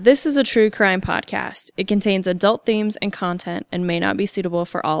This is a true crime podcast. It contains adult themes and content and may not be suitable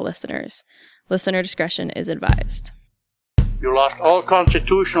for all listeners. Listener discretion is advised. You lost all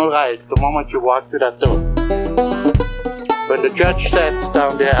constitutional rights the moment you walked through that door. When the judge sat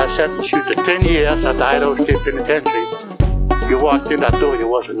down there, I sentenced you to 10 years at the Idaho State Penitentiary. You walked in that door, you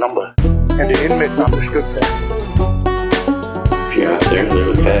was a number. And the inmates understood that. If you're out there and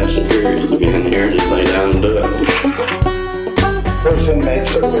live past the period of being here, just lay down and do it. Those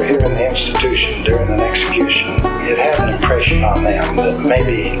inmates that were here in the institution during an execution, it had an impression on them that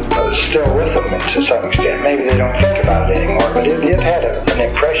maybe was still with them to some extent. Maybe they don't think about it anymore, but it had an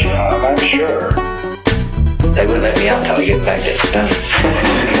impression on them, I'm sure. They wouldn't let me out until I get back to stuff.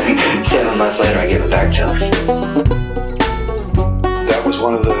 7 months later, I give it back to them. That was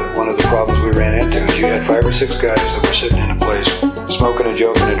one of the problems we ran into. You had 5 or 6 guys that were sitting in a place, smoking and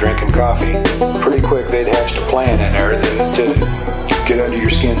joking and drinking coffee. Pretty quick, they'd hatched a plan in there to get under your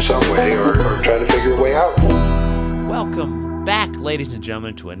skin some way or try to figure a way out. Welcome back, ladies and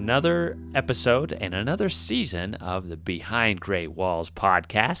gentlemen, to another episode and another season of the Behind Great Walls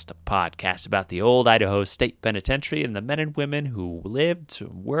podcast, a podcast about the old Idaho State Penitentiary and the men and women who lived,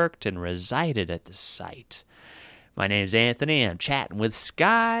 worked, and resided at the site. My name's Anthony. I'm chatting with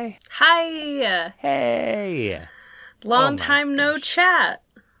Sky. Hi! Hey! Long time no chat.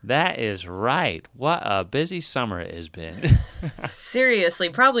 That is right. What a busy summer it has been. Seriously,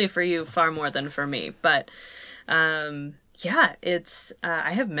 probably for you far more than for me. But, yeah, it's,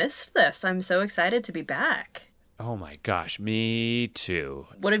 I have missed this. I'm so excited to be back. Oh my gosh, me too.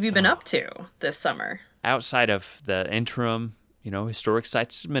 What have you been up to this summer? Outside of the interim, Historic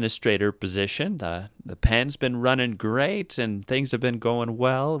Sites Administrator position, the pen's been running great and things have been going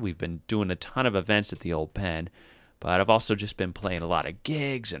well. We've been doing a ton of events at the old pen. But I've also just been playing a lot of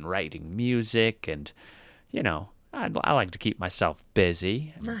gigs and writing music and, I like to keep myself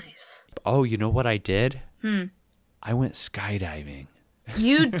busy. Nice. Oh, you know what I did? I went skydiving.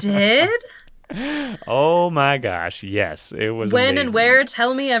 You did? Oh my gosh, yes. It was When amazing. And where?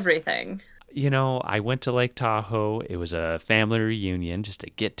 Tell me everything. I went to Lake Tahoe. It was a family reunion, just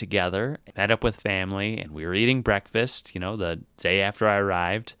a get together. I met up with family and we were eating breakfast, the day after I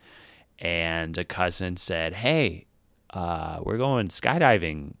arrived. And a cousin said, hey, we're going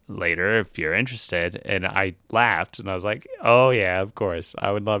skydiving later if you're interested. And I laughed and I was like, oh yeah, of course,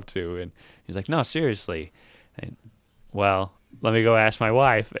 I would love to. And he's like, no, seriously. And, well, let me go ask my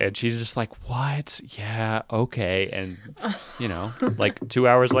wife. And she's just like, what? Yeah, okay. And, like 2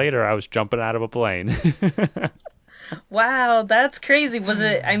 hours later, I was jumping out of a plane. Wow, that's crazy. Was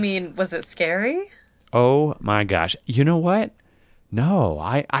it scary? Oh my gosh. You know what? No,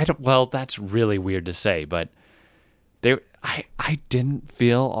 I don't. Well, that's really weird to say, but I didn't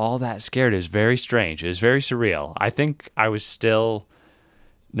feel all that scared. It was very strange. It was very surreal. I think I was still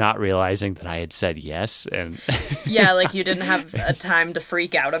not realizing that I had said yes, and yeah, like you didn't have a time to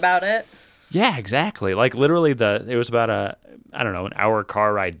freak out about it. Yeah, exactly. Like literally, it was about an hour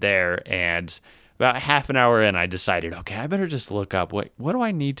car ride there, and about half an hour in, I decided, okay, I better just look up what do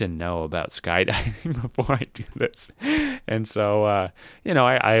I need to know about skydiving before I do this. And so,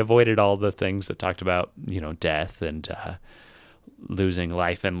 I avoided all the things that talked about, death and losing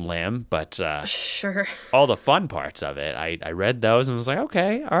life and limb, but sure, all the fun parts of it, I read those and was like,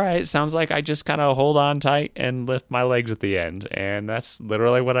 okay, all right, sounds like I just kind of hold on tight and lift my legs at the end, and that's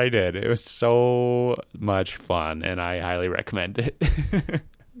literally what I did. It was so much fun, and I highly recommend it.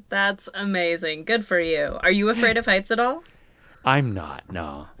 That's amazing. Good for you. Are you afraid of heights at all? I'm not,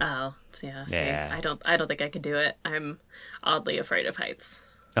 no. Oh, yeah. See, Yeah. I don't think I could do it. I'm oddly afraid of heights.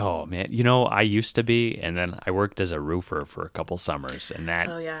 Oh, man. I used to be, and then I worked as a roofer for a couple summers, and that...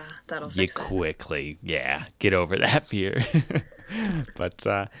 Oh, yeah. That'll you fix it. quickly, get over that fear. But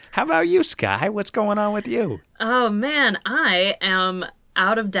how about you, Sky? What's going on with you? Oh, man. I am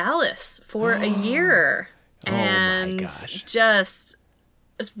out of Dallas for a year. Oh, my gosh. Just...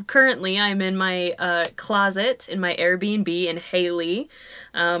 Currently, I'm in my closet in my Airbnb in Haley.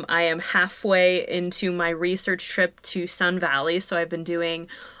 I am halfway into my research trip to Sun Valley, so I've been doing...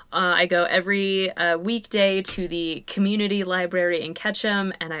 I go every weekday to the community library in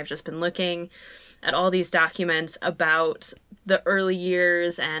Ketchum, and I've just been looking at all these documents about the early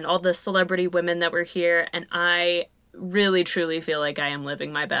years and all the celebrity women that were here, and I really, truly feel like I am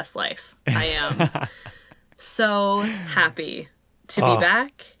living my best life. I am so happy to be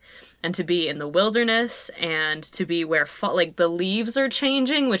back and to be in the wilderness and to be where the leaves are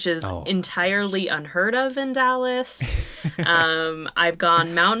changing, which is entirely unheard of in Dallas. I've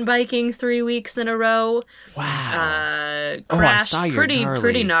gone mountain biking 3 weeks in a row. Wow. Crashed I saw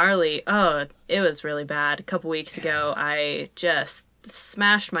pretty gnarly. Oh, it was really bad. A couple weeks ago, I just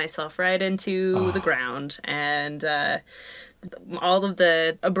smashed myself right into the ground, and all of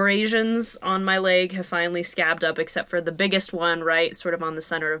the abrasions on my leg have finally scabbed up, except for the biggest one right sort of on the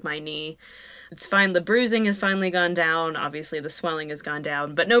center of my knee. It's fine. The bruising has finally gone down. Obviously, the swelling has gone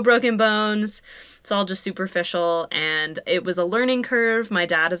down, but no broken bones. It's all just superficial, and it was a learning curve. My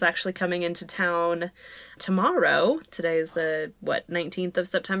dad is actually coming into town tomorrow. Today is the, 19th of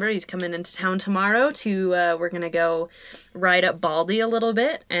September. He's coming into town tomorrow to, we're going to go ride up Baldy a little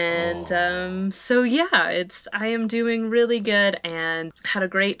bit. And so, yeah, I am doing really good and had a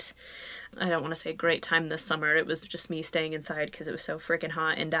great... I don't want to say great time this summer. It was just me staying inside because it was so freaking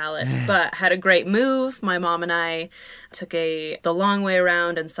hot in Dallas. But had a great move. My mom and I took the long way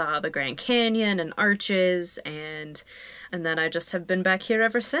around and saw the Grand Canyon and Arches, and then I just have been back here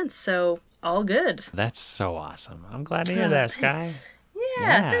ever since. So all good. That's so awesome. I'm glad to hear that, Sky.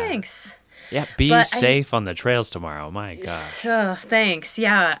 Yeah, thanks. Yeah, be safe on the trails tomorrow. My God. Thanks.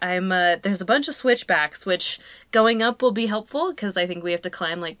 Yeah, I'm. There's a bunch of switchbacks, which going up will be helpful because I think we have to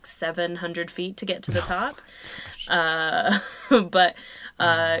climb like 700 feet to get to the top. But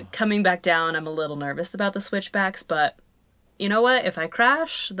coming back down, I'm a little nervous about the switchbacks. But you know what? If I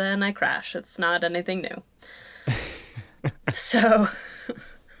crash, then I crash. It's not anything new. So.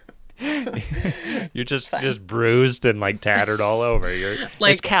 You're just bruised and like tattered all over. You're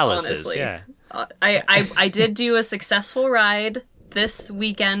like, it's calluses. Honestly, yeah. I did do a successful ride this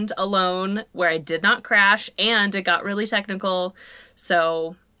weekend alone where I did not crash, and it got really technical.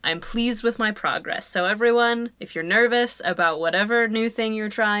 So I'm pleased with my progress. So everyone, if you're nervous about whatever new thing you're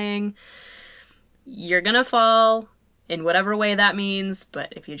trying, you're gonna fall in whatever way that means.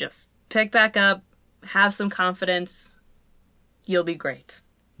 But if you just pick back up, have some confidence, you'll be great.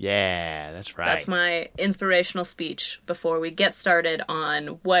 Yeah, that's right. That's my inspirational speech before we get started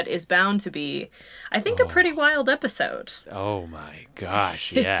on what is bound to be, I think, a pretty wild episode. Oh my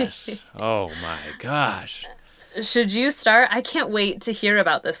gosh, yes. Oh my gosh. Should you start? I can't wait to hear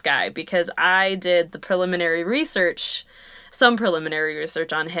about this guy because I did some preliminary research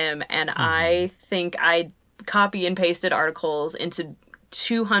on him, and I think I copy and pasted articles into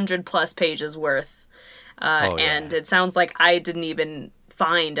 200 plus pages worth. And it sounds like I didn't even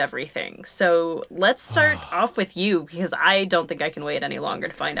find everything. So let's start off with you because I don't think I can wait any longer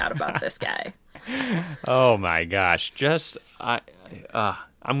to find out about this guy. Oh my gosh. I'm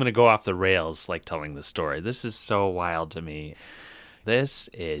going to go off the rails like telling the story. This is so wild to me. This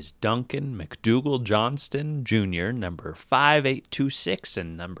is Duncan McDougall Johnston Jr., number 5826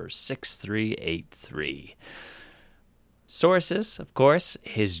 and number 6383. Sources, of course,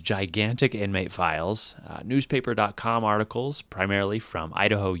 his gigantic inmate files, newspaper.com articles, primarily from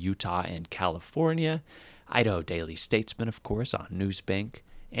Idaho, Utah, and California, Idaho Daily Statesman, of course, on Newsbank,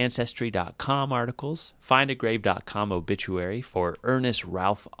 Ancestry.com articles, findagrave.com obituary for Ernest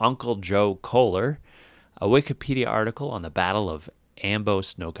Ralph Uncle Joe Kohler, a Wikipedia article on the Battle of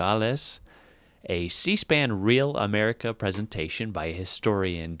Ambos Nogales, a C-SPAN Real America presentation by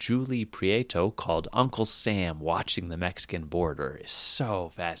historian Julie Prieto called Uncle Sam Watching the Mexican Border is so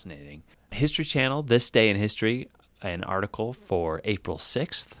fascinating. History Channel, This Day in History, an article for April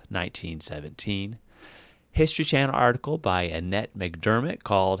 6th, 1917. History Channel article by Annette McDermott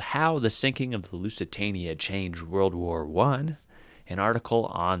called How the Sinking of the Lusitania Changed World War I. An article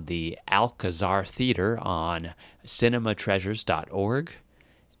on the Alcazar Theater on cinematreasures.org.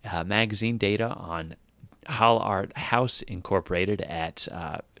 Magazine data on Hall Art House Incorporated at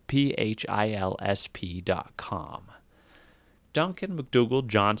philsp.com. Duncan McDougall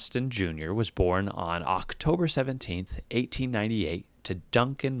Johnston Jr. was born on October 17, 1898, to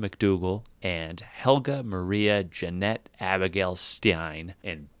Duncan McDougall and Helga Maria Jeanette Abigail Stein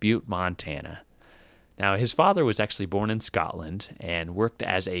in Butte, Montana. Now, his father was actually born in Scotland and worked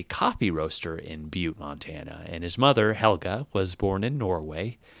as a coffee roaster in Butte, Montana, and his mother, Helga, was born in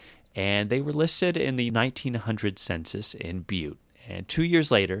Norway, and they were listed in the 1900 census in Butte. And 2 years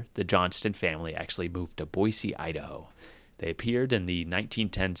later, the Johnston family actually moved to Boise, Idaho. They appeared in the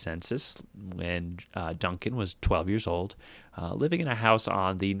 1910 census when Duncan was 12 years old, living in a house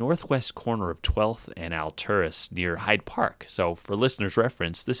on the northwest corner of 12th and Alturas near Hyde Park. So for listeners'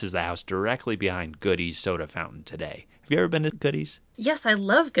 reference, this is the house directly behind Goody's Soda Fountain today. Have you ever been to Goody's? Yes, I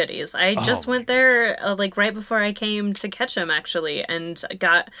love Goody's. I just went there right before I came to Ketchum, actually, and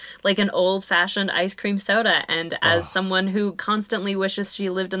got like an old-fashioned ice cream soda. And as someone who constantly wishes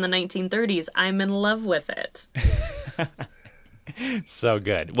she lived in the 1930s, I'm in love with it. So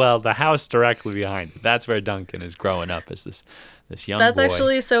good. Well, the house directly behind it, that's where Duncan is growing up as this young boy. That's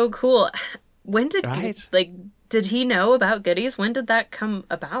actually so cool. When did Did he know about goodies? When did that come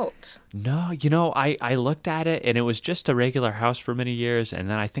about? No, I looked at it, and it was just a regular house for many years, and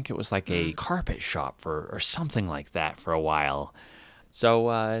then I think it was like a carpet shop or something like that for a while.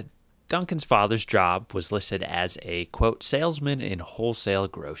 So Duncan's father's job was listed as a, quote, salesman in wholesale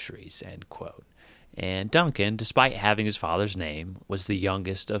groceries, end quote. And Duncan, despite having his father's name, was the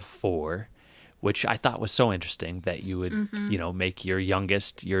youngest of 4, which I thought was so interesting that you would, make your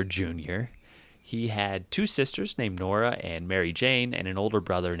youngest your junior. He had 2 sisters named Nora and Mary Jane, and an older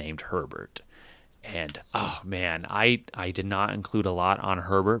brother named Herbert. And, oh man, I did not include a lot on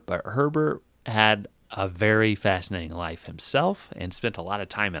Herbert, but Herbert had a very fascinating life himself and spent a lot of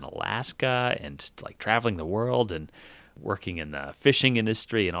time in Alaska and like traveling the world and working in the fishing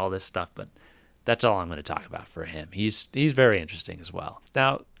industry and all this stuff. But that's all I'm going to talk about for him. He's very interesting as well.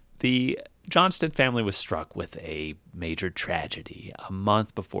 Now, the Johnston family was struck with a major tragedy a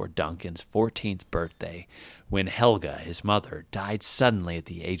month before Duncan's 14th birthday when Helga, his mother, died suddenly at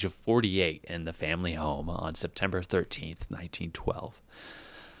the age of 48 in the family home on September 13th, 1912.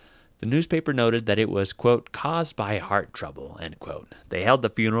 The newspaper noted that it was, quote, caused by heart trouble, end quote. They held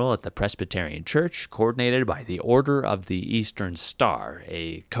the funeral at the Presbyterian Church, coordinated by the Order of the Eastern Star,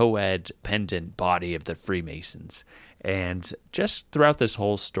 a co-ed pendant body of the Freemasons. And just throughout this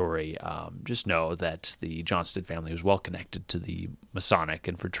whole story, just know that the Johnston family was well connected to the Masonic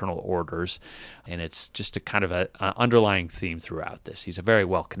and fraternal orders, and it's just a kind of an underlying theme throughout this. He's a very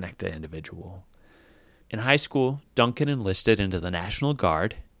well-connected individual. In high school, Duncan enlisted into the National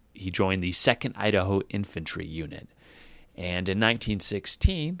Guard. He joined the 2nd Idaho Infantry Unit. And in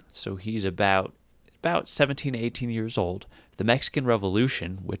 1916, so he's about 17, 18 years old, the Mexican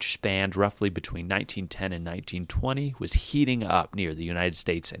Revolution, which spanned roughly between 1910 and 1920, was heating up near the United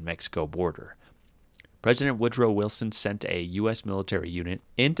States and Mexico border. President Woodrow Wilson sent a U.S. military unit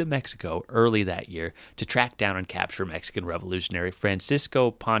into Mexico early that year to track down and capture Mexican revolutionary Francisco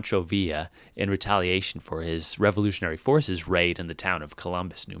Pancho Villa in retaliation for his Revolutionary Forces raid in the town of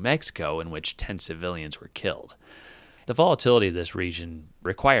Columbus, New Mexico, in which 10 civilians were killed. The volatility of this region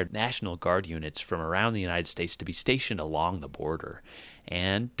required National Guard units from around the United States to be stationed along the border,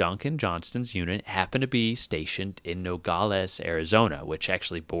 and Duncan Johnston's unit happened to be stationed in Nogales, Arizona, which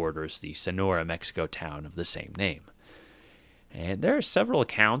actually borders the Sonora, Mexico town of the same name. And there are several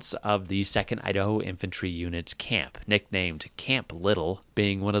accounts of the 2nd Idaho Infantry Unit's camp, nicknamed Camp Little,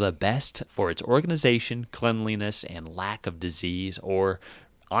 being one of the best for its organization, cleanliness, and lack of disease or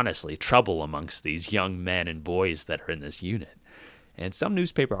honestly, trouble amongst these young men and boys that are in this unit. And some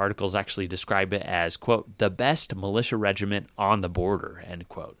newspaper articles actually describe it as, quote, the best militia regiment on the border, end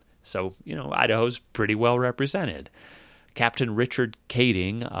quote. So, Idaho's pretty well represented. Captain Richard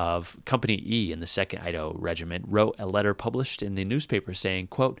Kading of Company E in the 2nd Idaho Regiment wrote a letter published in the newspaper saying,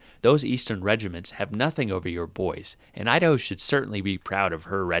 quote, those eastern regiments have nothing over your boys, and Idaho should certainly be proud of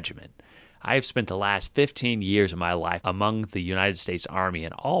her regiment. I have spent the last 15 years of my life among the United States Army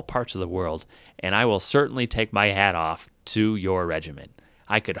in all parts of the world, and I will certainly take my hat off to your regiment.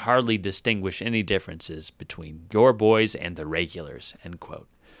 I could hardly distinguish any differences between your boys and the regulars, end quote.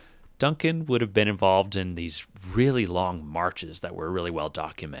 Duncan would have been involved in these really long marches that were really well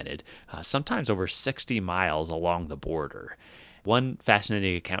documented, sometimes over 60 miles along the border. One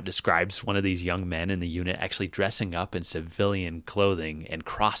fascinating account describes one of these young men in the unit actually dressing up in civilian clothing and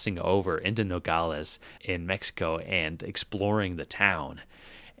crossing over into Nogales in Mexico and exploring the town.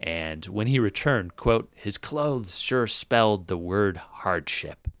 And when he returned, quote, his clothes sure spelled the word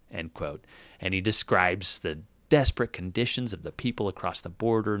hardship, end quote. And he describes the desperate conditions of the people across the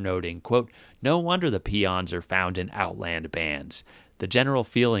border, noting, quote, no wonder the peons are found in outland bands. The general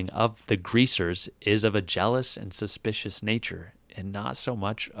feeling of the greasers is of a jealous and suspicious nature, and not so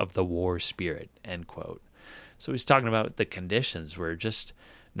much of the war spirit, end quote. So he's talking about the conditions were just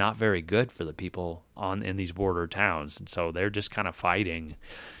not very good for the people in these border towns, and so they're just kind of fighting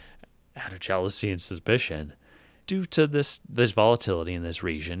out of jealousy and suspicion. Due to this volatility in this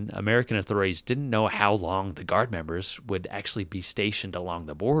region, American authorities didn't know how long the Guard members would actually be stationed along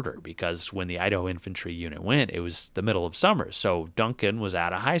the border, because when the Idaho Infantry Unit went, it was the middle of summer, so Duncan was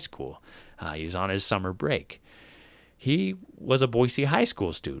out of high school. He was on his summer break. He was a Boise High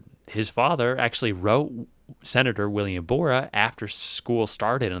School student. His father actually wrote Senator William Borah after school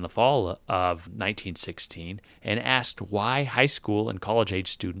started in the fall of 1916 and asked why high school and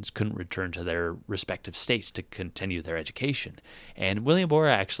college-age students couldn't return to their respective states to continue their education. And William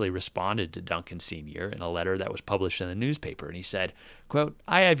Borah actually responded to Duncan Sr. in a letter that was published in the newspaper, and he said, quote,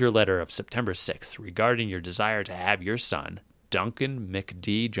 I have your letter of September 6th regarding your desire to have your son, Duncan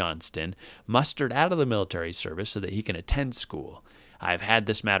McD. Johnston, mustered out of the military service so that he can attend school. I've had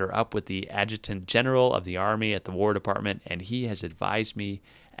this matter up with the Adjutant General of the Army at the War Department, and he has advised me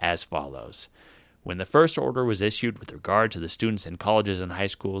as follows. When the first order was issued with regard to the students in colleges and high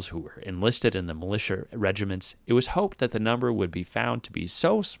schools who were enlisted in the militia regiments, it was hoped that the number would be found to be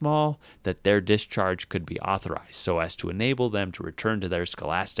so small that their discharge could be authorized so as to enable them to return to their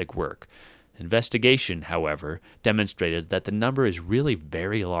scholastic work. Investigation, however, demonstrated that the number is really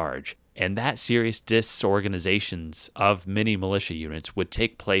very large, and that serious disorganizations of many militia units would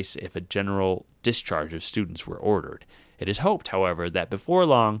take place if a general discharge of students were ordered. It is hoped, however, that before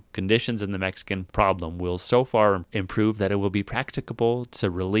long, conditions in the Mexican problem will so far improve that it will be practicable to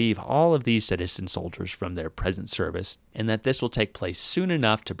relieve all of these citizen soldiers from their present service, and that this will take place soon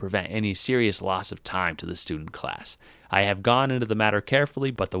enough to prevent any serious loss of time to the student class. I have gone into the matter carefully,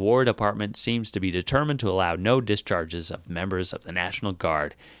 but the War Department seems to be determined to allow no discharges of members of the National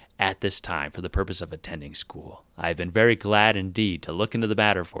Guard at this time for the purpose of attending school. I have been very glad indeed to look into the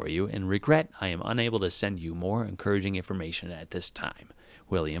matter for you, and regret I am unable to send you more encouraging information at this time.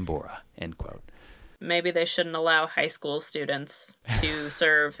 William Borah, end quote. Maybe they shouldn't allow high school students to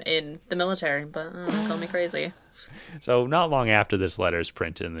serve in the military, but don't call me crazy. So not long after this letter is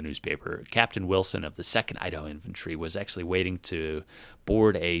printed in the newspaper, Captain Wilson of the 2nd Idaho Infantry was actually waiting to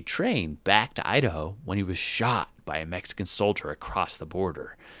board a train back to Idaho when he was shot by a Mexican soldier across the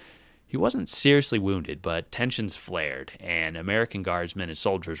border. He wasn't seriously wounded, but tensions flared, and American guardsmen and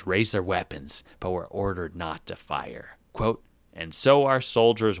soldiers raised their weapons, but were ordered not to fire. Quote, and so our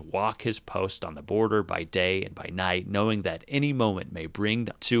soldiers walk his post on the border by day and by night, knowing that any moment may bring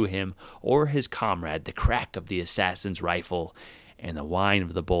to him or his comrade the crack of the assassin's rifle and the whine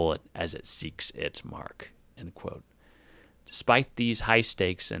of the bullet as it seeks its mark. End quote. Despite these high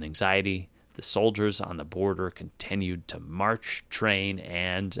stakes and anxiety, the soldiers on the border continued to march, train,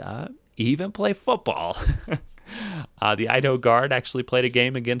 and even play football. The Idaho Guard actually played a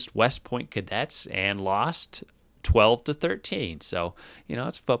game against West Point Cadets and lost 12-13. So,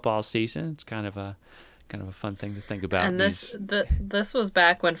 it's football season. It's kind of a fun thing to think about. And this was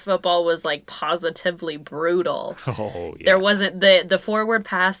back when football was like positively brutal. Oh, yeah. There wasn't the forward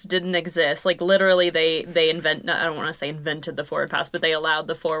pass didn't exist. Like literally I don't want to say invented the forward pass, but they allowed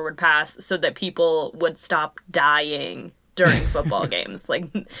the forward pass so that people would stop dying during football games.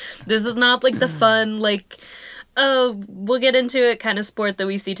 Like this is not like the fun, like, oh, we'll get into it kind of sport that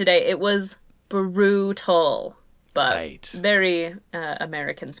we see today. It was brutal. But right. Very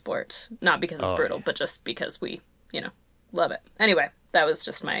American sport. Not because it's brutal, but just because we, love it. Anyway, that was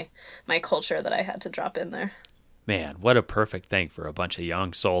just my culture that I had to drop in there. Man, what a perfect thing for a bunch of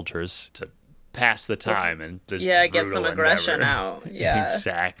young soldiers to pass the time and this get some aggression out. Yeah.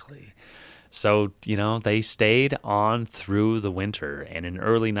 Exactly. So, they stayed on through the winter, and in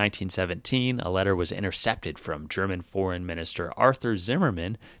early 1917, a letter was intercepted from German Foreign Minister Arthur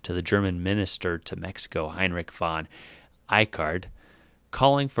Zimmermann to the German Minister to Mexico, Heinrich von Eichard,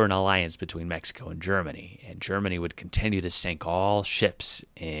 calling for an alliance between Mexico and Germany would continue to sink all ships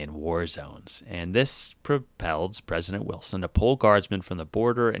in war zones. And this propelled President Wilson to pull guardsmen from the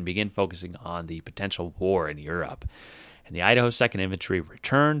border and begin focusing on the potential war in Europe. And the Idaho 2nd Infantry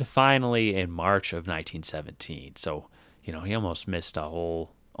returned finally in March of 1917. So, he almost missed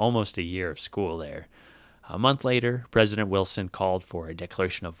almost a year of school there. A month later, President Wilson called for a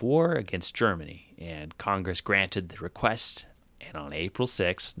declaration of war against Germany, and Congress granted the request. And on April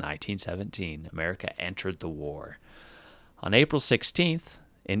 6, 1917, America entered the war. On April 16th,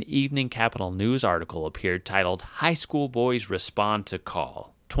 an Evening Capital News article appeared titled, High School Boys Respond to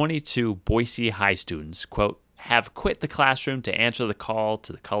Call. 22 Boise High students, quote, have quit the classroom to answer the call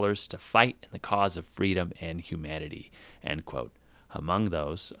to the colors to fight in the cause of freedom and humanity, end quote. Among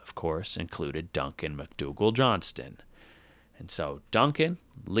those, of course, included Duncan McDougall Johnston. And so Duncan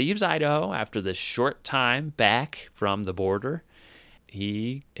leaves Idaho after this short time back from the border.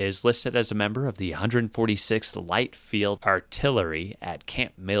 He is listed as a member of the 146th Light Field Artillery at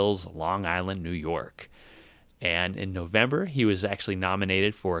Camp Mills, Long Island, New York. And in November, he was actually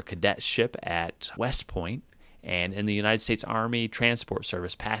nominated for a cadetship at West Point. And in the United States Army Transport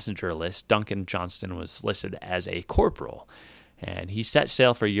Service passenger list, Duncan Johnston was listed as a corporal. And he set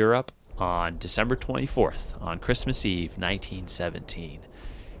sail for Europe on December 24th, on Christmas Eve, 1917.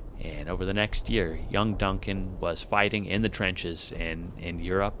 And over the next year, young Duncan was fighting in the trenches in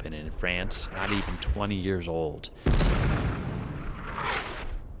Europe and in France, not even 20 years old.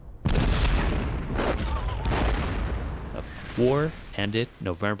 The war ended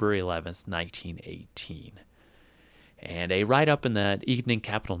November 11th, 1918. And a write-up in the Evening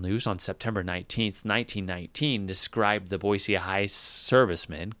Capital News on September 19th, 1919 described the Boise High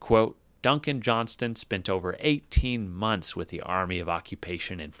servicemen, quote, Duncan Johnston spent over 18 months with the Army of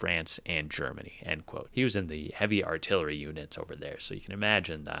Occupation in France and Germany, end quote. He was in the heavy artillery units over there, so you can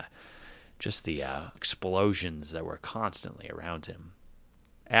imagine the explosions that were constantly around him.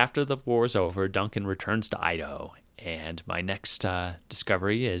 After the war's over, Duncan returns to Idaho, and my next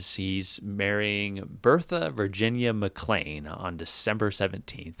discovery is he's marrying Bertha Virginia McLean on December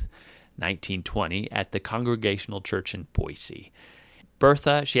 17th, 1920, at the Congregational Church in Boise.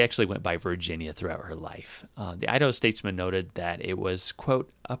 Bertha, she actually went by Virginia throughout her life. The Idaho Statesman noted that it was, quote,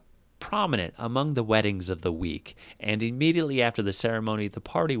 a prominent among the weddings of the week, and immediately after the ceremony, the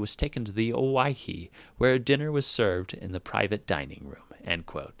party was taken to the Owyhee, where a dinner was served in the private dining room, end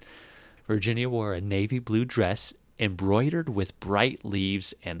quote. Virginia wore a navy blue dress embroidered with bright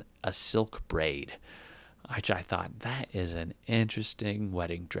leaves and a silk braid, which I thought, that is an interesting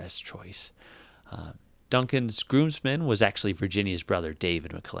wedding dress choice. Duncan's groomsman was actually Virginia's brother,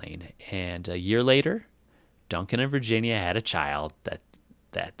 David McLean, and a year later, Duncan and Virginia had a child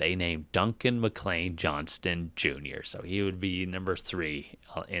that they named Duncan McLean Johnston Jr., so he would be number 3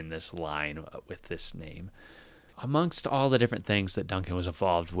 in this line with this name. Amongst all the different things that Duncan was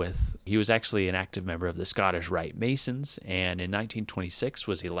involved with, he was actually an active member of the Scottish Rite Masons, and in 1926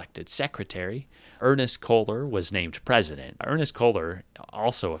 was elected secretary. Ernest Kohler was named president. Ernest Kohler,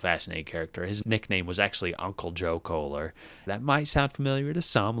 also a fascinating character. His nickname was actually Uncle Joe Kohler. That might sound familiar to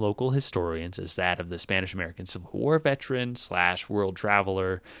some local historians as that of the Spanish-American Civil War veteran / world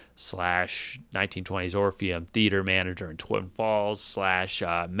traveler / 1920s Orpheum theater manager in Twin Falls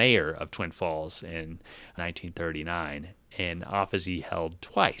 / mayor of Twin Falls in 1939, an office he held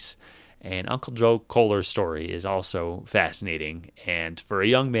twice. And Uncle Joe Kohler's story is also fascinating, and for a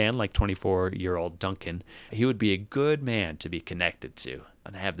young man like 24-year-old Duncan, he would be a good man to be connected to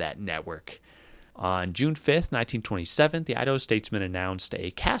and have that network. On June 5th, 1927, the Idaho Statesman announced a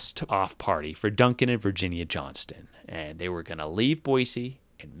cast-off party for Duncan and Virginia Johnston, and they were going to leave Boise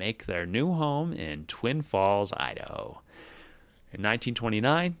and make their new home in Twin Falls, Idaho. In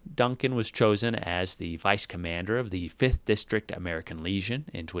 1929, Duncan was chosen as the vice commander of the 5th District American Legion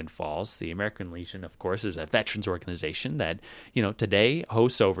in Twin Falls. The American Legion, of course, is a veterans organization that, today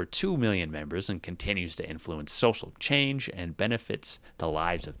hosts over 2 million members and continues to influence social change and benefits the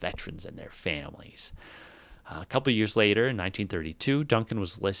lives of veterans and their families. A couple years later, in 1932, Duncan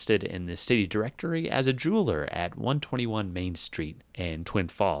was listed in the city directory as a jeweler at 121 Main Street in Twin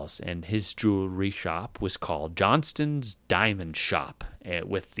Falls, and his jewelry shop was called Johnston's Diamond Shop,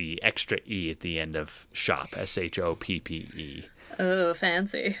 with the extra E at the end of shop, S-H-O-P-P-E. Oh,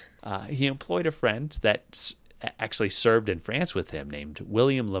 fancy. He employed a friend that actually served in France with him named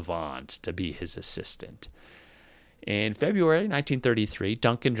William Levant to be his assistant. In February 1933,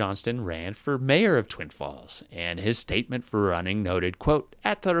 Duncan Johnston ran for mayor of Twin Falls, and his statement for running noted, quote,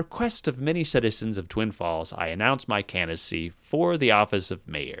 "At the request of many citizens of Twin Falls, I announce my candidacy for the office of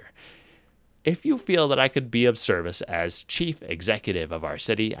mayor. If you feel that I could be of service as chief executive of our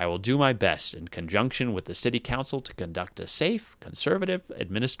city, I will do my best in conjunction with the city council to conduct a safe, conservative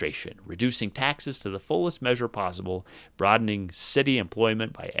administration, reducing taxes to the fullest measure possible, broadening city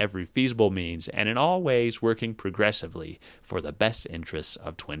employment by every feasible means, and in all ways working progressively for the best interests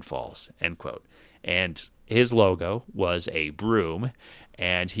of Twin Falls," end quote. And his logo was a broom,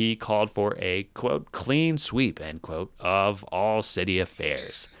 and he called for a, quote, "clean sweep," end quote, of all city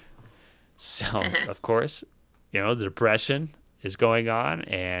affairs. So, of course, the Depression is going on,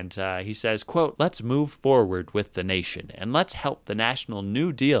 and he says, quote, "Let's move forward with the nation, and let's help the National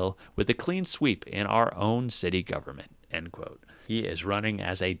New Deal with a clean sweep in our own city government," end quote. He is running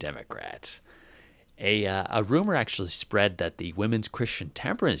as a Democrat. A rumor actually spread that the Women's Christian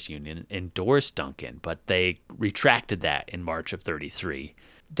Temperance Union endorsed Duncan, but they retracted that in March of 1933.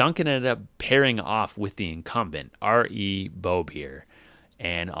 Duncan ended up pairing off with the incumbent, R.E. Beaubier.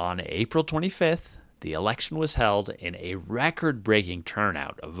 And on April 25th, the election was held in a record-breaking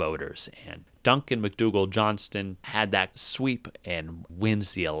turnout of voters, and Duncan McDougall Johnston had that sweep and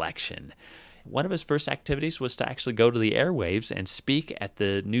wins the election. One of his first activities was to actually go to the airwaves and speak at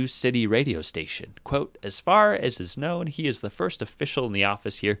the New City radio station. Quote, "As far as is known, he is the first official in the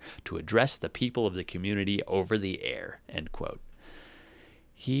office here to address the people of the community over the air," end quote.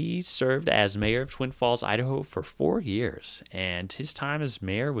 He served as mayor of Twin Falls, Idaho for 4 years, and his time as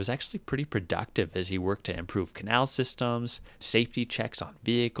mayor was actually pretty productive as he worked to improve canal systems, safety checks on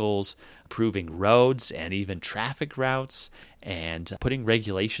vehicles, improving roads and even traffic routes, and putting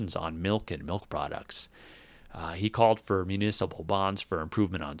regulations on milk and milk products. He called for municipal bonds for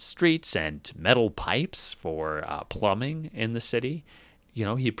improvement on streets and metal pipes for plumbing in the city.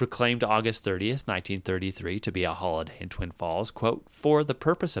 he proclaimed August 30th, 1933 to be a holiday in Twin Falls, quote, for the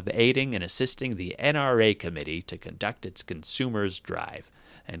purpose of aiding and assisting the NRA committee to conduct its consumers' drive,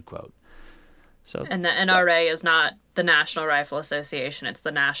 end quote. So, and the NRA is not the National Rifle Association, it's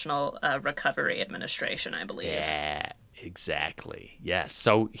the National Recovery Administration, I believe. Yeah, exactly. Yes.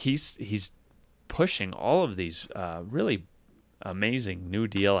 So he's pushing all of these really amazing New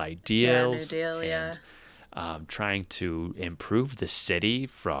Deal ideals. Yeah, New Deal, and, trying to improve the city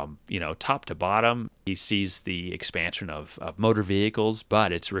from, top to bottom. He sees the expansion of motor vehicles,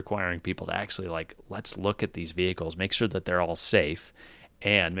 but it's requiring people to actually, let's look at these vehicles, make sure that they're all safe,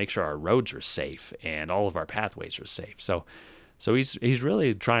 and make sure our roads are safe and all of our pathways are safe. So he's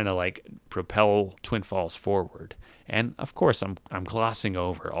really trying to, propel Twin Falls forward. And, of course, I'm glossing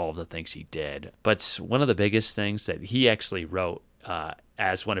over all of the things he did. But one of the biggest things that he actually wrote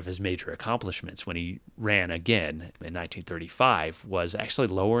as one of his major accomplishments when he ran again in 1935 was actually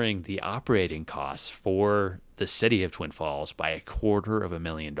lowering the operating costs for the city of Twin Falls by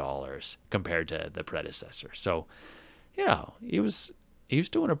 $250,000 compared to the predecessor. So, he was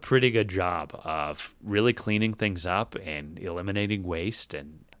doing a pretty good job of really cleaning things up and eliminating waste.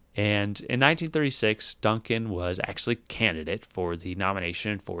 And in 1936, Duncan was actually candidate for the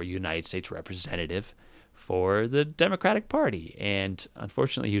nomination for United States Representative for the Democratic Party, and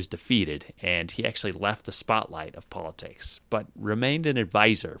unfortunately he was defeated, and he actually left the spotlight of politics, but remained an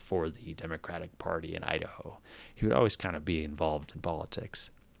advisor for the Democratic Party in Idaho. He would always kind of be involved in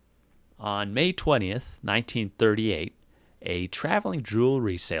politics. On May 20th, 1938, a traveling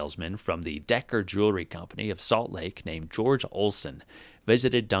jewelry salesman from the Decker Jewelry Company of Salt Lake named George Olson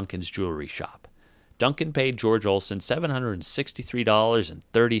visited Duncan's jewelry shop. Duncan paid George Olson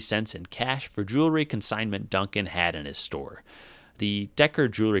 $763.30 in cash for jewelry consignment Duncan had in his store. The Decker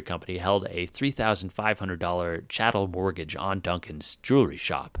Jewelry Company held a $3,500 chattel mortgage on Duncan's jewelry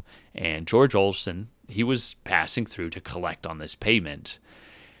shop, and George Olson, he was passing through to collect on this payment.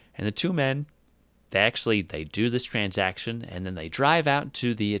 And the two men, they do this transaction, and then they drive out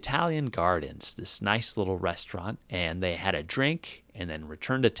to the Italian Gardens, this nice little restaurant, and they had a drink and then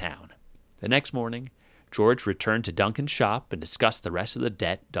returned to town. The next morning, George returned to Duncan's shop and discussed the rest of the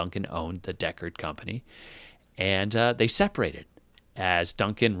debt Duncan owed the Deckard Company, and they separated as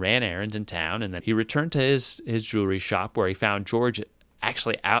Duncan ran errands in town, and then he returned to his jewelry shop where he found George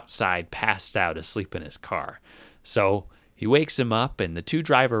actually outside, passed out, asleep in his car. So he wakes him up, and the two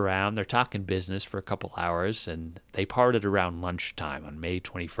drive around. They're talking business for a couple hours, and they parted around lunchtime on May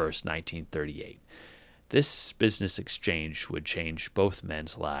 21st, 1938. This business exchange would change both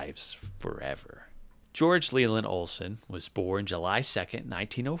men's lives forever. George Leland Olson was born July 2nd,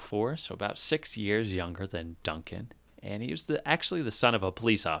 1904, so about 6 years younger than Duncan, and he was actually the son of a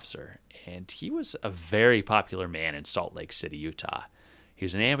police officer, and he was a very popular man in Salt Lake City, Utah. He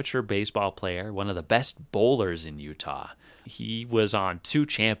was an amateur baseball player, one of the best bowlers in Utah. He was on 2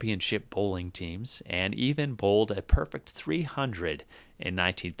 championship bowling teams, and even bowled a perfect 300 in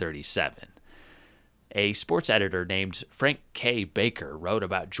 1937. A sports editor named Frank K. Baker wrote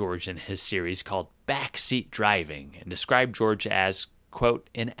about George in his series called Backseat Driving and described George as, quote,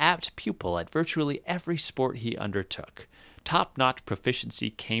 an apt pupil at virtually every sport he undertook. Top-notch proficiency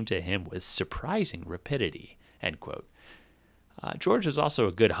came to him with surprising rapidity, end quote. George was also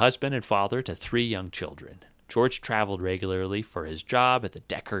a good husband and father to 3 young children. George traveled regularly for his job at the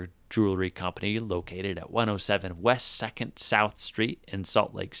Decker Jewelry Company located at 107 West 2nd South Street in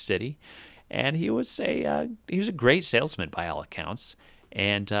Salt Lake City. And he was a great salesman by all accounts,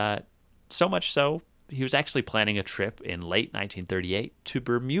 and so much so, he was actually planning a trip in late 1938 to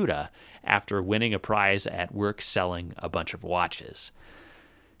Bermuda after winning a prize at work selling a bunch of watches.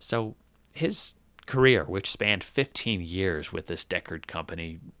 So his career, which spanned 15 years with this Deckard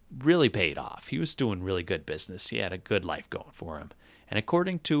Company, really paid off. He was doing really good business. He had a good life going for him. And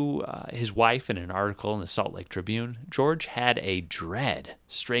according to his wife in an article in the Salt Lake Tribune, George had a dread,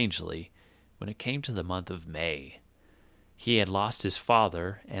 strangely, when it came to the month of May. He had lost his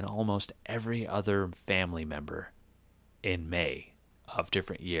father and almost every other family member in May of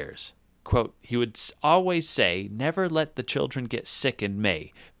different years. Quote, he would always say, never let the children get sick in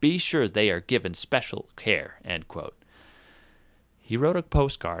May. Be sure they are given special care, end quote. He wrote a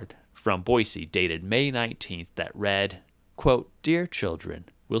postcard from Boise dated May 19th that read, quote, dear children,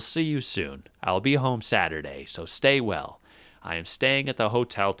 we'll see you soon. I'll be home Saturday, so stay well. I am staying at the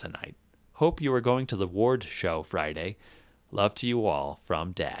hotel tonight. Hope you are going to the Ward show Friday. Love to you all,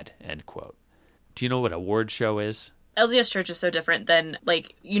 from Dad, end quote. Do you know what a Ward show is? LDS Church is so different than,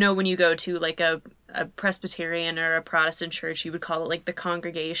 when you go to, a Presbyterian or a Protestant church, you would call it like the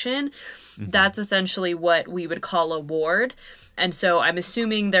congregation. That's essentially what we would call a ward. And so I'm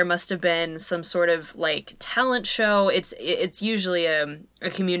assuming there must have been some sort of like talent show. It's usually a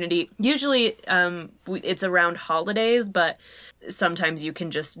community. Usually it's around holidays, but sometimes you can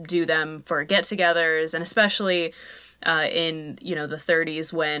just do them for get-togethers, and especially in, the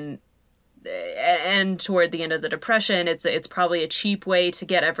 30s when, and toward the end of the Depression, it's probably a cheap way to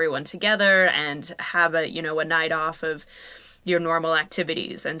get everyone together and have a night off of your normal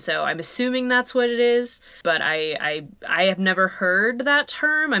activities. And so I'm assuming that's what it is, but I have never heard that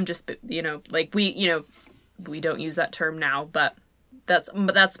term. I'm just, like we don't use that term now, but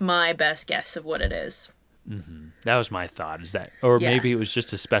that's my best guess of what it is. Mm-hmm. That was my thought, is that, or maybe it was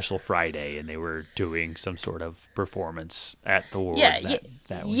just a special Friday and they were doing some sort of performance at the ward.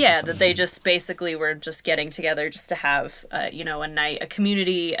 That they just basically were just getting together just to have, a night of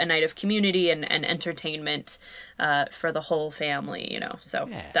community and entertainment for the whole family, So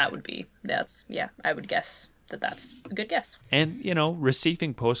that would be, I would guess that's a good guess. And,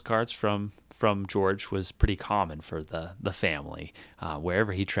 receiving postcards from George was pretty common for the family.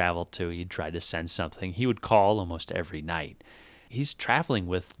 Wherever he traveled to, he'd try to send something. He would call almost every night. He's traveling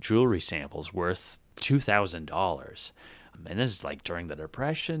with jewelry samples worth $2,000. And this is like during the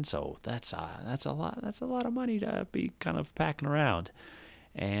Depression, so that's a lot of money to be kind of packing around.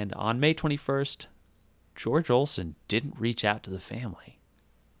 And on May 21st, George Olson didn't reach out to the family.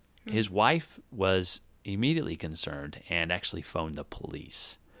 His wife was immediately concerned and actually phoned the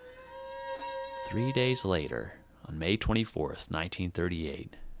police. 3 days later, on May 24th,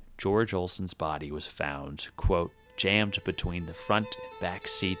 1938, George Olson's body was found, quote, jammed between the front and back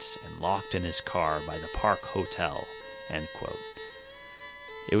seats and locked in his car by the Park Hotel, end quote.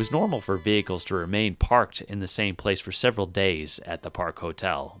 It was normal for vehicles to remain parked in the same place for several days at the Park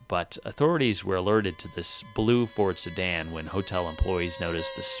Hotel, but authorities were alerted to this blue Ford sedan when hotel employees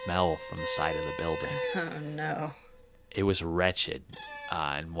noticed the smell from the side of the building. Oh, no. It was wretched.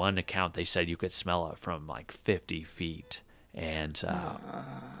 In one account, they said you could smell it from like 50 feet. And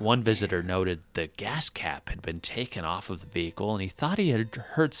one visitor noted the gas cap had been taken off of the vehicle, and he thought he had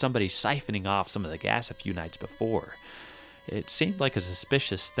heard somebody siphoning off some of the gas a few nights before. It seemed like a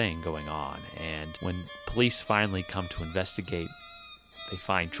suspicious thing going on, and when police finally come to investigate, they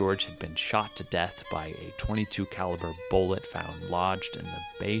find George had been shot to death by a .22 caliber bullet found lodged in the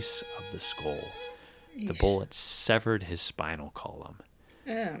base of the skull. The bullet severed his spinal column.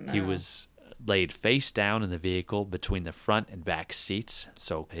 Oh, no. He was laid face down in the vehicle between the front and back seats,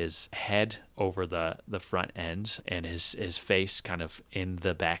 so his head over the front end and his face kind of in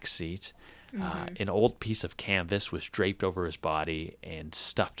the back seat. An old piece of canvas was draped over his body and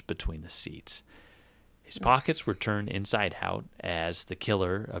stuffed between the seats. His pockets were turned inside out as the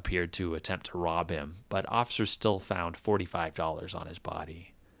killer appeared to attempt to rob him, but officers still found $45 on his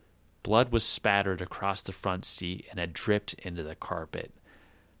body. Blood was spattered across the front seat and had dripped into the carpet.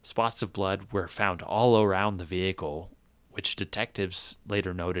 Spots of blood were found all around the vehicle, which detectives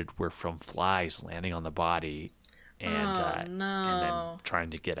later noted were from flies landing on the body and then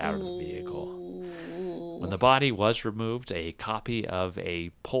trying to get out of the vehicle. When the body was removed, a copy of a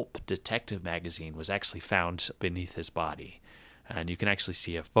pulp detective magazine was actually found beneath his body. And you can actually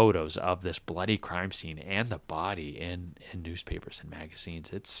see photos of this bloody crime scene and the body in newspapers and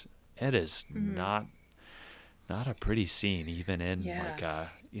magazines. It is not a pretty scene, even in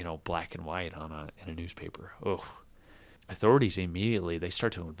black and white in a newspaper. Ugh. Authorities immediately, they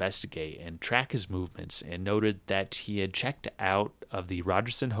start to investigate and track his movements, and noted that he had checked out of the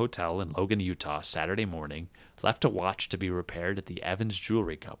Rogerson Hotel in Logan, Utah, Saturday morning, left a watch to be repaired at the Evans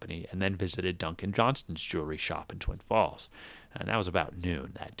Jewelry Company, and then visited Duncan Johnston's jewelry shop in Twin Falls. And that was about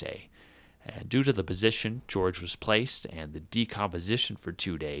noon that day. And due to the position George was placed and the decomposition for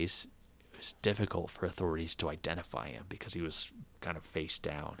 2 days, it was difficult for authorities to identify him because he was kind of face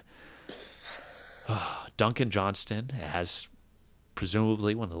down. Duncan Johnston, as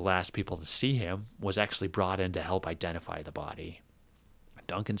presumably one of the last people to see him, was actually brought in to help identify the body.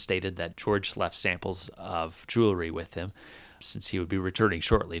 Duncan stated that George left samples of jewelry with him since he would be returning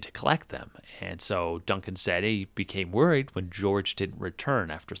shortly to collect them. And so Duncan said he became worried when George didn't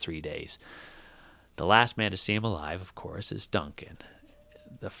return after 3 days. The last man to see him alive, of course, is Duncan.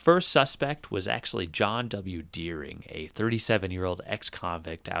 The first suspect was actually John W. Deering, a 37-year-old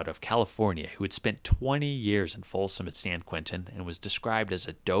ex-convict out of California who had spent 20 years in Folsom at San Quentin and was described as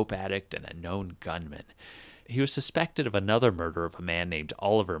a dope addict and a known gunman. He was suspected of another murder of a man named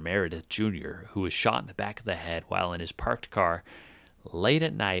Oliver Meredith Jr., who was shot in the back of the head while in his parked car late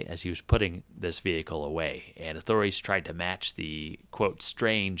at night as he was putting this vehicle away, and authorities tried to match the, quote,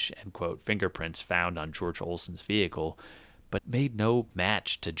 strange, end quote, fingerprints found on George Olson's vehicle, but made no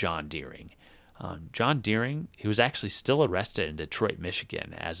match to John Deering. John Deering, he was actually still arrested in Detroit,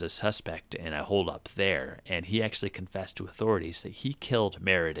 Michigan as a suspect in a holdup there, and he actually confessed to authorities that he killed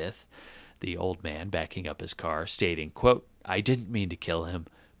Meredith, the old man backing up his car, stating, quote, "I didn't mean to kill him,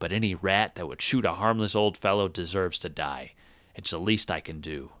 but any rat that would shoot a harmless old fellow deserves to die. It's the least I can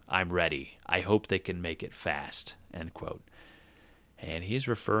do. I'm ready. I hope they can make it fast," end quote. And he's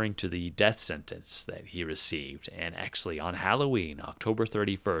referring to the death sentence that he received. And actually, on Halloween, October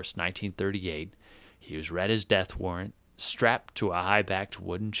 31st, 1938, he was read his death warrant, strapped to a high-backed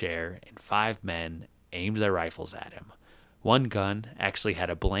wooden chair, and 5 men aimed their rifles at him. One gun actually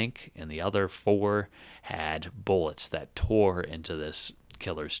had a blank, and the other 4 had bullets that tore into this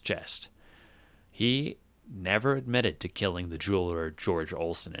killer's chest. He never admitted to killing the jeweler George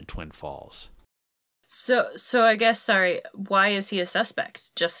Olson in Twin Falls. So I guess, sorry, why is he a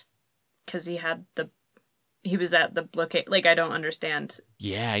suspect? Just because he was at the location? Like, I don't understand.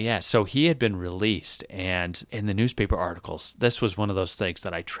 Yeah. So he had been released, and in the newspaper articles, this was one of those things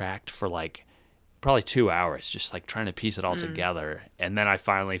that I tracked for like probably 2 hours, just like trying to piece it all together. And then I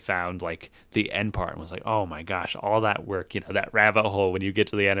finally found like the end part and was like, oh my gosh, all that work, that rabbit hole when you get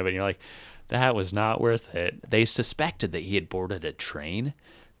to the end of it, and you're like, that was not worth it. They suspected that he had boarded a train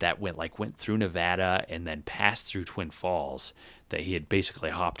that went through Nevada and then passed through Twin Falls, that he had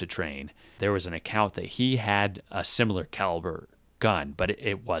basically hopped a train. There was an account that he had a similar caliber gun, but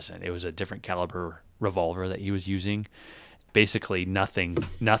it wasn't. It was a different caliber revolver that he was using. Basically, nothing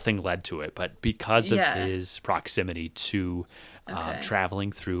led to it, but because of his proximity to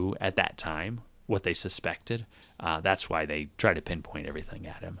traveling through at that time, what they suspected, that's why they tried to pinpoint everything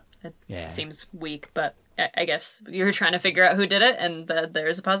at him. It seems weak, but I guess you were trying to figure out who did it, and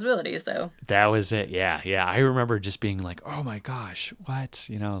there's a possibility, so. That was it, yeah. I remember just being like, oh my gosh, what?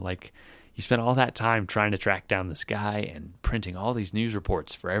 Like, you spent all that time trying to track down this guy and printing all these news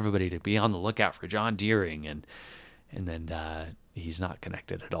reports for everybody to be on the lookout for John Deering, and then he's not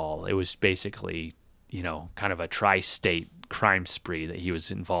connected at all. It was basically, kind of a tri-state crime spree that he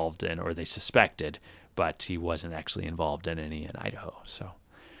was involved in, or they suspected, but he wasn't actually involved in any in Idaho, so.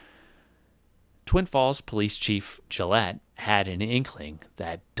 Twin Falls Police Chief Gillette had an inkling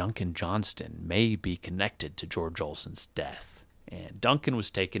that Duncan Johnston may be connected to George Olson's death, and Duncan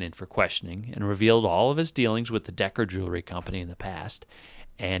was taken in for questioning and revealed all of his dealings with the Decker Jewelry Company in the past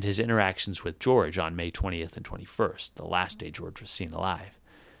and his interactions with George on May 20th and 21st, the last day George was seen alive.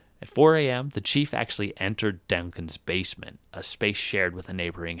 At 4 a.m., the chief actually entered Duncan's basement, a space shared with a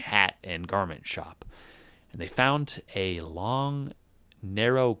neighboring hat and garment shop, and they found a long,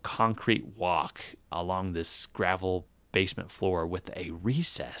 narrow concrete walk along this gravel basement floor with a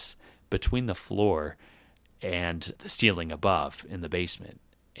recess between the floor and the ceiling above in the basement.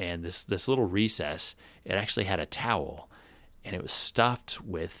 And this little recess, it actually had a towel, and it was stuffed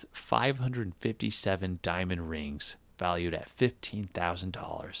with 557 diamond rings valued at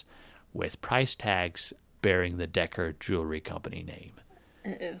 $15,000 with price tags bearing the Decker Jewelry Company name.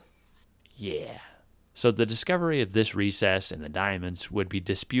 Uh-oh. Yeah. So the discovery of this recess and the diamonds would be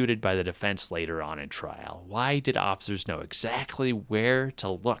disputed by the defense later on in trial. Why did officers know exactly where to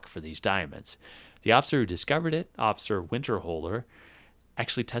look for these diamonds? The officer who discovered it, Officer Winterholer,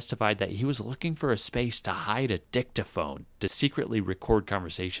 actually testified that he was looking for a space to hide a dictaphone to secretly record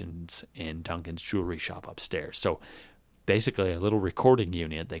conversations in Duncan's jewelry shop upstairs. So basically a little recording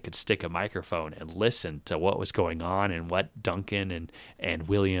unit. They could stick a microphone and listen to what was going on and what Duncan and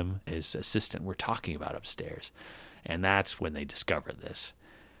William, his assistant, were talking about upstairs. And that's when they discovered this.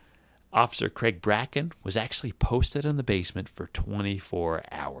 Officer Craig Bracken was actually posted in the basement for 24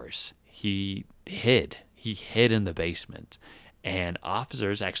 hours. He hid in the basement. And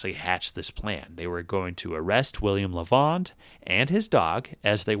officers actually hatched this plan. They were going to arrest William Lavond and his dog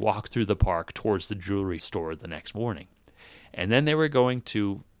as they walked through the park towards the jewelry store the next morning. And then they were going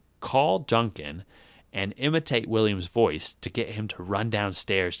to call Duncan and imitate William's voice to get him to run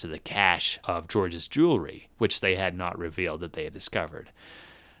downstairs to the cache of George's jewelry, which they had not revealed that they had discovered.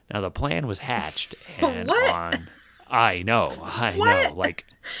 Now, the plan was hatched, and I know, like,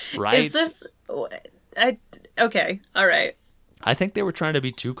 right? Is this... Okay, all right. I think they were trying to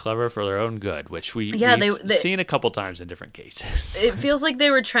be too clever for their own good, which we've seen a couple times in different cases. It feels like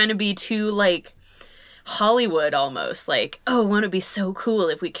they were trying to be too, like, Hollywood almost. Like, oh, wouldn't it be so cool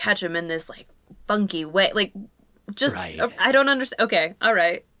if we catch him in this, like, funky way? Like, just, right. I don't understand. Okay, all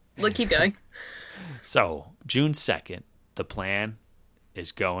right. Keep going. So, June 2nd, the plan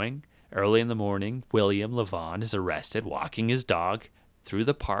is going. Early in the morning, William Levon is arrested walking his dog through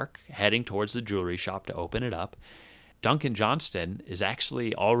the park, heading towards the jewelry shop to open it up. Duncan Johnston is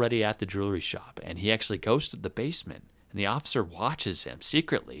actually already at the jewelry shop, and he actually goes to the basement, and the officer watches him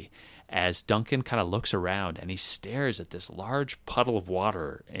secretly as Duncan kind of looks around, and he stares at this large puddle of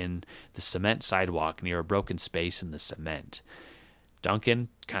water in the cement sidewalk near a broken space in the cement. Duncan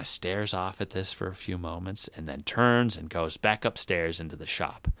kind of stares off at this for a few moments and then turns and goes back upstairs into the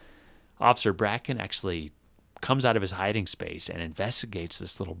shop. Officer Bracken actually comes out of his hiding space and investigates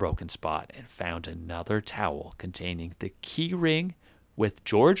this little broken spot and found another towel containing the key ring with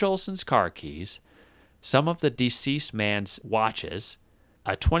George Olson's car keys, some of the deceased man's watches,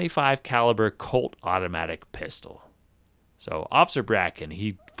 a .25 caliber Colt automatic pistol. So Officer Bracken,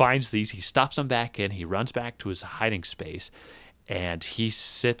 he finds these, he stuffs them back in, he runs back to his hiding space, and he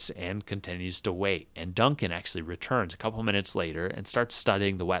sits and continues to wait. And Duncan actually returns a couple minutes later and starts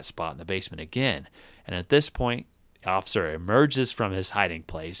studying the wet spot in the basement again. And at this point, the officer emerges from his hiding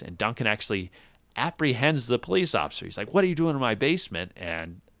place, and Duncan actually apprehends the police officer. He's like, "What are you doing in my basement?"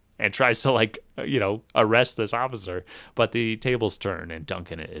 And tries to, arrest this officer. But the tables turn, and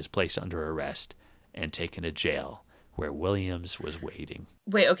Duncan is placed under arrest and taken to jail, where Williams was waiting.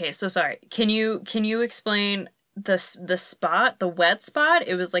 Wait, okay, so sorry. Can you explain the spot, the wet spot?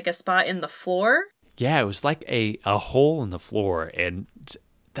 It was like a spot in the floor? Yeah, it was like a hole in the floor, and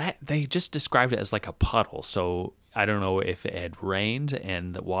that they just described it as like a puddle. So I don't know if it had rained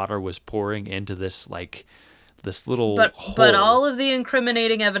and the water was pouring into this little hole. But all of the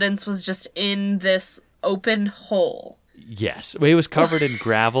incriminating evidence was just in this open hole. Yes, it was covered in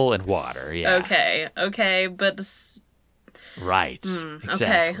gravel and water. Yeah. Okay, but right. Exactly.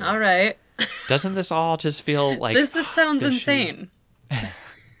 Okay, all right. Doesn't this all just feel like this just sounds fishy? insane.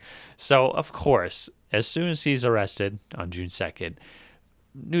 So, of course, as soon as he's arrested on June 2nd,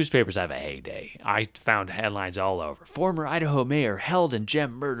 newspapers have a heyday. I found headlines all over. Former Idaho mayor held in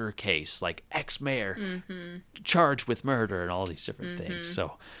gem murder case, like ex-mayor charged with murder and all these different things.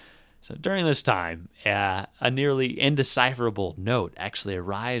 So during this time, a nearly indecipherable note actually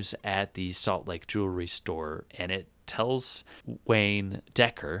arrives at the Salt Lake jewelry store, and it tells Wayne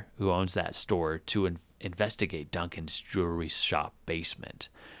Decker, who owns that store, to investigate Duncan's jewelry shop basement.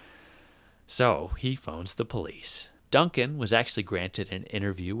 So he phones the police. Duncan was actually granted an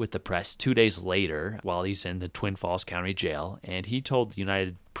interview with the press 2 days later while he's in the Twin Falls County Jail, and he told the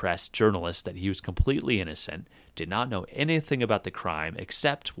United Press journalist that he was completely innocent, did not know anything about the crime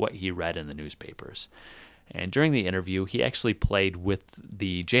except what he read in the newspapers. And during the interview, he actually played with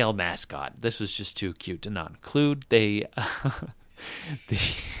the jail mascot. This was just too cute to not include.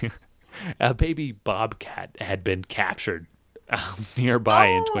 A baby bobcat had been captured nearby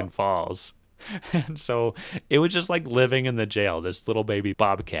in Twin Falls. And so it was just like living in the jail, this little baby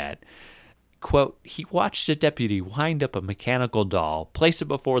bobcat. Quote, he watched a deputy wind up a mechanical doll, place it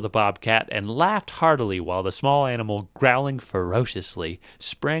before the bobcat, and laughed heartily while the small animal, growling ferociously,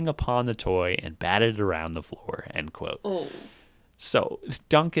 sprang upon the toy and batted around the floor, end quote. Oh. So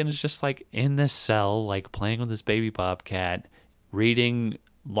Duncan is just like in this cell, like playing with this baby bobcat, reading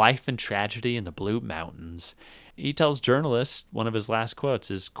Life and Tragedy in the Blue Mountains. He tells journalists, one of his last quotes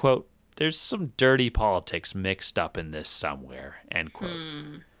is, quote, there's some dirty politics mixed up in this somewhere, end quote.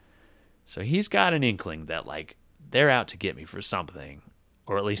 So he's got an inkling that, like, they're out to get me for something,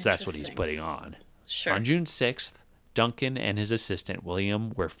 or at least that's what he's putting on. Sure. On June 6th, Duncan and his assistant,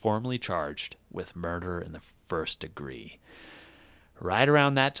 William, were formally charged with murder in the first degree. Right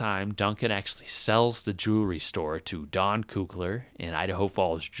around that time, Duncan actually sells the jewelry store to Don Kugler, an Idaho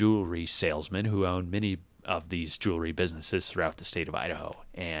Falls jewelry salesman who owned many of these jewelry businesses throughout the state of Idaho.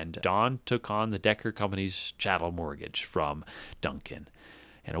 And Don took on the Decker Company's chattel mortgage from Duncan.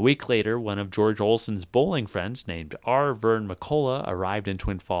 And a week later, one of George Olson's bowling friends named R. Vern McCullough arrived in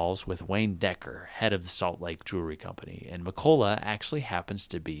Twin Falls with Wayne Decker, head of the Salt Lake Jewelry Company. And McCullough actually happens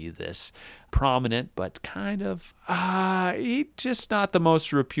to be this prominent, but kind of, he's just not the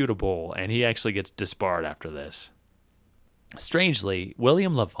most reputable. And he actually gets disbarred after this. Strangely,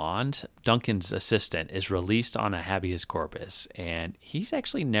 William Levon, Duncan's assistant, is released on a habeas corpus, and he's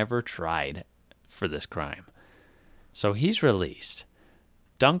actually never tried for this crime. So he's released.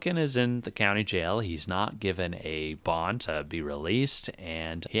 Duncan is in the county jail. He's not given a bond to be released,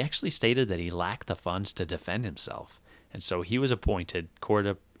 and he actually stated that he lacked the funds to defend himself. And so he was appointed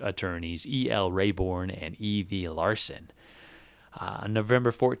court attorneys E.L. Rayborn and E.V. Larson. On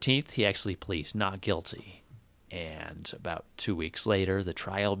November 14th, he actually pleads not guilty. And about 2 weeks later, the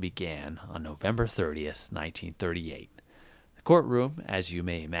trial began on November 30th, 1938. The courtroom, as you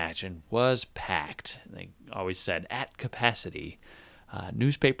may imagine, was packed. They always said at capacity.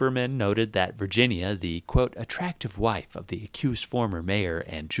 Newspapermen noted that Virginia, the, quote, attractive wife of the accused former mayor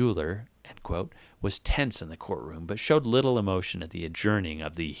and jeweler, end quote, was tense in the courtroom, but showed little emotion at the adjourning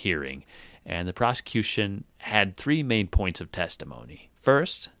of the hearing, and the prosecution had 3 main points of testimony.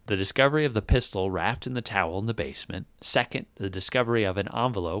 First, the discovery of the pistol wrapped in the towel in the basement. Second, the discovery of an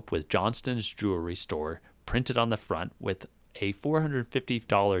envelope with Johnston's Jewelry Store printed on the front with a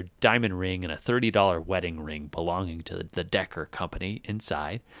 $450 diamond ring and a $30 wedding ring belonging to the Decker Company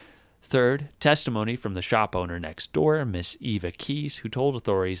inside. Third, testimony from the shop owner next door, Miss Eva Keys, who told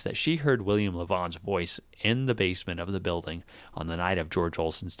authorities that she heard William Levon's voice in the basement of the building on the night of George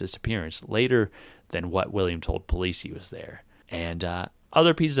Olson's disappearance, later than what William told police he was there. And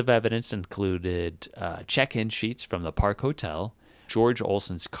other pieces of evidence included check-in sheets from the Park Hotel, George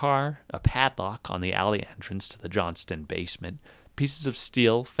Olson's car, a padlock on the alley entrance to the Johnston basement, pieces of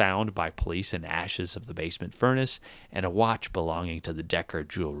steel found by police in ashes of the basement furnace, and a watch belonging to the Decker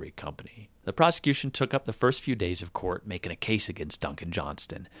Jewelry Company. The prosecution took up the first few days of court making a case against Duncan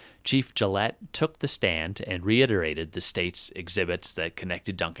Johnston. Chief Gillette took the stand and reiterated the state's exhibits that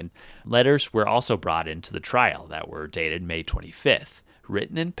connected Duncan. Letters were also brought into the trial that were dated May 25th,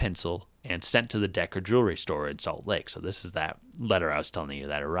 written in pencil and sent to the Decker Jewelry Store in Salt Lake. So this is that letter I was telling you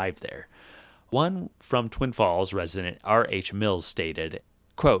that arrived there. One from Twin Falls resident R.H. Mills stated,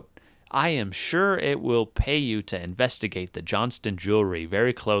 quote, I am sure it will pay you to investigate the Johnston jewelry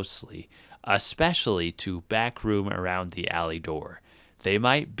very closely, especially to back room around the alley door. There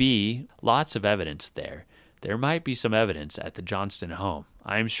might be lots of evidence there. There might be some evidence at the Johnston home.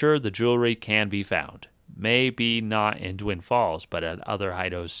 I am sure the jewelry can be found. Maybe not in Twin Falls, but at other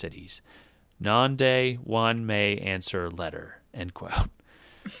Idaho cities. Nonde one may answer letter, end quote.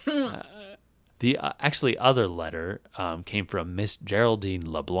 The actually other letter came from Miss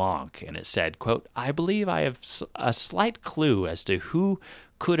Geraldine LeBlanc, and it said, quote, I believe I have a slight clue as to who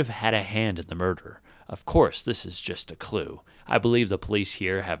could have had a hand in the murder. Of course, this is just a clue. I believe the police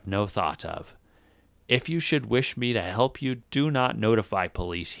here have no thought of. If you should wish me to help you, do not notify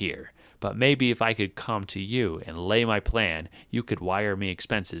police here. But maybe if I could come to you and lay my plan, you could wire me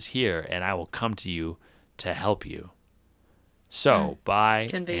expenses here, and I will come to you to help you. So, buy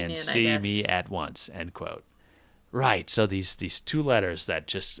and see me at once, end quote. Right, so these 2 letters that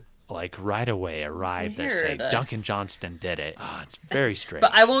just, like, right away arrived that say, Duncan Johnston did it. Oh, it's very strange.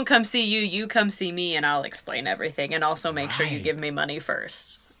 But I won't come see you, you come see me, and I'll explain everything, and also make sure you give me money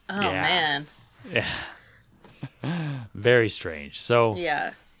first. Oh, yeah. Man. Yeah. Very strange. So,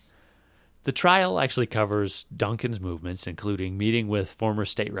 yeah. The trial actually covers Duncan's movements, including meeting with former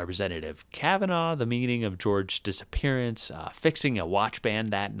state representative Kavanaugh, the meaning of George's disappearance, fixing a watch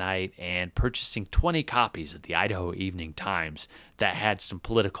band that night, and purchasing 20 copies of the Idaho Evening Times that had some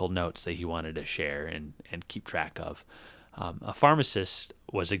political notes that he wanted to share and keep track of. A pharmacist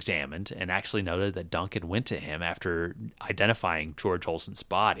was examined and actually noted that Duncan went to him after identifying George Olson's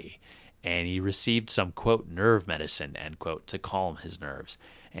body, and he received some, quote, nerve medicine, end quote, to calm his nerves.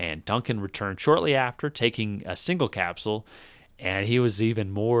 And Duncan returned shortly after, taking a single capsule, and he was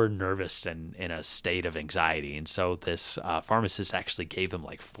even more nervous and in a state of anxiety. And so this pharmacist actually gave him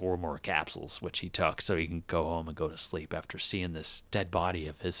like 4 more capsules, which he took so he can go home and go to sleep after seeing this dead body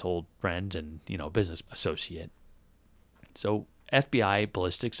of his old friend and, business associate. So FBI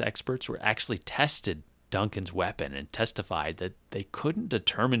ballistics experts were actually tested Duncan's weapon and testified that they couldn't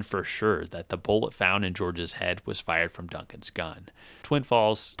determine for sure that the bullet found in George's head was fired from Duncan's gun. Twin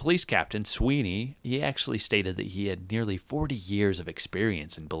Falls Police Captain Sweeney, he actually stated that he had nearly 40 years of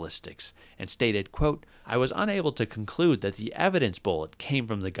experience in ballistics and stated, quote, I was unable to conclude that the evidence bullet came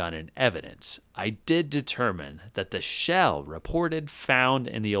from the gun in evidence. I did determine that the shell reported found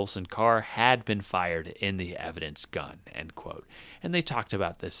in the Olson car had been fired in the evidence gun, end quote. And they talked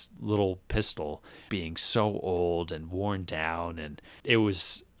about this little pistol being so old and worn down, and it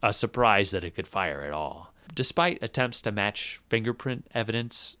was a surprise that it could fire at all. Despite attempts to match fingerprint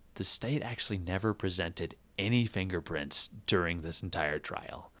evidence, the state actually never presented any fingerprints during this entire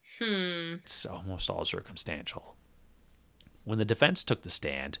trial. It's almost all circumstantial. When the defense took the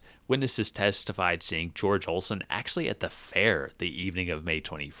stand, witnesses testified seeing George Olson actually at the fair the evening of May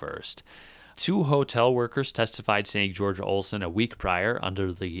 21st. 2 hotel workers testified seeing George Olson a week prior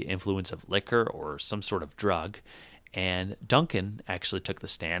under the influence of liquor or some sort of drug. And Duncan actually took the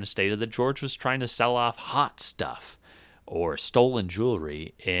stand and stated that George was trying to sell off hot stuff or stolen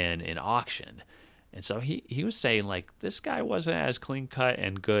jewelry in an auction. And so he was saying, like, this guy wasn't as clean-cut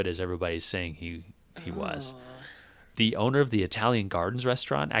and good as everybody's saying he was. The owner of the Italian Gardens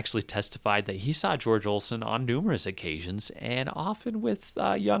restaurant actually testified that he saw George Olson on numerous occasions and often with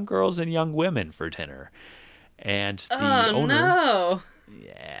young girls and young women for dinner. And the owner... no.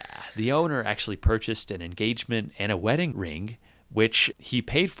 Yeah. The owner actually purchased an engagement and a wedding ring, which he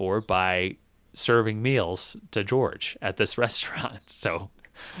paid for by serving meals to George at this restaurant. So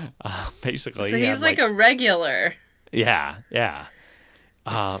basically... So he's like a regular. Yeah, yeah.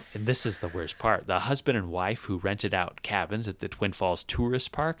 And this is the worst part. The husband and wife who rented out cabins at the Twin Falls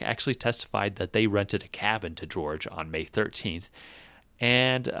Tourist Park actually testified that they rented a cabin to George on May 13th.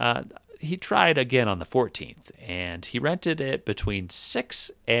 And he tried again on the 14th. And he rented it between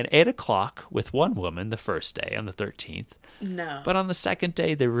 6 and 8 o'clock with one woman the first day on the 13th. No. But on the second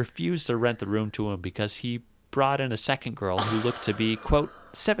day, they refused to rent the room to him because he brought in a second girl who looked to be, quote,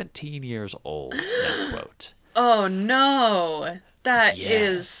 17 years old, end quote. Oh, no. That Yes.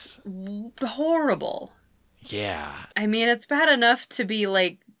 is horrible. Yeah. I mean, it's bad enough to be,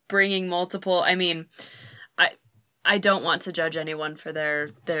 like, bringing multiple... I mean, I don't want to judge anyone for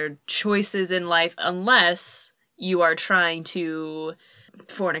their choices in life unless you are trying to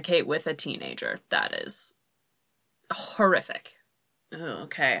fornicate with a teenager. That is horrific. Oh,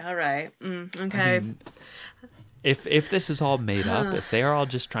 okay, all right. Okay. I mean, if this is all made up, if they are all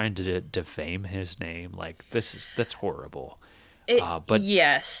just trying to defame his name, like, that's horrible. But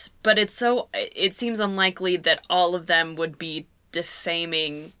yes, but it seems unlikely that all of them would be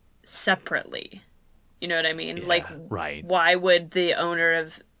defaming separately. You know what I mean? Yeah, like, right. Why would the owner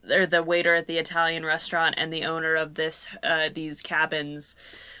of, or the waiter at the Italian restaurant and the owner of these cabins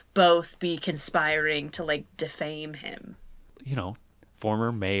both be conspiring to, like, defame him? You know,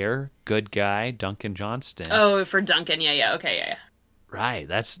 former mayor, good guy, Duncan Johnston. Oh, for Duncan, yeah, okay, yeah. Right.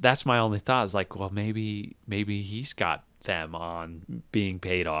 That's my only thought. Is like, well, maybe he's got them on being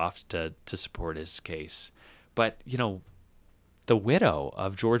paid off to support his case. But, you know, the widow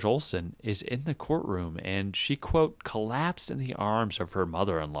of George Olson is in the courtroom, and she, quote, collapsed in the arms of her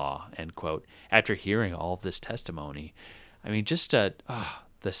mother-in-law, end quote, after hearing all of this testimony. I mean, just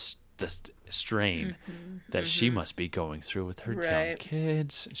the strain that she must be going through with her young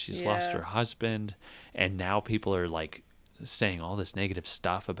kids. She's lost her husband, and now people are, like, saying all this negative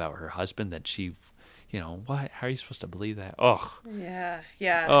stuff about her husband that she... You know, what? How are you supposed to believe that? Oh. Yeah.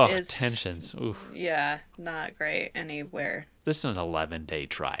 Oh, tensions. Ooh. Yeah, not great anywhere. This is an 11-day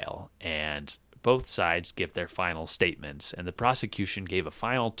trial, and both sides give their final statements, and the prosecution gave a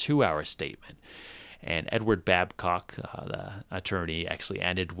final 2-hour statement. And Edward Babcock, the attorney, actually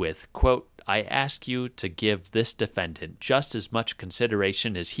ended with, quote, I ask you to give this defendant just as much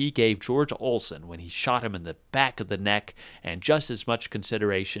consideration as he gave George Olson when he shot him in the back of the neck, and just as much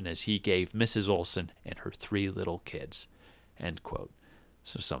consideration as he gave Mrs. Olson and her 3 little kids, end quote.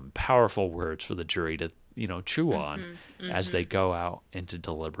 So some powerful words for the jury to, you know, chew on as they go out into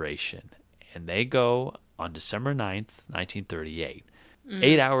deliberation. And they go on December 9th, 1938.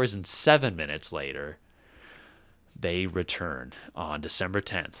 8 hours and 7 minutes later, they return on December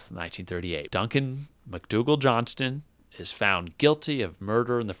 10th, 1938. Duncan McDougal Johnston is found guilty of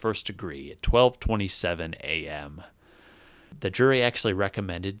murder in the first degree at 12:27 a.m. The jury actually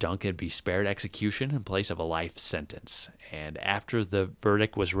recommended Duncan be spared execution in place of a life sentence. And after the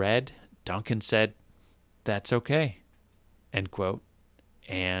verdict was read, Duncan said, "That's okay," end quote.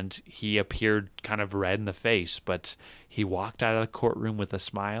 And he appeared kind of red in the face, but he walked out of the courtroom with a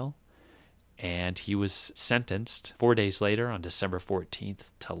smile, and he was sentenced 4 days later on December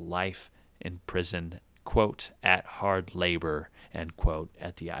 14th to life in prison, quote, at hard labor, end quote,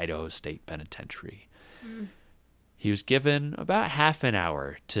 at the Idaho State Penitentiary. He was given about half an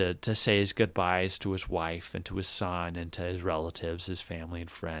hour to say his goodbyes to his wife and to his son and to his relatives, his family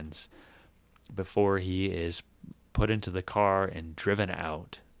and friends, before he is put into the car and driven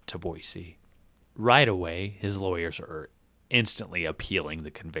out to Boise. Right away, his lawyers are instantly appealing the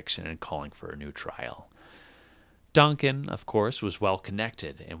conviction and calling for a new trial. Duncan, of course, was well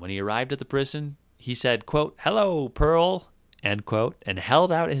connected, and when he arrived at the prison, he said, quote, "Hello, Pearl," end quote, and held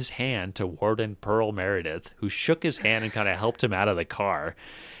out his hand to Warden Pearl Meredith, who shook his hand and kind of helped him out of the car.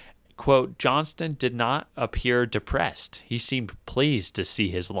 Quote, Johnston did not appear depressed. He seemed pleased to see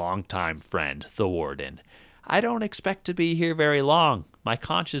his longtime friend, the warden. "I don't expect to be here very long. My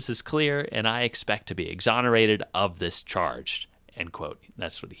conscience is clear, and I expect to be exonerated of this charge," end quote.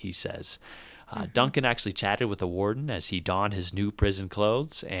 That's what he says. Duncan actually chatted with the warden as he donned his new prison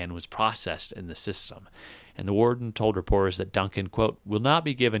clothes and was processed in the system. And the warden told reporters that Duncan, quote, "will not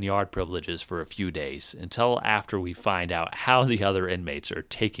be given yard privileges for a few days until after we find out how the other inmates are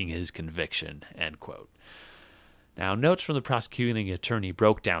taking his conviction," end quote. Now, notes from the prosecuting attorney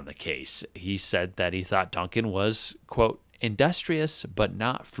broke down the case. He said that he thought Duncan was, quote, "industrious but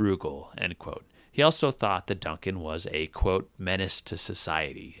not frugal," end quote. He also thought that Duncan was a, quote, "menace to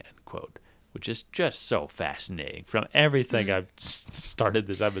society," end quote. which is just so fascinating from everything I've started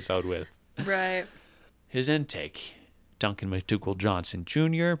this episode with. Right. His intake: Duncan McDougall Johnson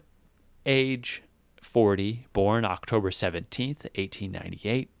Jr., age 40, born October 17th,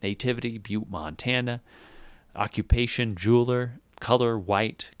 1898, nativity Butte, Montana, occupation jeweler, color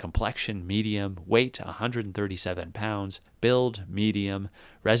white, complexion medium, weight 137 pounds, build medium,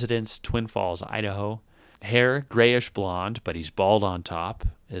 residence Twin Falls, Idaho, hair grayish blonde, but he's bald on top,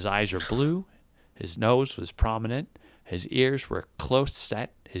 his eyes are blue, his nose was prominent, his ears were close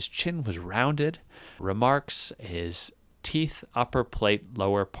set, his chin was rounded, remarks his teeth upper plate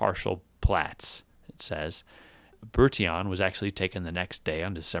lower partial plaits, it says. Bertillon was actually taken the next day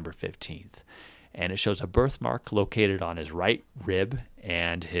on December 15th. And it shows a birthmark located on his right rib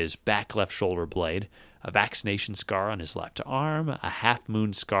and his back left shoulder blade, a vaccination scar on his left arm, a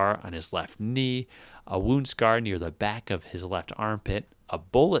half-moon scar on his left knee, a wound scar near the back of his left armpit, a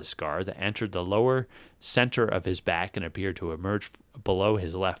bullet scar that entered the lower center of his back and appeared to emerge below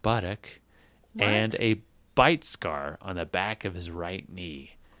his left buttock, and a bite scar on the back of his right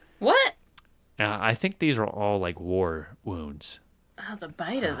knee. What? I think these are all like war wounds. Oh, the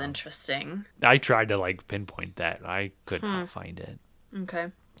bite is interesting. I tried to pinpoint that. I could not find it.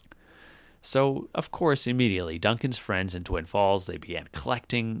 Okay. So, of course, immediately, Duncan's friends in Twin Falls, they began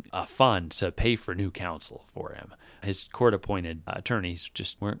collecting a fund to pay for new counsel for him. His court-appointed attorneys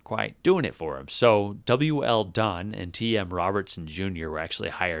just weren't quite doing it for him. So, W.L. Dunn and T.M. Robertson Jr. were actually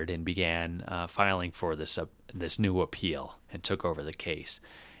hired and began filing for this new appeal and took over the case.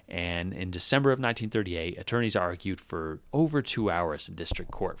 And in December of 1938, attorneys argued for over 2 hours in district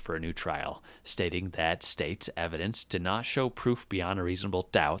court for a new trial, stating that state's evidence did not show proof beyond a reasonable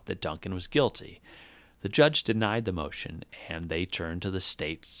doubt that Duncan was guilty. The judge denied the motion, and they turned to the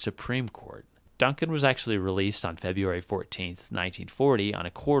state Supreme Court. Duncan was actually released on February 14th, 1940, on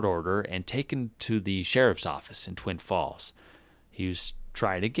a court order and taken to the sheriff's office in Twin Falls. He was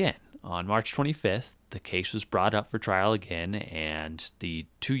tried again. On March 25th, the case was brought up for trial again, and the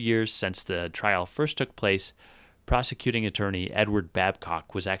 2 years since the trial first took place, prosecuting attorney Edward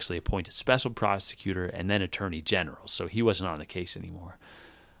Babcock was actually appointed special prosecutor and then attorney general, so he wasn't on the case anymore.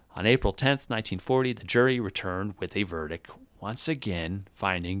 On April 10th, 1940, the jury returned with a verdict, once again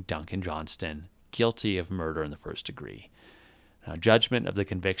finding Duncan Johnston guilty of murder in the first degree. Now, judgment of the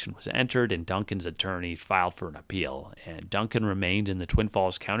conviction was entered, and Duncan's attorney filed for an appeal, and Duncan remained in the Twin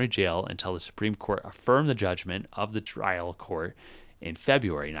Falls County Jail until the Supreme Court affirmed the judgment of the trial court in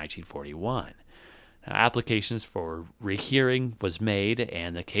February 1941. Now, applications for rehearing was made,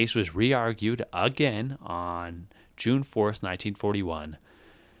 and the case was re-argued again on June 4th, 1941.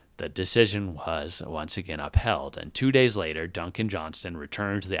 The decision was once again upheld, and 2 days later, Duncan Johnston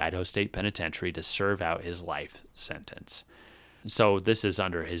returned to the Idaho State Penitentiary to serve out his life sentence. So this is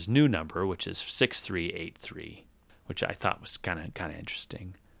under his new number, which is 6383, which I thought was kind of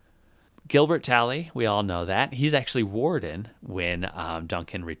interesting. Gilbert Talley, we all know that. He's actually warden when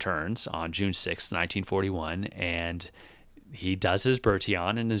Duncan returns on June 6th, 1941, and he does his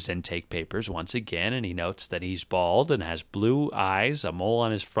Bertillon and his intake papers once again, and he notes that he's bald and has blue eyes, a mole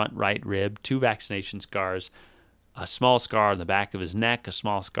on his front right rib, 2 vaccination scars, a small scar on the back of his neck, a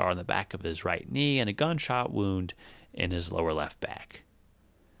small scar on the back of his right knee, and a gunshot wound in his lower left back.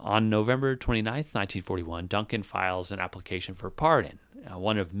 On November 29th, 1941, Duncan files an application for pardon,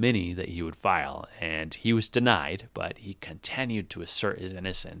 one of many that he would file, and he was denied, but he continued to assert his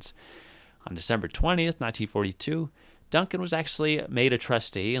innocence. On December 20th, 1942, Duncan was actually made a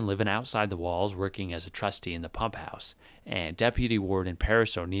trustee and living outside the walls, working as a trustee in the pump house, and Deputy Warden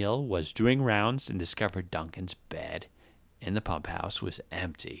Paris O'Neill was doing rounds and discovered Duncan's bed in the pump house was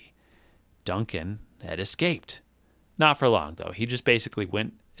empty. Duncan had escaped. Not for long, though. He just basically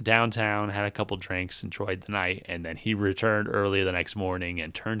went downtown, had a couple drinks, enjoyed the night, and then he returned early the next morning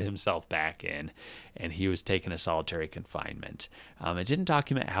and turned himself back in, and he was taken to solitary confinement. It didn't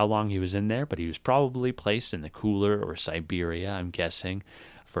document how long he was in there, but he was probably placed in the cooler or Siberia, I'm guessing,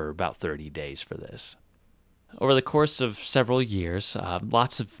 for about 30 days for this. Over the course of several years,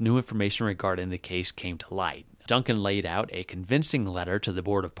 lots of new information regarding the case came to light. Duncan laid out a convincing letter to the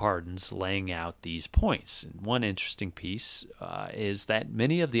Board of Pardons laying out these points. And one interesting piece is that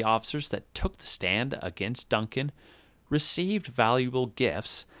many of the officers that took the stand against Duncan received valuable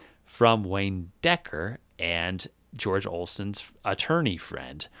gifts from Wayne Decker and George Olson's attorney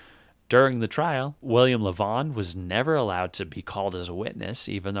friend. During the trial, William Levon was never allowed to be called as a witness,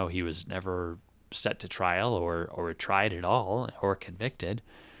 even though he was never set to trial or tried at all or convicted.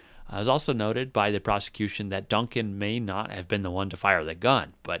 It was also noted by the prosecution that Duncan may not have been the one to fire the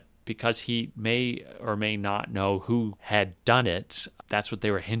gun, but because he may or may not know who had done it, that's what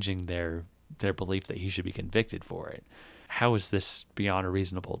they were hinging their their belief that he should be convicted for it. How is this beyond a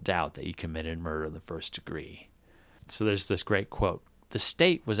reasonable doubt that he committed murder in the first degree? So there's this great quote. The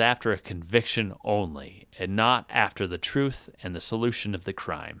state was after a conviction only, and not after the truth and the solution of the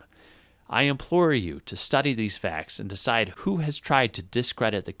crime. I implore you to study these facts and decide who has tried to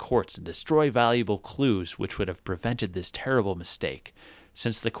discredit the courts and destroy valuable clues which would have prevented this terrible mistake.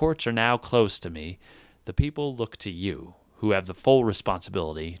 Since the courts are now closed to me, the people look to you, who have the full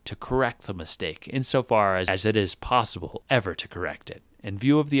responsibility to correct the mistake insofar as it is possible ever to correct it. In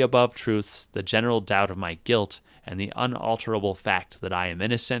view of the above truths, the general doubt of my guilt, and the unalterable fact that I am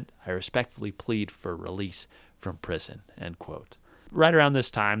innocent, I respectfully plead for release from prison." End quote. Right around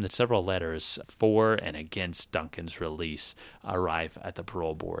this time, that several letters for and against Duncan's release arrive at the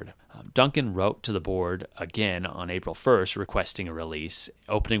parole board. Duncan wrote to the board again on April 1st requesting a release,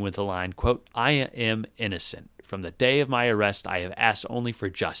 opening with the line, quote, "I am innocent. From the day of my arrest, I have asked only for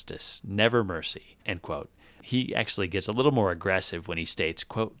justice, never mercy." End quote. He actually gets a little more aggressive when he states,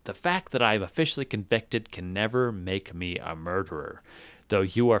 quote, "The fact that I am officially convicted can never make me a murderer. Though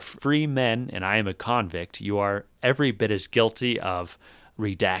you are free men and I am a convict, you are every bit as guilty of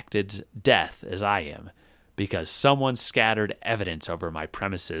redacted death as I am, because someone scattered evidence over my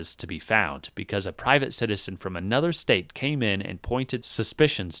premises to be found, because a private citizen from another state came in and pointed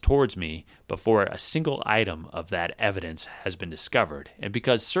suspicions towards me before a single item of that evidence has been discovered, and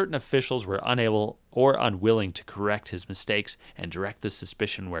because certain officials were unable or unwilling to correct his mistakes and direct the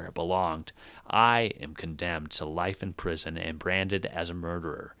suspicion where it belonged, I am condemned to life in prison and branded as a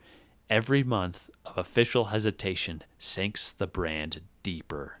murderer. Every month of official hesitation sinks the brand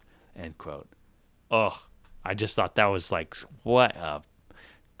deeper." End quote. Oh, I just thought that was like, what a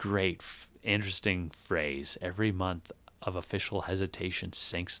great, interesting phrase. Every month of official hesitation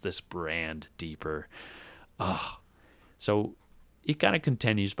sinks this brand deeper. Oh, so he kind of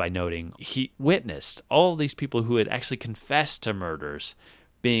continues by noting he witnessed all these people who had actually confessed to murders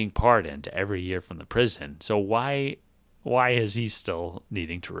being pardoned every year from the prison. So why is he still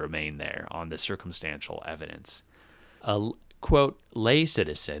needing to remain there on the circumstantial evidence? Quote, lay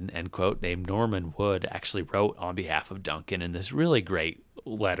citizen, end quote, named Norman Wood actually wrote on behalf of Duncan in this really great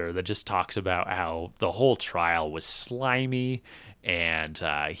letter that just talks about how the whole trial was slimy and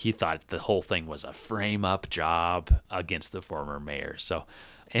he thought the whole thing was a frame-up job against the former mayor. So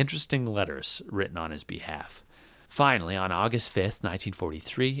interesting letters written on his behalf. Finally, on August 5th,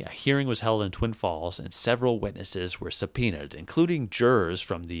 1943, a hearing was held in Twin Falls, and several witnesses were subpoenaed, including jurors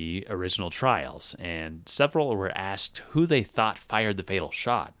from the original trials, and several were asked who they thought fired the fatal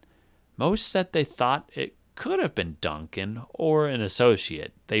shot. Most said they thought it could have been Duncan or an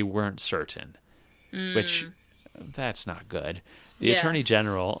associate. They weren't certain, which, that's not good. The Attorney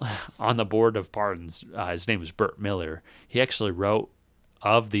General on the Board of Pardons, his name was Burt Miller, he actually wrote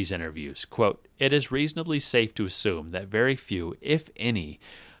of these interviews, quote, "It is reasonably safe to assume that very few, if any,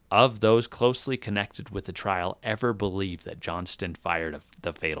 of those closely connected with the trial ever believed that Johnston fired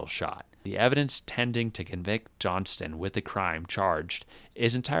the fatal shot. The evidence tending to convict Johnston with the crime charged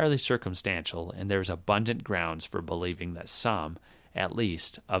is entirely circumstantial, and there is abundant grounds for believing that some, at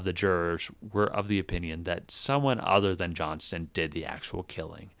least, of the jurors were of the opinion that someone other than Johnston did the actual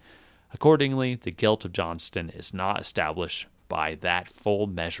killing. Accordingly, the guilt of Johnston is not established by that full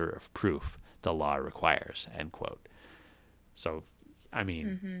measure of proof the law requires," end quote. So, I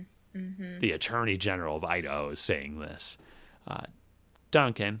mean, the Attorney General of Idaho is saying this.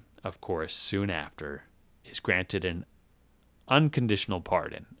 Duncan, of course, soon after, is granted an unconditional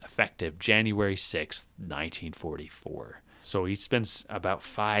pardon, effective January 6th, 1944. So he spends about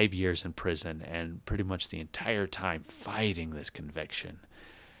 5 years in prison and pretty much the entire time fighting this conviction.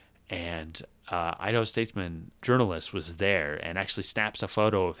 And Idaho Statesman journalist was there and actually snaps a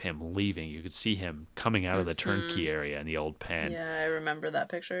photo of him leaving. You could see him coming out of the turnkey area in the old pen. Yeah, I remember that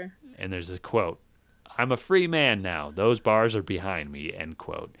picture. And there's a quote, "I'm a free man now. Those bars are behind me," end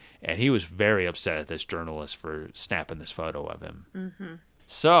quote. And he was very upset at this journalist for snapping this photo of him.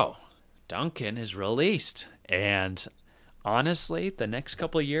 So, Duncan is released. And honestly, the next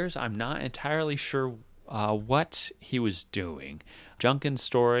couple of years, I'm not entirely sure what he was doing. Duncan's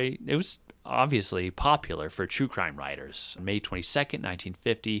story, it was obviously popular for true crime writers. On May 22nd,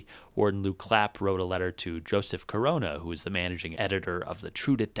 1950, Warden Lou Clapp wrote a letter to Joseph Corona, who was the managing editor of the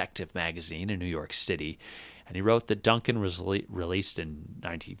True Detective magazine in New York City. And he wrote that Duncan was released in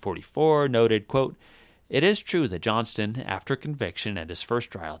 1944, noted, quote, "It is true that Johnston, after conviction at his first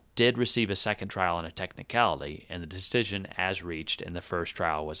trial, did receive a second trial on a technicality, and the decision as reached in the first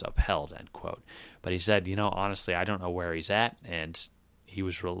trial was upheld," end quote. But he said, honestly, I don't know where he's at, and he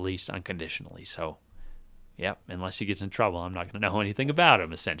was released unconditionally. So, yep, unless he gets in trouble, I'm not going to know anything about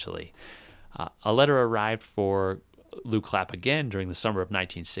him, essentially. A letter arrived for Lou Clapp again during the summer of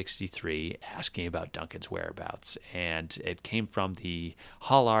 1963 asking about Duncan's whereabouts, and it came from the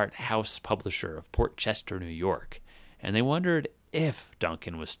Hollart House publisher of Port Chester, New York, and they wondered if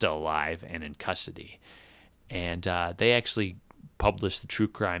Duncan was still alive and in custody. And they actually published the true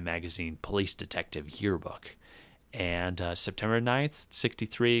crime magazine Police Detective Yearbook. And September 9th,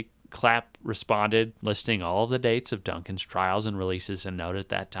 63, Clapp responded, listing all of the dates of Duncan's trials and releases, and noted at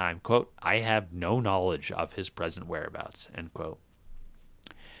that time, quote, "I have no knowledge of his present whereabouts," end quote.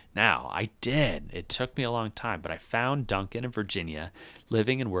 Now, I did. It took me a long time, but I found Duncan in Virginia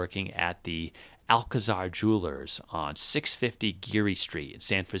living and working at the Alcazar Jewelers on 650 Geary Street in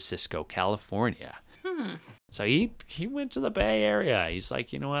San Francisco, California. So he went to the Bay Area. He's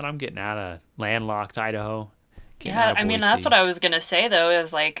like, you know what? I'm getting out of landlocked Idaho. Yeah, I mean, that's what I was going to say, though,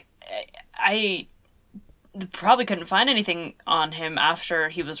 is like, I probably couldn't find anything on him after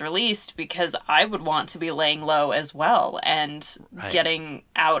he was released, because I would want to be laying low as well and getting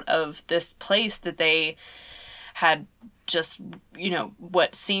out of this place that they had just,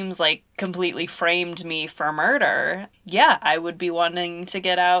 what seems like completely framed me for murder. Yeah, I would be wanting to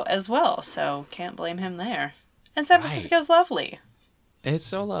get out as well, so can't blame him there. And San Francisco's lovely. It's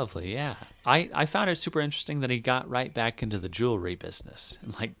so lovely, yeah. I found it super interesting that he got right back into the jewelry business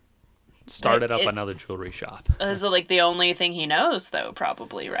and started up another jewelry shop. Is it like the only thing he knows, though,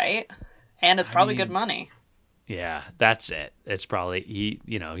 probably, right? And it's probably good money. Yeah, that's it. It's probably,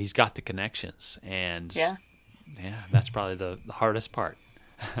 he's got the connections. And yeah, that's probably the hardest part.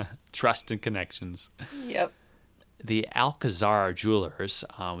 Trust and connections. Yep. The Alcazar Jewelers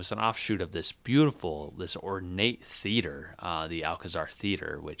was an offshoot of this ornate theater, the Alcazar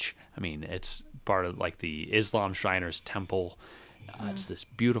Theater, which, it's part of the Islam Shriners Temple. It's this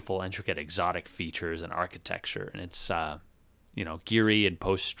beautiful, intricate, exotic features and architecture, and it's, Geary and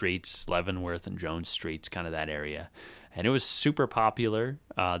Post Streets, Leavenworth and Jones Streets, kind of that area. And it was super popular,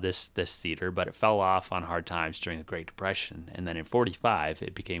 this theater, but it fell off on hard times during the Great Depression. And then in 1945,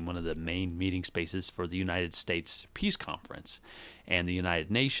 it became one of the main meeting spaces for the United States Peace Conference and the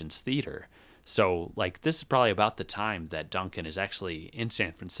United Nations Theater. So, this is probably about the time that Duncan is actually in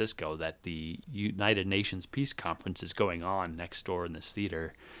San Francisco, that the United Nations Peace Conference is going on next door in this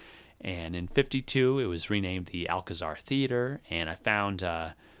theater. And in 1952, it was renamed the Alcazar Theater, and I found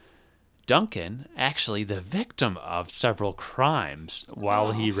Duncan actually the victim of several crimes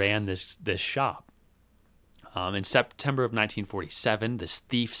while he ran this shop. In September of 1947, this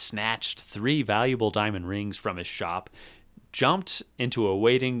thief snatched 3 valuable diamond rings from his shop, jumped into a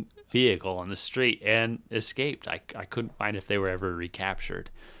waiting vehicle on the street, and escaped. I couldn't find if they were ever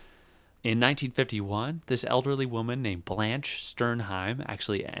recaptured. In 1951, this elderly woman named Blanche Sternheim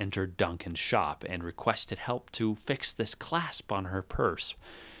actually entered Duncan's shop and requested help to fix this clasp on her purse.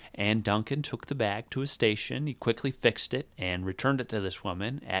 And Duncan took the bag to a station. He quickly fixed it and returned it to this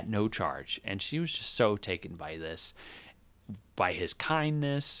woman at no charge. And she was just so taken by his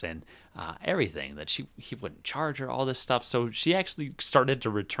kindness and everything, that he wouldn't charge her all this stuff. So she actually started to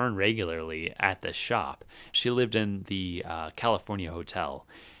return regularly at this shop. She lived in the California Hotel.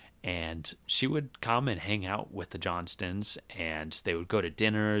 And she would come and hang out with the Johnstons, and they would go to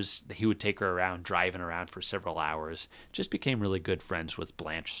dinners. He would take her around, driving around for several hours. Just became really good friends with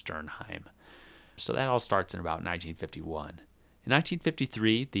Blanche Sternheim. So that all starts in about 1951. In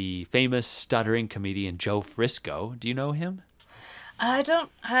 1953, the famous stuttering comedian Joe Frisco, do you know him? I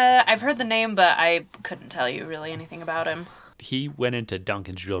don't. I've heard the name, but I couldn't tell you really anything about him. He went into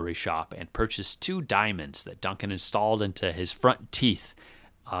Duncan's jewelry shop and purchased 2 diamonds that Duncan installed into his front teeth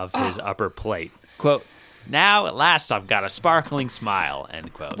of his upper plate. Quote, "Now at last I've got a sparkling smile,"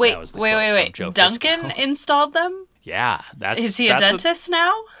 end quote. Wait. Duncan installed them? Yeah. Is he a dentist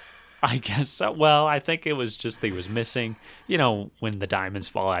now? I guess so. Well, I think it was just he was missing, when the diamonds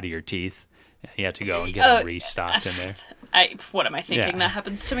fall out of your teeth, you have to go and get them restocked in there. What am I thinking? Yeah. That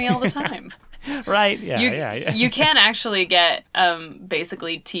happens to me all the time. Right, yeah. You can actually get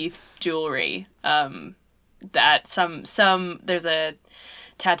basically teeth jewelry. That there's a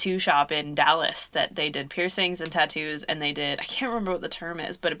tattoo shop in Dallas that they did piercings and tattoos, and I can't remember what the term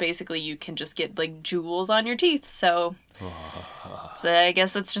is, but basically you can just get jewels on your teeth. So I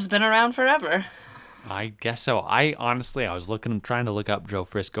guess it's just been around forever. I guess so. I was trying to look up Joe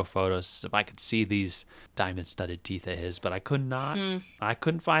Frisco photos if I could see these diamond studded teeth of his, but I could not. I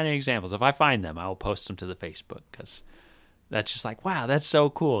couldn't find any examples. If I find them, I will post them to the Facebook, because that's just wow, that's so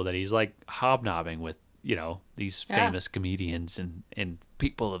cool that he's hobnobbing with these famous comedians and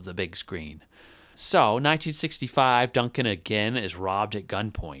people of the big screen. So, 1965, Duncan again is robbed at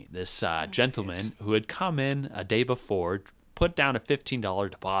gunpoint. This gentleman who had come in a day before, put down a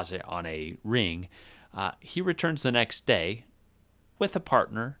 $15 deposit on a ring. He returns the next day with a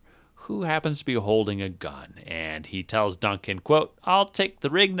partner who happens to be holding a gun. And he tells Duncan, quote, "I'll take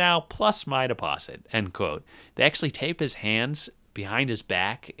the ring now plus my deposit," end quote. They actually tape his hands behind his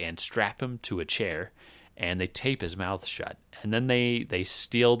back and strap him to a chair, and they tape his mouth shut. And then they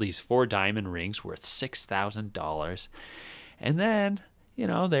steal these 4 diamond rings worth $6,000. And then,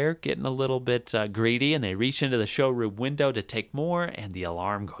 they're getting a little bit greedy, and they reach into the showroom window to take more, and the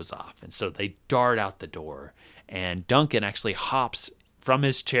alarm goes off. And so they dart out the door, and Duncan actually hops from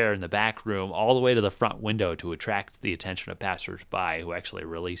his chair in the back room all the way to the front window to attract the attention of passersby, who actually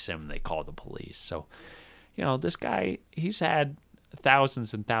release him, and they call the police. So, this guy, he's had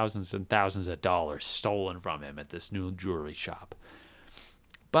thousands and thousands and thousands of dollars stolen from him at this new jewelry shop.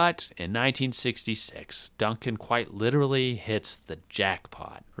 But in 1966, Duncan quite literally hits the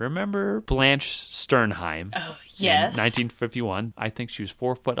jackpot. Remember Blanche Sternheim? Oh, yes. In 1951, I think she was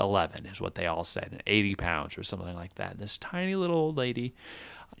 4'11" is what they all said, and 80 pounds or something like that. This tiny little old lady.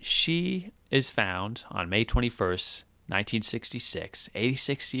 She is found on May 21st, 1966,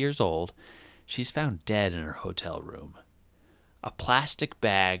 86 years old. She's found dead in her hotel room. A plastic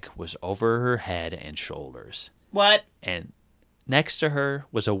bag was over her head and shoulders. What? And next to her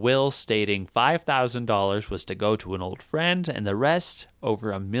was a will stating $5,000 was to go to an old friend, and the rest,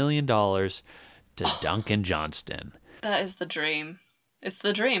 over $1 million, to Duncan Johnston. That is the dream. It's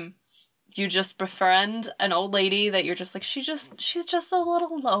the dream. You just befriend an old lady that you're just like, she's just a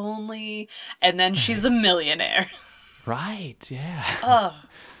little lonely, and then she's a millionaire. Right, yeah. Oh,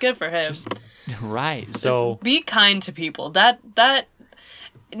 good for him. Right, so... Just be kind to people.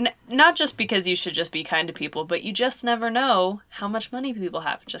 Not just because you should just be kind to people, but you just never know how much money people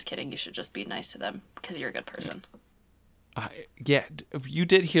have. Just kidding. You should just be nice to them because you're a good person. Yeah, you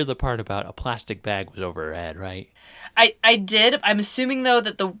did hear the part about a plastic bag was over her head, right? I did. I'm assuming, though,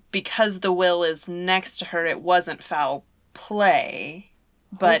 that because the will is next to her, it wasn't foul play.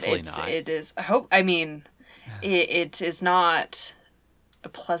 But it is... it is not a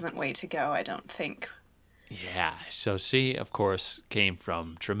pleasant way to go, I don't think. Yeah, so she, of course, came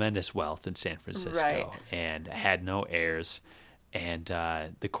from tremendous wealth in San Francisco, right, and had no heirs. And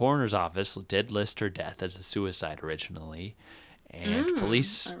the coroner's office did list her death as a suicide originally. And police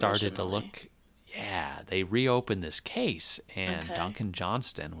started to look. Yeah, they reopened this case, and Duncan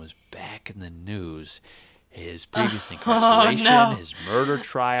Johnston was back in the news. His previous incarceration, his murder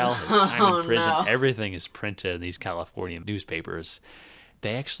trial, his time in prison, everything is printed in these California newspapers.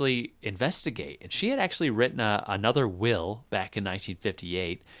 They actually investigate. And she had actually written another will back in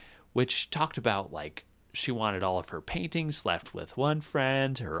 1958, which talked about, she wanted all of her paintings left with one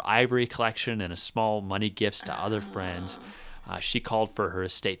friend, her ivory collection, and a small money gifts to other friends. She called for her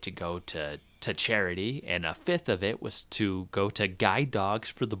estate to go to charity, and a fifth of it was to go to Guide Dogs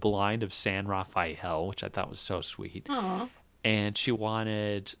for the Blind of San Rafael, which I thought was so sweet. Aww. And she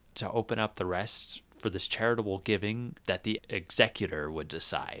wanted to open up the rest for this charitable giving that the executor would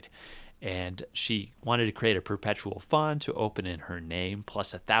decide. And she wanted to create a perpetual fund to open in her name,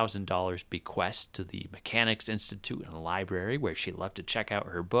 plus $1,000 bequest to the Mechanics Institute and Library, where she loved to check out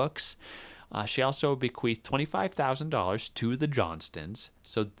her books. She also bequeathed $25,000 to the Johnstons.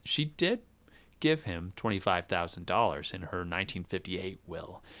 So she did give him $25,000 in her 1958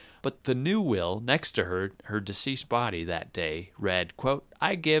 will. But the new will next to her deceased body that day read, quote,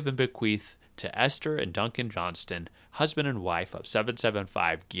 "I give and bequeath to Esther and Duncan Johnston, husband and wife of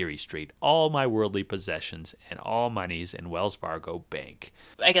 775 Geary Street, all my worldly possessions and all monies in Wells Fargo Bank."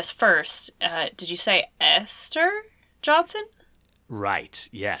 I guess first, did you say Esther Johnson? Right,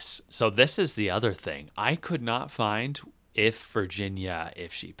 yes. So this is the other thing. I could not find if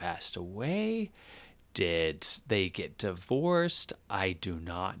she passed away. Did they get divorced? I do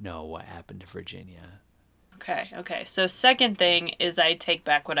not know what happened to Virginia. Okay. So second thing is I take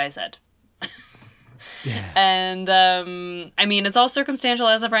back what I said. Yeah. And, it's all circumstantial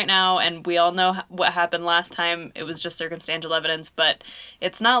as of right now, and we all know what happened last time. It was just circumstantial evidence, but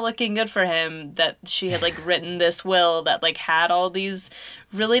it's not looking good for him that she had, written this will that, had all these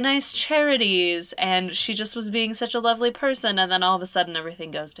really nice charities, and she just was being such a lovely person, and then all of a sudden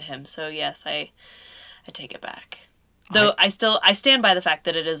everything goes to him. So, yes, I take it back. Though I stand by the fact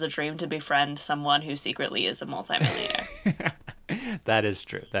that it is a dream to befriend someone who secretly is a multimillionaire. That is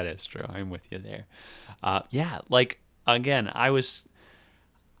true. I'm with you there. Again, I was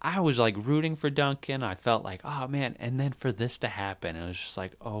rooting for Duncan. I felt like, oh man, and then for this to happen, it was just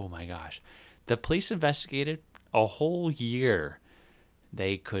like, oh my gosh. The police investigated a whole year.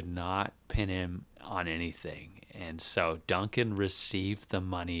 They could not pin him on anything. And so Duncan received the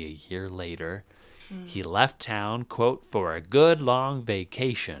money a year later. He left town, quote, for a good long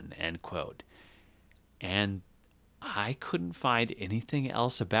vacation, end quote. And I couldn't find anything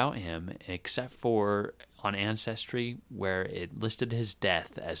else about him except for on Ancestry, where it listed his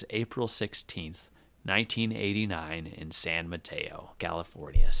death as April 16th, 1989 in San Mateo,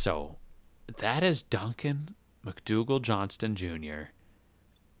 California. So that is Duncan McDougall Johnston Jr.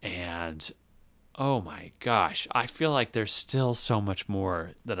 And oh my gosh, I feel like there's still so much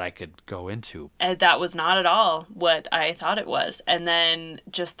more that I could go into. And that was not at all what I thought it was. And then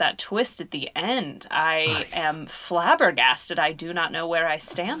just that twist at the end, I am flabbergasted. I do not know where I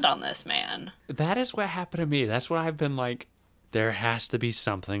stand on this man. That is what happened to me. That's what I've been like, there has to be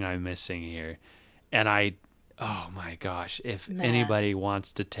something I'm missing here. And oh my gosh, if anybody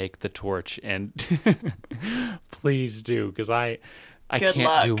wants to take the torch, and please do, because I Good can't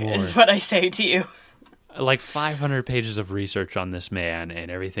luck, do more. is what I say to you. Like 500 pages of research on this man and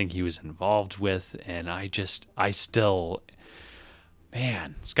everything he was involved with, and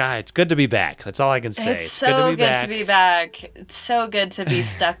man, Sky, it's good to be back. That's all I can say. It's so good to be back. It's so good to be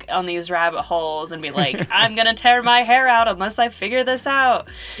stuck on these rabbit holes and be like, I'm going to tear my hair out unless I figure this out.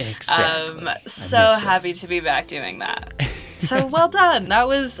 Exactly. So happy to be back doing that. So well done. That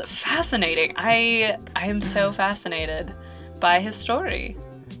was fascinating. I am so fascinated by his story.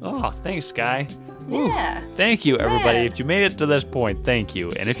 Oh, thanks, Sky. Yeah. Ooh, thank you, everybody. Yeah. If you made it to this point, thank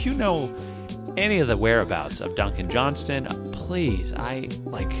you. And if you know any of the whereabouts of Duncan Johnston, please, I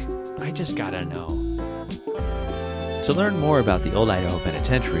just gotta know. To learn more about the Old Idaho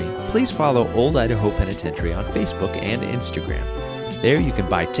Penitentiary, please follow Old Idaho Penitentiary on Facebook and Instagram. There you can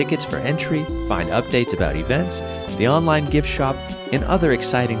buy tickets for entry, find updates about events, the online gift shop, and other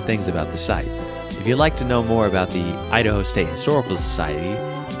exciting things about the site. If you'd like to know more about the Idaho State Historical Society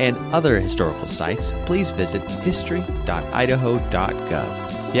and other historical sites, please visit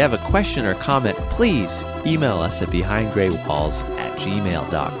history.idaho.gov. If you have a question or comment, please email us at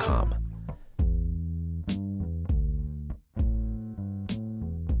behindgraywalls@gmail.com.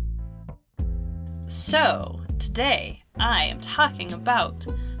 So, today I am talking about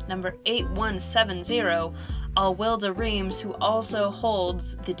number 8170, Alwilda Reams, who also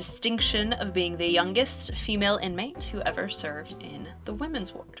holds the distinction of being the youngest female inmate who ever served in the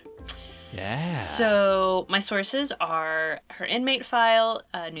women's ward. Yeah. So my sources are her inmate file,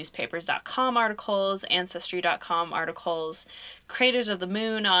 newspapers.com articles, ancestry.com articles, Craters of the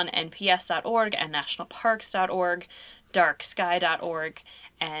Moon on nps.org and nationalparks.org, darksky.org,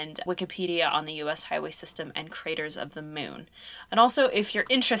 and Wikipedia on the U.S. highway system and Craters of the Moon. And also, if you're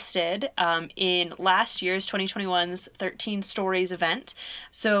interested in last year's 2021's 13 Stories event,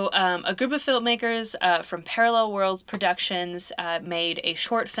 so a group of filmmakers from Parallel Worlds Productions made a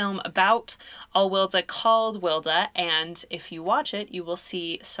short film about Alwilda called Wilda, and if you watch it, you will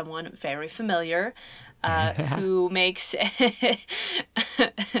see someone very familiar who makes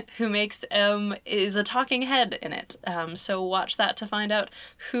is a talking head in it. So watch that to find out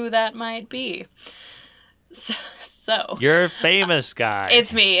who that might be. So You're a famous guy.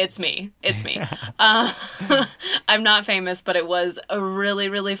 It's me. I'm not famous, but it was a really,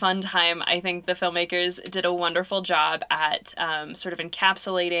 really fun time. I think the filmmakers did a wonderful job at sort of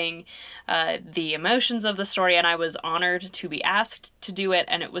encapsulating the emotions of the story, and I was honored to be asked to do it,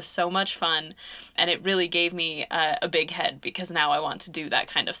 and it was so much fun, and it really gave me a big head, because now I want to do that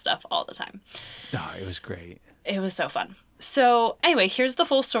kind of stuff all the time. Oh, it was great. It was so fun. So anyway, here's the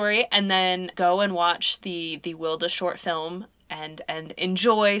full story, and then go and watch the Wilda short film and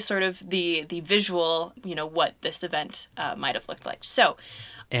enjoy sort of the visual, what this event might have looked like. So,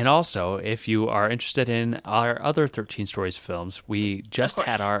 and also, if you are interested in our other 13 Stories films, we just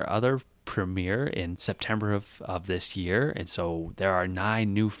had our other premiere in September of this year, and so there are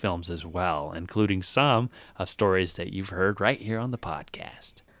 9 new films as well, including some of stories that you've heard right here on the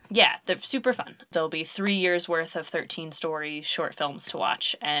podcast. Yeah, they're super fun. There'll be 3 years worth of 13 Stories short films to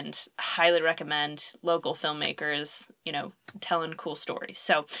watch, and highly recommend local filmmakers, telling cool stories.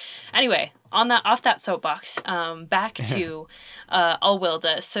 So anyway, off that soapbox, back to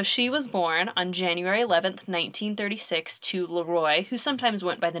Alwilda. So she was born on January 11th, 1936 to Leroy, who sometimes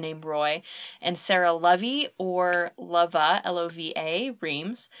went by the name Roy, and Sarah Lovey, or Lova, L-O-V-A,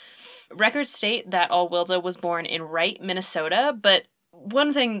 Reams. Records state that Alwilda was born in Wright, Minnesota, but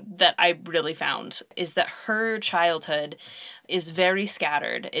one thing that I really found is that her childhood is very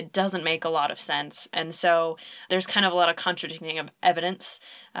scattered. It doesn't make a lot of sense. And so there's kind of a lot of contradicting of evidence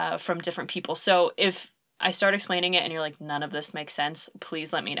from different people. So if I start explaining it and you're like, none of this makes sense,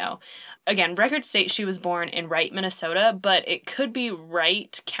 please let me know. Again, records state she was born in Wright, Minnesota, but it could be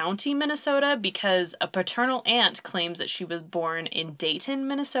Wright County, Minnesota, because a paternal aunt claims that she was born in Dayton,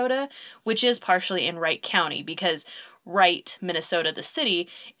 Minnesota, which is partially in Wright County, because Wright, Minnesota, the city,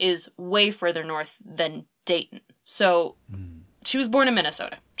 is way further north than Dayton. So she was born in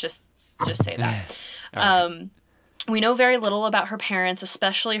Minnesota. Just say that. We know very little about her parents,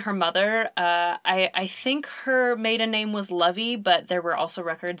 especially her mother. I think her maiden name was Lovey, but there were also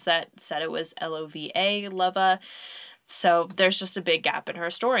records that said it was Lova, Lova. So there's just a big gap in her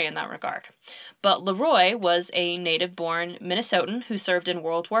story in that regard. But Leroy was a native-born Minnesotan who served in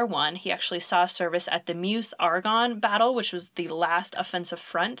World War I. He actually saw service at the Meuse-Argonne battle, which was the last offensive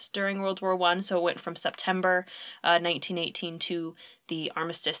front during World War I. So it went from September 1918 to the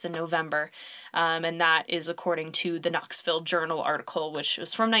armistice in November. And that is according to the Knoxville Journal article, which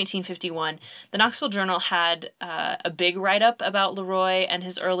was from 1951. The Knoxville Journal had a big write-up about Leroy and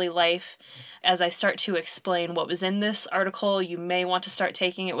his early life. As I start to explain what was in this article, you may want to start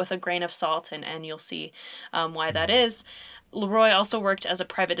taking it with a grain of salt, and you'll see why that is. Leroy also worked as a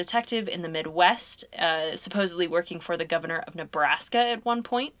private detective in the Midwest, supposedly working for the governor of Nebraska at one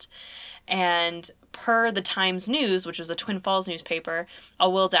point. And per the Times News, which was a Twin Falls newspaper,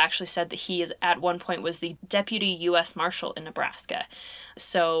 Alwilda actually said that he at one point was the deputy U.S. Marshal in Nebraska.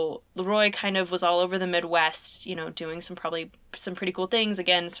 So Leroy kind of was all over the Midwest, doing some pretty cool things.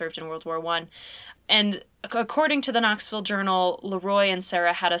 Again, served in World War I. And according to the Knoxville Journal, Leroy and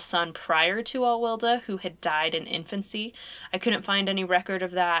Sarah had a son prior to Alwilda who had died in infancy. I couldn't find any record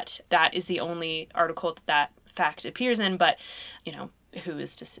of that. That is the only article that fact appears in, but, who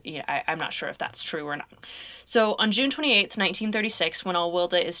is to see? I'm not sure if that's true or not. So on June 28th, 1936, when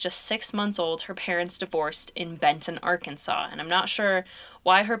Alwilda is just 6 months old, her parents divorced in Benton, Arkansas. And I'm not sure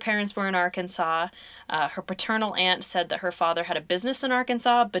why her parents were in Arkansas. Her paternal aunt said that her father had a business in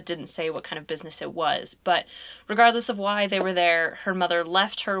Arkansas, but didn't say what kind of business it was. But regardless of why they were there, her mother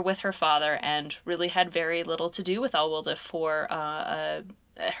left her with her father and really had very little to do with Alwilda for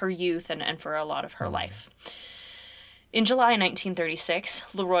her youth and for a lot of her life. In July 1936,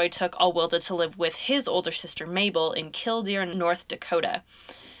 Leroy took Alwilda to live with his older sister Mabel in Killdeer, North Dakota.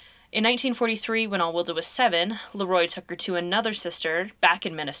 In 1943, when Alwilda was 7, Leroy took her to another sister back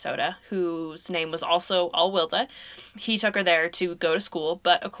in Minnesota, whose name was also Alwilda. He took her there to go to school,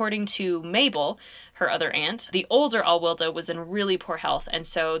 but according to Mabel, her other aunt, the older Alwilda was in really poor health, and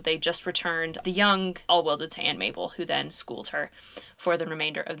so they just returned the young Alwilda to Aunt Mabel, who then schooled her for the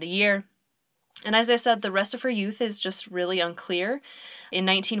remainder of the year. And as I said, the rest of her youth is just really unclear. In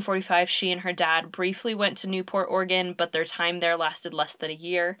 1945, she and her dad briefly went to Newport, Oregon, but their time there lasted less than a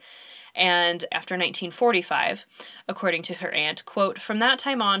year. And after 1945, according to her aunt, quote, "From that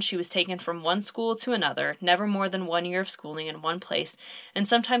time on, she was taken from one school to another, never more than 1 year of schooling in one place, and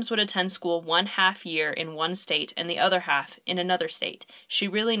sometimes would attend school 1/2 year in one state and the other half in another state. She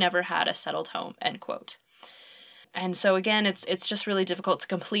really never had a settled home," end quote. And so again, it's just really difficult to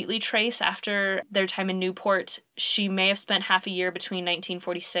completely trace after their time in Newport. She may have spent half a year between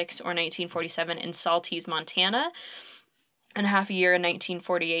 1946 or 1947 in Saltese, Montana, and half a year in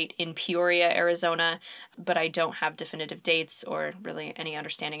 1948 in Peoria, Arizona, but I don't have definitive dates or really any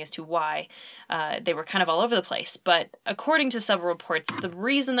understanding as to why. They were kind of all over the place. But according to several reports, the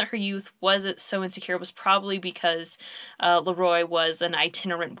reason that her youth was so insecure was probably because Leroy was an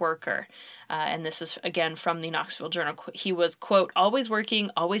itinerant worker. And this is, again, from the Knoxville Journal. He was, quote, "always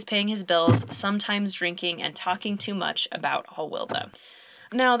working, always paying his bills, sometimes drinking, and talking too much about Alwilda."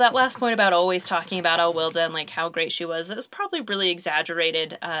 Now, that last point about always talking about Alwilda and, how great she was, that was probably really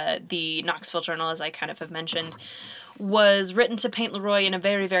exaggerated. The Knoxville Journal, as I kind of have mentioned, was written to paint Leroy in a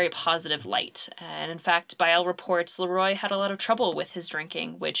very, very positive light. And in fact, by all reports, Leroy had a lot of trouble with his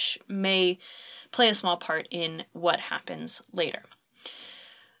drinking, which may play a small part in what happens later.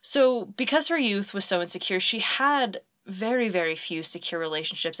 So, because her youth was so insecure, she had very, very few secure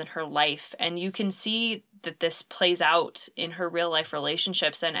relationships in her life, and you can see that this plays out in her real life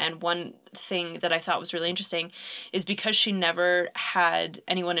relationships. And one thing that I thought was really interesting is because she never had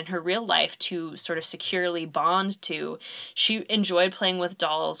anyone in her real life to sort of securely bond to, she enjoyed playing with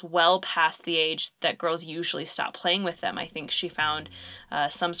dolls well past the age that girls usually stop playing with them. I think she found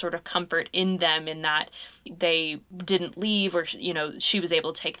some sort of comfort in them, in that they didn't leave, or, she was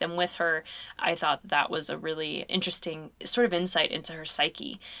able to take them with her. I thought that was a really interesting sort of insight into her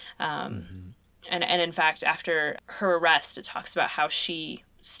psyche. And in fact, after her arrest, it talks about how she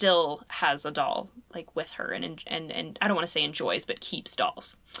still has a doll with her and I don't want to say enjoys, but keeps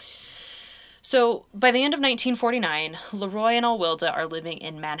dolls. So by the end of 1949, Leroy and Alwilda are living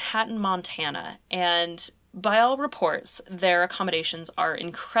in Manhattan, Montana, and by all reports, their accommodations are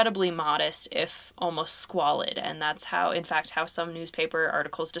incredibly modest, if almost squalid, and that's how some newspaper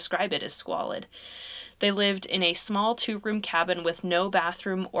articles describe it as squalid. They lived in a small 2-room cabin with no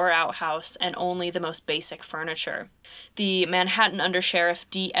bathroom or outhouse and only the most basic furniture. The Manhattan Undersheriff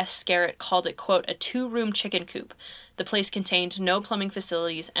D.S. Scarrett called it, quote, a 2-room chicken coop. The place contained no plumbing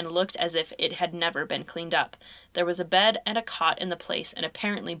facilities and looked as if it had never been cleaned up. There was a bed and a cot in the place, and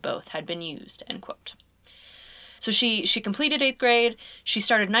apparently both had been used, end quote. So she completed 8th grade. She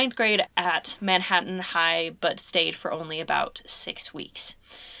started 9th grade at Manhattan High, but stayed for only about 6 weeks.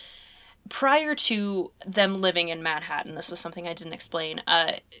 Prior to them living in Manhattan, this was something I didn't explain,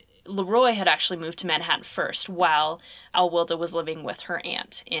 Leroy had actually moved to Manhattan first, while Alwilda was living with her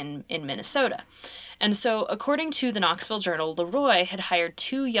aunt in Minnesota. And so, according to the Knoxville Journal, Leroy had hired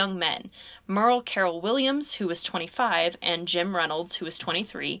 2 young men, Merle Carroll Williams, who was 25, and Jim Reynolds, who was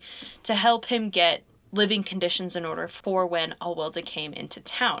 23, to help him get living conditions in order for when Alwilda came into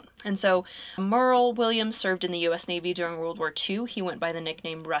town. And so Merle Williams served in the U.S. Navy during World War II. He went by the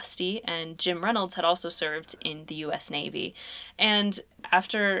nickname Rusty, and Jim Reynolds had also served in the U.S. Navy. And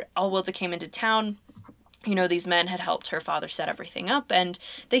after Alwilda came into town, these men had helped her father set everything up, and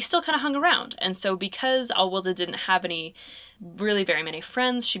they still kind of hung around. And so because Alwilda didn't have very many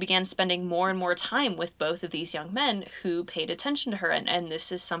friends, she began spending more and more time with both of these young men who paid attention to her. And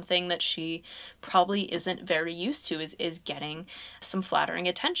this is something that she probably isn't very used to, is getting some flattering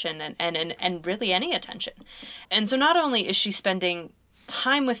attention and really any attention. And so not only is she spending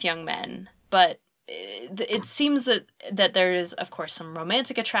time with young men, but it seems that there is, of course, some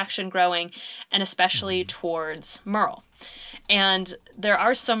romantic attraction growing, and especially towards Merle. And there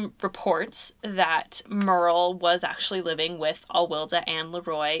are some reports that Merle was actually living with Alwilda and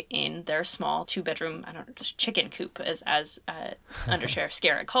Leroy in their small 2-bedroom, chicken coop, as Undersheriff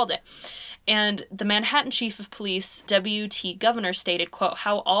Scarrett called it. And the Manhattan Chief of Police, W.T. Governor, stated, quote,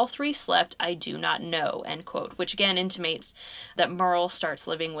 how all 3 slept, I do not know, end quote, which again intimates that Merle starts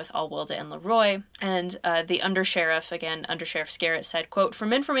living with Alwilda and Leroy. And the Undersheriff Scarrett said, quote,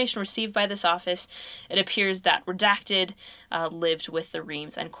 from information received by this office, it appears that redacted lived with the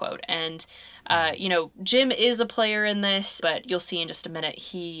Reams, end quote. And, Jim is a player in this, but you'll see in just a minute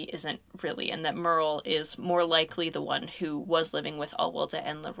he isn't really, and that Merle is more likely the one who was living with Alwilda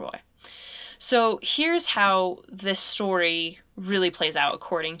and Leroy. So here's how this story really plays out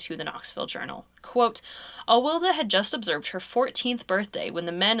according to the Knoxville Journal. Quote, Alwilda had just observed her 14th birthday when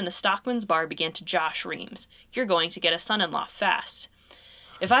the men in the Stockman's bar began to josh Reams. You're going to get a son-in-law fast.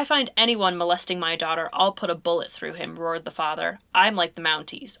 If I find anyone molesting my daughter, I'll put a bullet through him, roared the father. I'm like the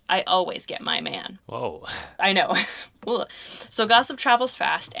Mounties. I always get my man. Whoa. I know. So gossip travels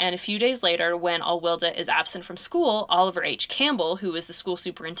fast, and a few days later, when Alwilda is absent from school, Oliver H. Campbell, who is the school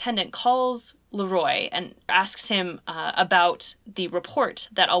superintendent, calls Leroy and asks him about the report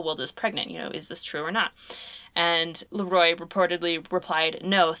that Alwilda is pregnant. Is this true or not? And Leroy reportedly replied,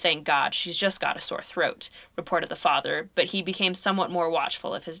 no, thank God, she's just got a sore throat, reported the father, but he became somewhat more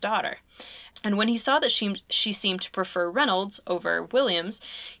watchful of his daughter. And when he saw that she seemed to prefer Reynolds over Williams,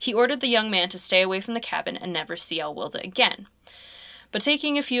 he ordered the young man to stay away from the cabin and never see Alwilda again. But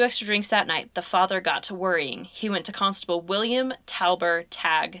taking a few extra drinks that night, the father got to worrying. He went to Constable William Talber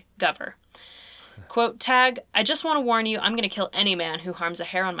Tagg Gover. Quote, Tagg, I just want to warn you, I'm going to kill any man who harms a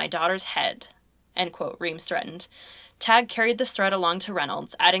hair on my daughter's head. End quote, Reams threatened. Tagg carried this threat along to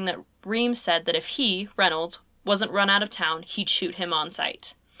Reynolds, adding that Reams said that if he, Reynolds, wasn't run out of town, he'd shoot him on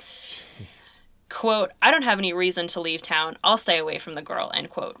sight. Jeez. Quote, I don't have any reason to leave town. I'll stay away from the girl,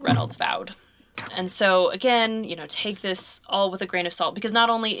 end quote, Reynolds vowed. And so, again, take this all with a grain of salt, because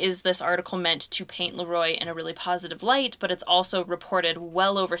not only is this article meant to paint Leroy in a really positive light, but it's also reported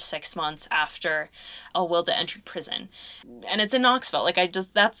well over 6 months after Alwilda entered prison. And it's in Knoxville.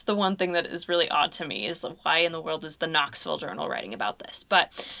 That's the one thing that is really odd to me, is why in the world is the Knoxville Journal writing about this? But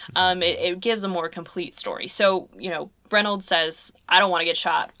it gives a more complete story. So, Reynolds says, I don't want to get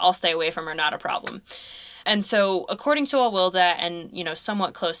shot. I'll stay away from her, not a problem. And so, according to Alwilda, and,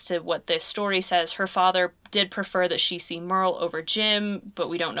 somewhat close to what this story says, her father did prefer that she see Merle over Jim, but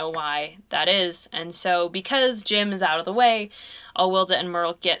we don't know why that is. And so, because Jim is out of the way, Alwilda and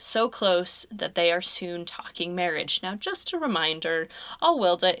Merle get so close that they are soon talking marriage. Now, just a reminder,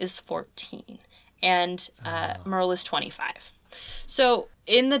 Alwilda is 14, and Merle is 25. So,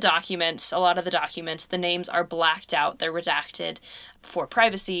 in the documents, a lot of the documents, the names are blacked out, they're redacted for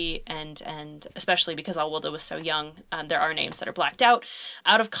privacy, and especially because Alwilda was so young, there are names that are blacked out.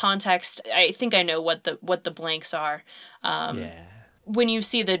 Out of context, I think I know what the blanks are. Yeah. when you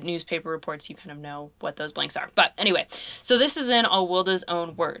see the newspaper reports, you kind of know what those blanks are. But anyway, so this is in Alwilda's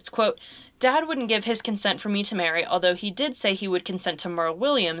own words. Quote, Dad wouldn't give his consent for me to marry, although he did say he would consent to Merle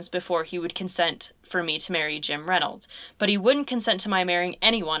Williams before he would consent for me to marry Jim Reynolds. But he wouldn't consent to my marrying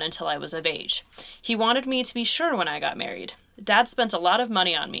anyone until I was of age. He wanted me to be sure when I got married. Dad spent a lot of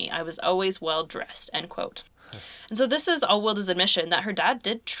money on me. I was always well dressed, end quote. And so this is Alwilda's admission that her dad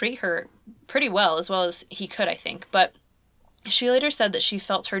did treat her pretty well as he could, I think. But she later said that she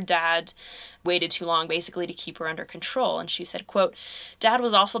felt her dad waited too long, basically to keep her under control. And she said, quote, Dad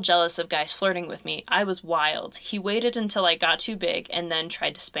was awful jealous of guys flirting with me. I was wild. He waited until I got too big and then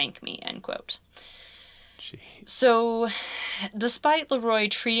tried to spank me, end quote. Jeez. So, despite Leroy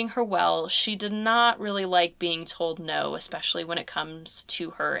treating her well, she did not really like being told no, especially when it comes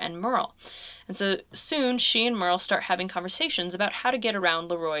to her and Merle. And so soon, she and Merle start having conversations about how to get around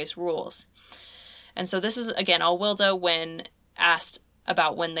Leroy's rules. And so this is, again, Alwilda when asked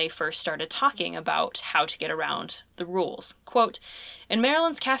about when they first started talking about how to get around the rules. Quote, in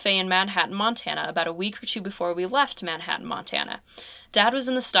Marilyn's Cafe in Manhattan, Montana, about a week or two before we left Manhattan, Montana, Dad was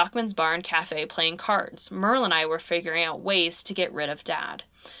in the Stockman's Bar and Cafe playing cards. Merle and I were figuring out ways to get rid of Dad.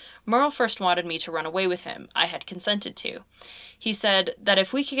 Merle first wanted me to run away with him. I had consented to. He said that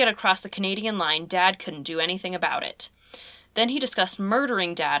if we could get across the Canadian line, Dad couldn't do anything about it. Then he discussed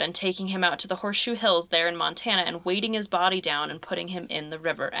murdering Dad and taking him out to the Horseshoe Hills there in Montana and weighting his body down and putting him in the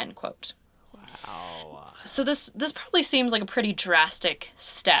river, end quote. Wow. So this probably seems like a pretty drastic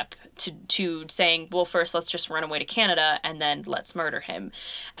step to saying, well, first let's just run away to Canada and then let's murder him.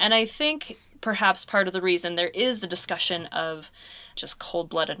 And I think perhaps part of the reason there is a discussion of just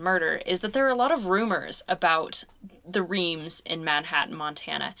cold-blooded murder is that there are a lot of rumors about the Reams in Manhattan,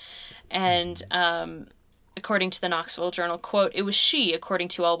 Montana. And, according to the Knoxville Journal, quote, it was she, according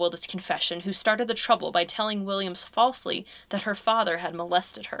to Alwilda's confession, who started the trouble by telling Williams falsely that her father had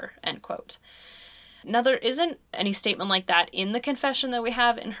molested her, end quote. Now, there isn't any statement like that in the confession that we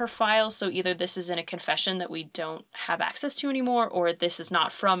have in her file, so either this is in a confession that we don't have access to anymore, or this is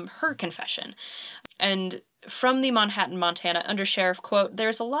not from her confession. And from the Manhattan, Montana undersheriff, quote,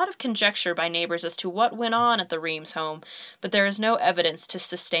 there's a lot of conjecture by neighbors as to what went on at the Reams home, but there is no evidence to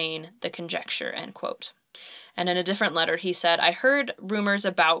sustain the conjecture, end quote. And in a different letter, he said, I heard rumors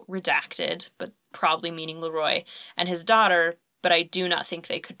about Redacted, but probably meaning Leroy, and his daughter, but I do not think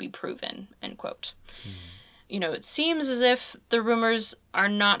they could be proven, end quote. You know, it seems as if the rumors are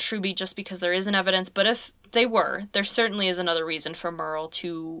not true just because there isn't evidence, but if they were, there certainly is another reason for Merle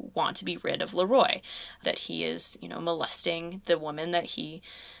to want to be rid of Leroy, that he is, you know, molesting the woman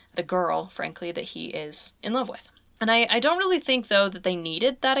the girl, frankly, that he is in love with. And I don't really think, though, that they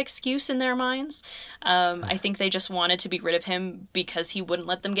needed that excuse in their minds. I think they just wanted to be rid of him because he wouldn't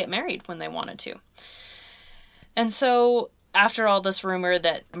let them get married when they wanted to. And so, after all this rumor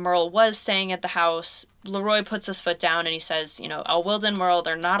that Merle was staying at the house, Leroy puts his foot down and he says, you know, Alwilda and Merle,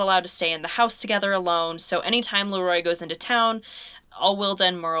 they're not allowed to stay in the house together alone. So anytime Leroy goes into town, Alwilda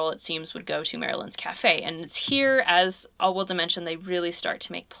and Merle, it seems, would go to Marilyn's Cafe. And it's here, as Alwilda mentioned, they really start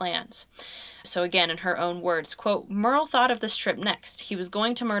to make plans. So again, in her own words, quote, Merle thought of this trip next. He was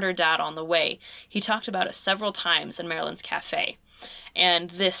going to murder Dad on the way. He talked about it several times in Marilyn's Cafe.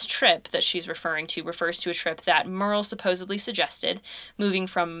 And this trip that she's referring to refers to a trip that Merle supposedly suggested, moving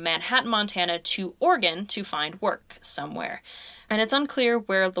from Manhattan, Montana to Oregon to find work somewhere. And it's unclear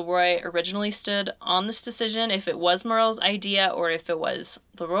where Leroy originally stood on this decision, if it was Merle's idea or if it was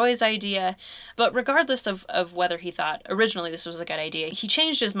Leroy's idea. But regardless of whether he thought originally this was a good idea, he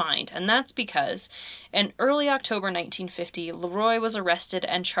changed his mind. And that's because in early October 1950, Leroy was arrested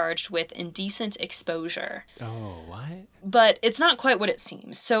and charged with indecent exposure. Oh, what? But it's not quite what it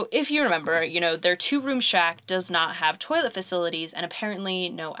seems. So if you remember, you know, their two-room shack does not have toilet facilities and apparently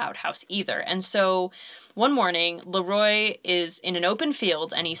no outhouse either. And so one morning, Leroy is in an open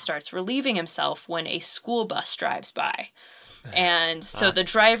field and he starts relieving himself when a school bus drives by. And so the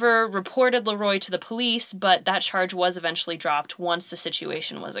driver reported Leroy to the police, but that charge was eventually dropped once the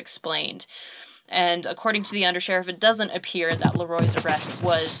situation was explained. And according to the undersheriff, it doesn't appear that Leroy's arrest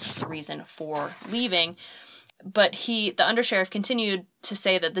was the reason for leaving. But the undersheriff continued to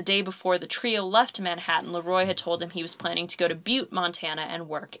say that the day before the trio left Manhattan, Leroy had told him he was planning to go to Butte, Montana, and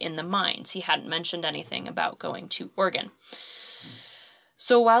work in the mines. He hadn't mentioned anything about going to Oregon.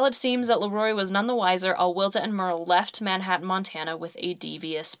 So while it seems that Leroy was none the wiser, Alwilda and Merle left Manhattan, Montana with a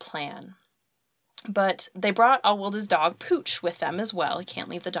devious plan. But they brought Alwilda's dog, Pooch, with them as well. He can't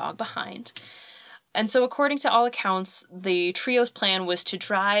leave the dog behind. And so according to all accounts, the trio's plan was to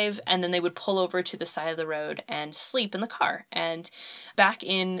drive and then they would pull over to the side of the road and sleep in the car. And back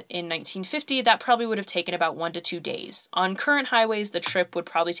in 1950, that probably would have taken about 1 to 2 days. On current highways, the trip would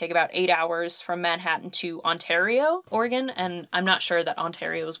probably take about 8 hours from Manhattan to Ontario, Oregon. And I'm not sure that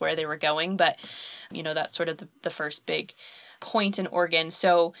Ontario is where they were going, but, you know, that's sort of the first big point in Oregon.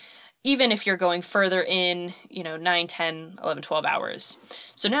 So even if you're going further in, 9, 10, 11, 12 hours.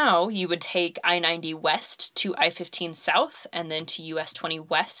 So now you would take I-90 west to I-15 south and then to US 20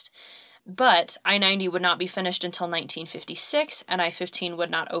 west. But I-90 would not be finished until 1956 and I-15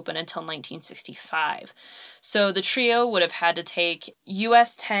 would not open until 1965. So the trio would have had to take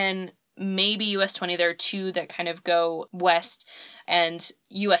US 10, maybe US 20. There are 2 that kind of go west, and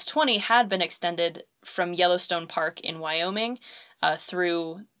US 20 had been extended from Yellowstone Park in Wyoming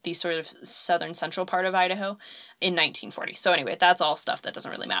through the sort of southern central part of Idaho in 1940. So anyway, that's all stuff that doesn't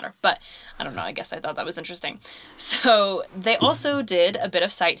really matter. But I don't know, I guess I thought that was interesting. So they also did a bit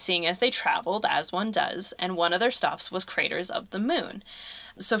of sightseeing as they traveled, as one does, and one of their stops was Craters of the Moon.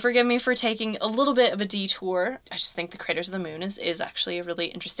 So forgive me for taking a little bit of a detour. I just think the Craters of the Moon is actually a really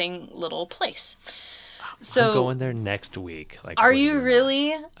interesting little place. So I'm going there next week. Are you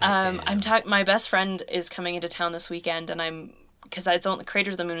really? My best friend is coming into town this weekend, and because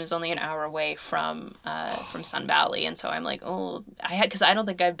Craters of the Moon is only an hour away from Sun Valley, and so I'm like, because I don't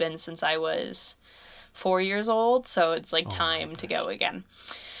think I've been since I was 4 years old, so it's like time to go again.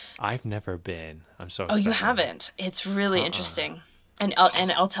 I've never been. I'm so excited. Oh, you haven't? It's really interesting. And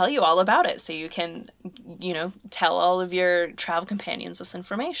I'll tell you all about it so you can, tell all of your travel companions this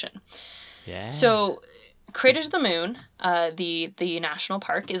information. Yeah. So Craters of the Moon, the national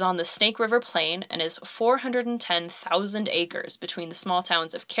park, is on the Snake River Plain and is 410,000 acres between the small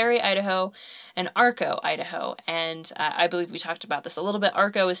towns of Cary, Idaho, and Arco, Idaho. And I believe we talked about this a little bit.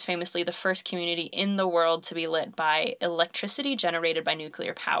 Arco is famously the first community in the world to be lit by electricity generated by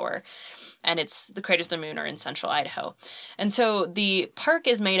nuclear power. And the Craters of the Moon are in central Idaho. And so the park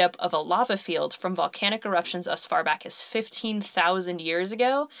is made up of a lava field from volcanic eruptions as far back as 15,000 years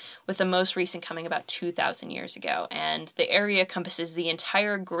ago, with the most recent coming about 2,000 years ago. And the area encompasses the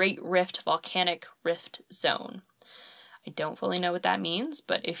entire Great Rift volcanic rift zone. I don't fully know what that means,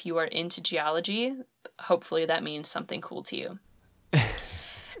 but if you are into geology, hopefully that means something cool to you.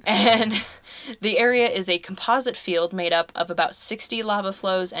 And the area is a composite field made up of about 60 lava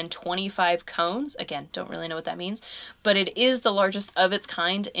flows and 25 cones. Again, don't really know what that means, but it is the largest of its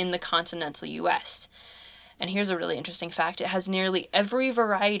kind in the continental U.S. And here's a really interesting fact. It has nearly every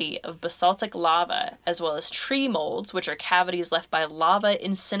variety of basaltic lava, as well as tree molds, which are cavities left by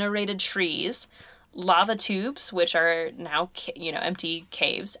lava-incinerated trees, lava tubes, which are now, empty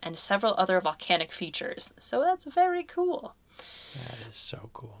caves, and several other volcanic features. So that's very cool. That is so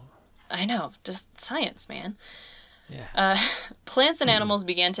cool. I know, just science, man. Yeah. Plants and animals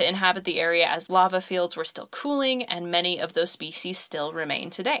began to inhabit the area as lava fields were still cooling, and many of those species still remain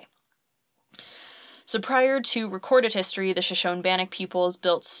today. So prior to recorded history, the Shoshone-Bannock peoples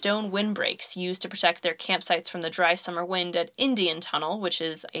built stone windbreaks used to protect their campsites from the dry summer wind at Indian Tunnel, which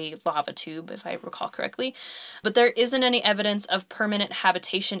is a lava tube, if I recall correctly. But there isn't any evidence of permanent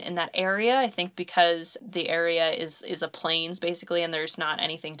habitation in that area, I think because the area is a plains, basically, and there's not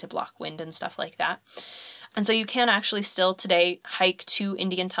anything to block wind and stuff like that. And so you can actually still today hike to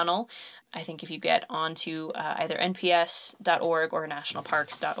Indian Tunnel. I think if you get onto either nps.org or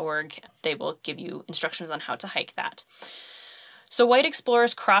nationalparks.org, they will give you instructions on how to hike that. So white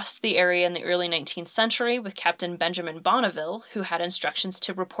explorers crossed the area in the early 19th century with Captain Benjamin Bonneville, who had instructions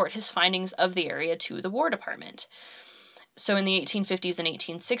to report his findings of the area to the War Department. So in the 1850s and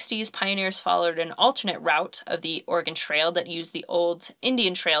 1860s, pioneers followed an alternate route of the Oregon Trail that used the old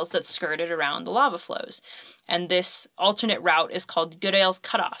Indian trails that skirted around the lava flows. And this alternate route is called Goodale's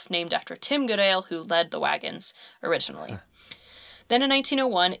Cutoff, named after Tim Goodale, who led the wagons originally. Then in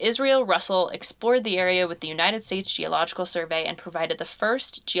 1901, Israel Russell explored the area with the United States Geological Survey and provided the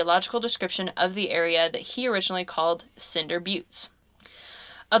first geological description of the area that he originally called Cinder Buttes.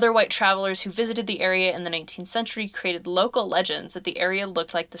 Other white travelers who visited the area in the 19th century created local legends that the area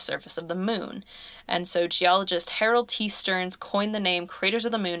looked like the surface of the moon. And so geologist Harold T. Stearns coined the name Craters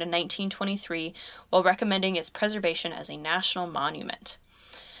of the Moon in 1923 while recommending its preservation as a national monument.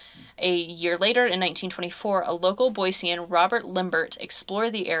 A year later, in 1924, a local Boisean, Robert Limbert,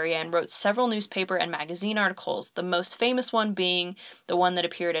 explored the area and wrote several newspaper and magazine articles, the most famous one being the one that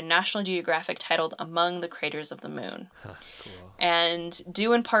appeared in National Geographic titled Among the Craters of the Moon. Cool. And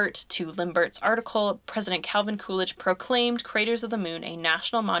due in part to Limbert's article, President Calvin Coolidge proclaimed Craters of the Moon a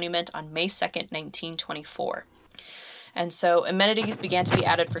national monument on May 2nd, 1924. And so amenities began to be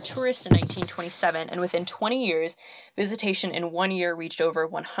added for tourists in 1927, and within 20 years, visitation in 1 year reached over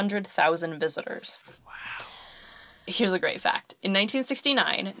 100,000 visitors. Wow. Here's a great fact. In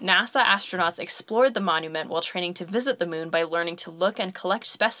 1969, NASA astronauts explored the monument while training to visit the moon by learning to look and collect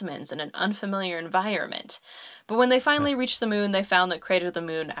specimens in an unfamiliar environment. But when they finally reached the moon, they found that Crater of the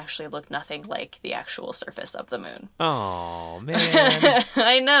Moon actually looked nothing like the actual surface of the moon. Oh, man.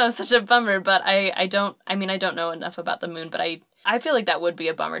 I know, such a bummer, but I don't know enough about the moon, but I feel like that would be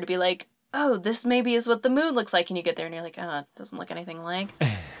a bummer to be like, oh, this maybe is what the moon looks like, and you get there and you're like, oh, it doesn't look anything like.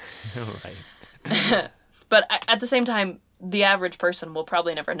 Right. But at the same time, the average person will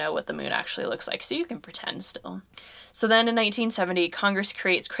probably never know what the moon actually looks like, so you can pretend still. So then in 1970, Congress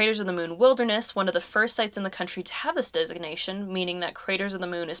creates Craters of the Moon Wilderness, one of the first sites in the country to have this designation, meaning that Craters of the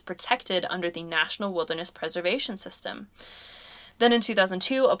Moon is protected under the National Wilderness Preservation System. Then in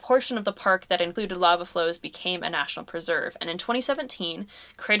 2002, a portion of the park that included lava flows became a national preserve, and in 2017,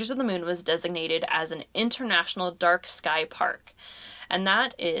 Craters of the Moon was designated as an International Dark Sky Park. And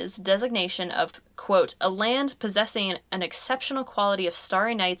that is designation of, quote, a land possessing an exceptional quality of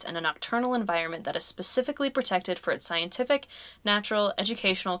starry nights and a nocturnal environment that is specifically protected for its scientific, natural,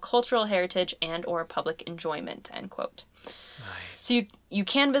 educational, cultural heritage, and or public enjoyment, end quote. Nice. So you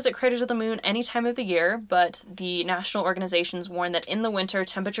can visit Craters of the Moon any time of the year, but the national organizations warn that in the winter,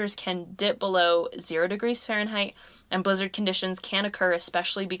 temperatures can dip below 0 degrees Fahrenheit, and blizzard conditions can occur,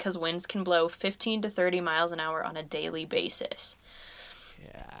 especially because winds can blow 15 to 30 miles an hour on a daily basis.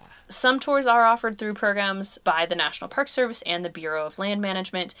 Yeah. Some tours are offered through programs by the National Park Service and the Bureau of Land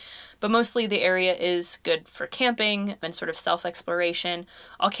Management, but mostly the area is good for camping and sort of self-exploration.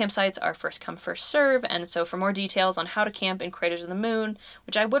 All campsites are first come, first serve, and so for more details on how to camp in Craters of the Moon,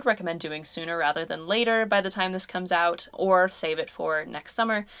 which I would recommend doing sooner rather than later by the time this comes out, or save it for next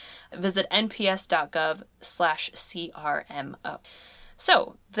summer, visit nps.gov/CRMO.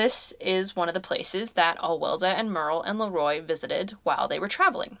 So, this is one of the places that Alwilda and Merle and Leroy visited while they were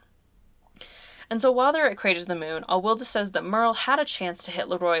traveling. And so while they're at Craters of the Moon, Alwilda says that Merle had a chance to hit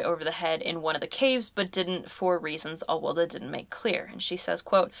Leroy over the head in one of the caves, but didn't for reasons Alwilda didn't make clear. And she says,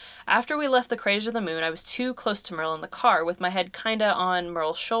 quote, after we left the Craters of the Moon, I was too close to Merle in the car, with my head kinda on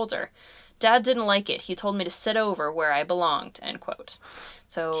Merle's shoulder. Dad didn't like it. He told me to sit over where I belonged, end quote.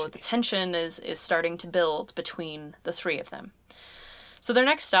 So the tension is starting to build between the three of them. So their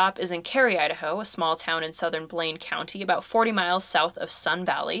next stop is in Cary, Idaho, a small town in southern Blaine County, about 40 miles south of Sun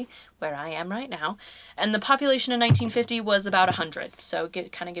Valley, where I am right now. And the population in 1950 was about 100, so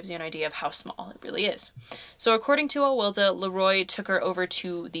it kind of gives you an idea of how small it really is. So according to Alwilda, Leroy took her over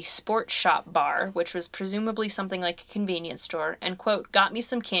to the Sport Shop bar, which was presumably something like a convenience store, and, quote, got me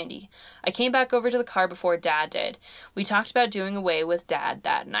some candy. I came back over to the car before Dad did. We talked about doing away with Dad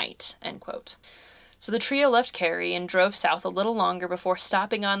that night, end quote. So the trio left Cary and drove south a little longer before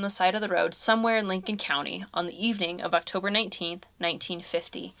stopping on the side of the road somewhere in Lincoln County on the evening of October 19th,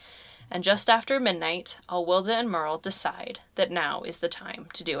 1950. And just after midnight, Alwilda and Merle decide that now is the time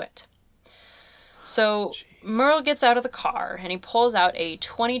to do it. So Merle gets out of the car and he pulls out a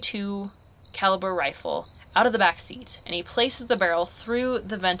 .22 caliber rifle out of the back seat, and he places the barrel through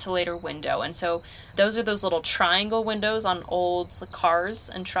the ventilator window. And so those are those little triangle windows on old cars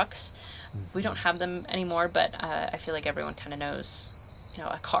and trucks. We don't have them anymore, but I feel like everyone kind of knows,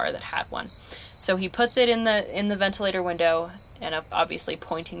 a car that had one. So he puts it in the ventilator window, and obviously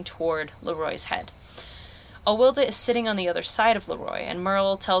pointing toward Leroy's head. Alwilda is sitting on the other side of Leroy, and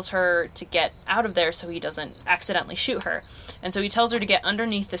Merle tells her to get out of there so he doesn't accidentally shoot her. And so he tells her to get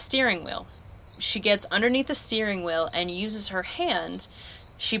underneath the steering wheel. She gets underneath the steering wheel and uses her hand.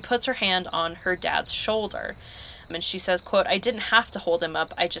 She puts her hand on her dad's shoulder. And she says, quote, I didn't have to hold him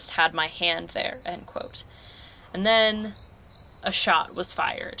up, I just had my hand there, end quote. And then a shot was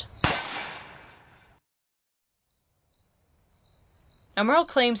fired. Now, Merle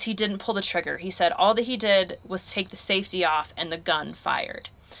claims he didn't pull the trigger. He said all that he did was take the safety off and the gun fired.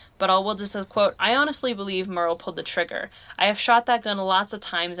 But Alwilda says, quote, I honestly believe Merle pulled the trigger. I have shot that gun lots of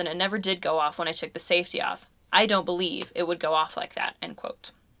times and it never did go off when I took the safety off. I don't believe it would go off like that, end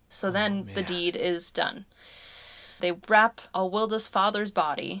quote. So then the deed is done. They wrap Alwilda's father's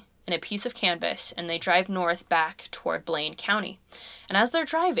body in a piece of canvas, and they drive north back toward Blaine County. And as they're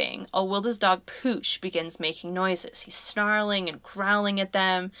driving, Alwilda's dog Pooch begins making noises. He's snarling and growling at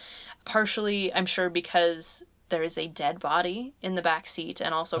them, partially, I'm sure, because there is a dead body in the back seat,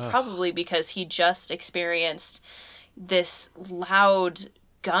 and also probably because he just experienced this loud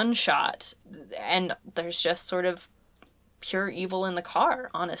gunshot, and there's just sort of pure evil in the car,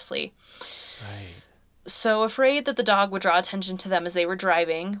 honestly. Right. So afraid that the dog would draw attention to them as they were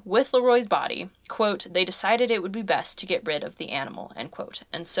driving with Leroy's body, quote, they decided it would be best to get rid of the animal, end quote.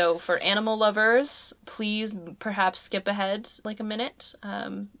 And so for animal lovers, please perhaps skip ahead like a minute.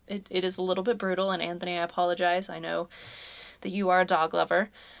 It is a little bit brutal, and Anthony, I apologize. I know that you are a dog lover.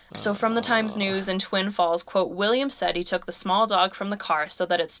 So from the Times News in Twin Falls, quote, Williams said he took the small dog from the car so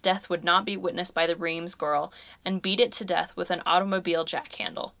that its death would not be witnessed by the Reams girl and beat it to death with an automobile jack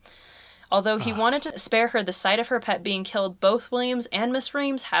handle. Although he wanted to spare her the sight of her pet being killed, both Williams and Miss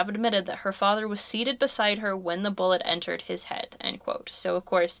Reams have admitted that her father was seated beside her when the bullet entered his head, end quote. So, of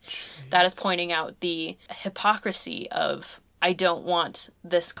course, that is pointing out the hypocrisy of, I don't want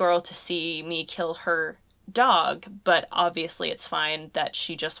this girl to see me kill her dog, but obviously it's fine that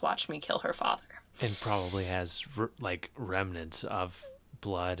she just watched me kill her father. And probably has, remnants of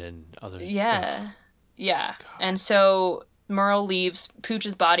blood and other... Yeah. Yeah. God. And so Merle leaves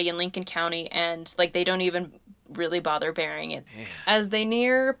Pooch's body in Lincoln County, and, they don't even really bother burying it. Yeah. As they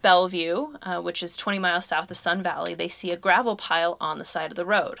near Bellevue, which is 20 miles south of Sun Valley, they see a gravel pile on the side of the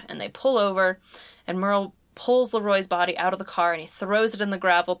road, and they pull over, and Merle pulls Leroy's body out of the car, and he throws it in the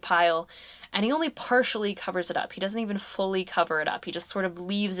gravel pile, and he only partially covers it up. He doesn't even fully cover it up. He just sort of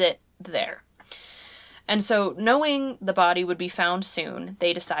leaves it there. And so, knowing the body would be found soon,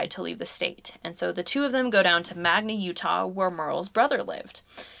 they decide to leave the state. And so the two of them go down to Magna, Utah, where Merle's brother lived.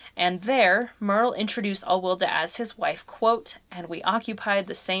 And there, Merle introduced Alwilda as his wife, quote, and we occupied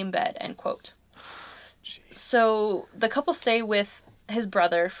the same bed, end quote. Jeez. So the couple stay with his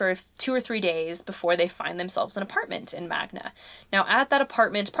brother for 2 or 3 days before they find themselves an apartment in Magna. Now, at that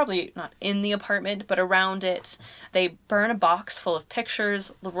apartment, probably not in the apartment, but around it, they burn a box full of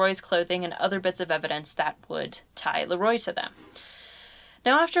pictures, Leroy's clothing, and other bits of evidence that would tie Leroy to them.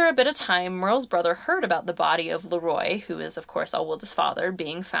 Now, after a bit of time, Merle's brother heard about the body of Leroy, who is, of course, Alwilda's father,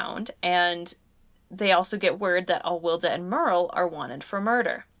 being found, and they also get word that Alwilda and Merle are wanted for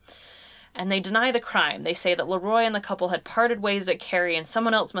murder. And they deny the crime. They say that Leroy and the couple had parted ways at Cary and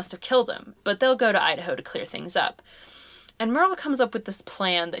someone else must have killed him, but they'll go to Idaho to clear things up. And Merle comes up with this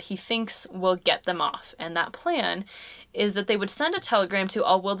plan that he thinks will get them off, and that plan is that they would send a telegram to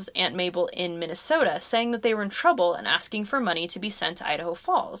Alwilda's Aunt Mabel in Minnesota saying that they were in trouble and asking for money to be sent to Idaho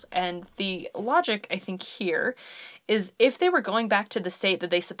Falls. And the logic, I think, here is if they were going back to the state that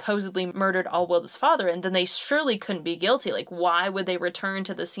they supposedly murdered Alwilda's father, and then they surely couldn't be guilty. Why would they return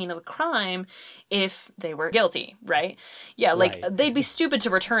to the scene of the crime if they were guilty, right? Yeah, right. They'd be stupid to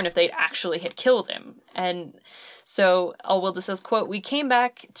return if they'd actually had killed him. And so Alwilda says, quote, we came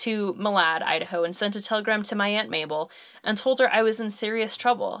back to Malad, Idaho, and sent a telegram to my Aunt Mabel and told her I was in serious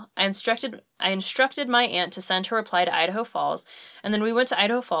trouble. I instructed my aunt to send her reply to Idaho Falls, and then we went to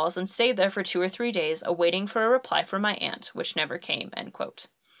Idaho Falls and stayed there for 2 or 3 days, awaiting for a reply from my aunt, which never came, end quote.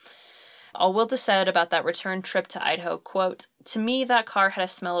 Alwilda said about that return trip to Idaho, quote, to me that car had a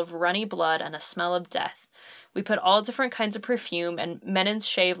smell of runny blood and a smell of death. We put all different kinds of perfume and Menin's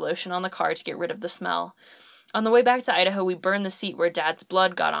shave lotion on the car to get rid of the smell. On the way back to Idaho, we burned the seat where Dad's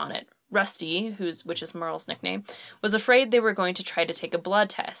blood got on it. Rusty, which is Merle's nickname, was afraid they were going to try to take a blood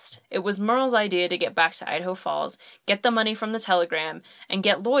test. It was Merle's idea to get back to Idaho Falls, get the money from the telegram, and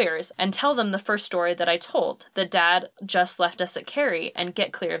get lawyers, and tell them the first story that I told, that Dad just left us at Cary, and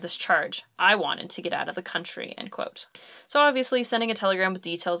get clear of this charge. I wanted to get out of the country, end quote. So obviously, sending a telegram with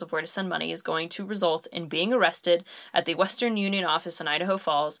details of where to send money is going to result in being arrested at the Western Union office in Idaho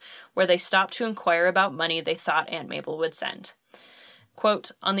Falls, where they stopped to inquire about money they thought Aunt Mabel would send.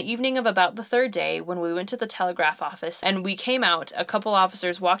 Quote, on the evening of about the 3rd day, when we went to the telegraph office and we came out, a couple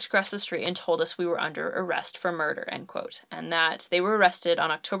officers walked across the street and told us we were under arrest for murder, end quote, and that they were arrested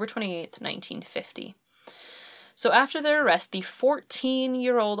on October 28th, 1950. So after their arrest, the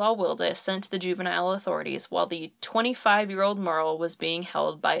 14-year-old Alwilda is sent to the juvenile authorities, while the 25-year-old Merle was being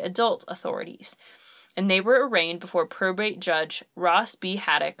held by adult authorities. And they were arraigned before probate judge Ross B.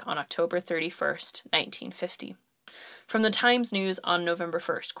 Haddock on October 31st, 1950. From the Times News on November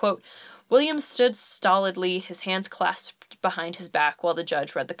 1st, quote, Williams stood stolidly, his hands clasped behind his back while the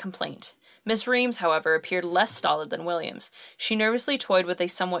judge read the complaint. Miss Reams, however, appeared less stolid than Williams. She nervously toyed with a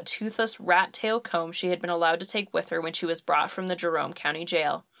somewhat toothless rat-tail comb she had been allowed to take with her when she was brought from the Jerome County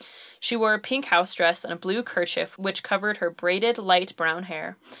Jail. She wore a pink house dress and a blue kerchief which covered her braided, light brown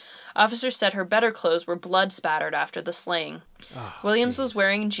hair. Officers said her better clothes were blood-spattered after the slaying. Williams was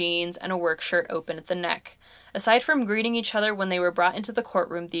wearing jeans and a work shirt open at the neck. Aside from greeting each other when they were brought into the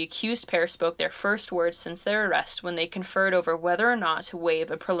courtroom, the accused pair spoke their first words since their arrest when they conferred over whether or not to waive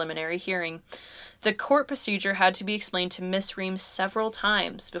a preliminary hearing. The court procedure had to be explained to Miss Reams several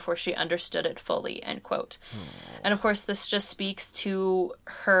times before she understood it fully, end quote. And of course, this just speaks to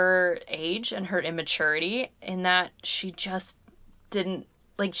her age and her immaturity in that she just didn't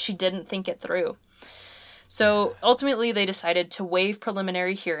think it through. So ultimately, they decided to waive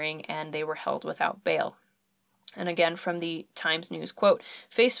preliminary hearing and they were held without bail. And again, from the Times News, quote,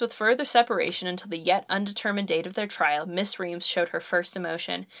 faced with further separation until the yet undetermined date of their trial, Miss Reams showed her first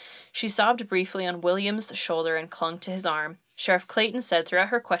emotion. She sobbed briefly on William's shoulder and clung to his arm. Sheriff Clayton said throughout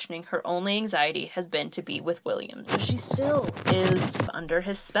her questioning, her only anxiety has been to be with William. So she still is under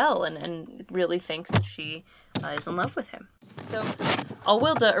his spell and really thinks that she is in love with him. So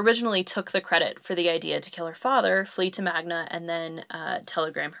Alwilda originally took the credit for the idea to kill her father, flee to Magna, and then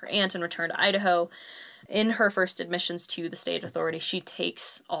telegram her aunt and return to Idaho. In her first admissions to the state authority, she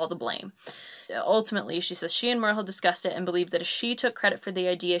takes all the blame. Ultimately, she says she and Merle had discussed it and believed that if she took credit for the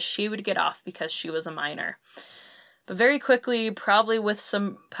idea, she would get off because she was a minor. But very quickly, probably with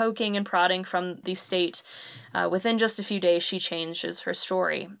some poking and prodding from the state, within just a few days, she changes her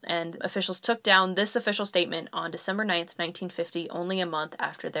story. And officials took down this official statement on December 9th, 1950, only a month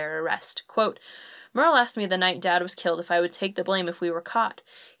after their arrest. Quote, Merle asked me the night Dad was killed if I would take the blame if we were caught.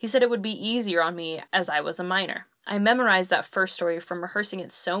 He said it would be easier on me as I was a minor. I memorized that first story from rehearsing it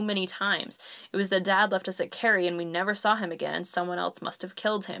so many times. It was that Dad left us at Cary and we never saw him again and someone else must have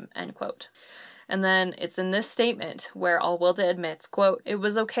killed him, end quote. And then it's in this statement where Alwilda admits, quote, it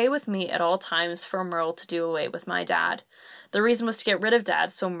was okay with me at all times for Merle to do away with my dad. The reason was to get rid of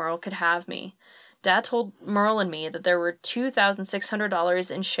Dad so Merle could have me. Dad told Merle and me that there were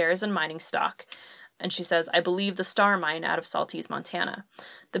 $2,600 in shares in mining stock. And she says, I believe the Star Mine out of Saltese, Montana.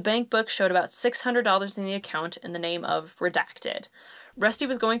 The bank book showed about $600 in the account in the name of Redacted. Rusty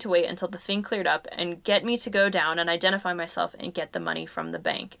was going to wait until the thing cleared up and get me to go down and identify myself and get the money from the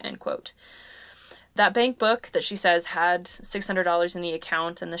bank, end quote. That bank book that she says had $600 in the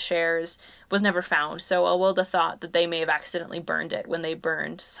account and the shares was never found, so Alwilda thought that they may have accidentally burned it when they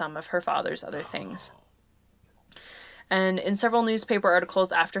burned some of her father's other things. And in several newspaper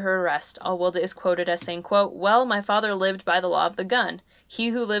articles after her arrest, Alwilda is quoted as saying, quote, well, my father lived by the law of the gun. He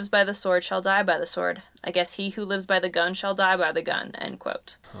who lives by the sword shall die by the sword. I guess he who lives by the gun shall die by the gun, end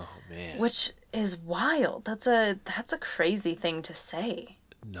quote. Oh, man. Which is wild. That's a crazy thing to say.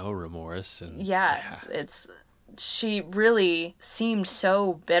 No remorse. And she really seemed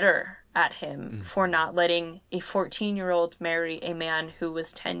so bitter at him for not letting a 14-year-old marry a man who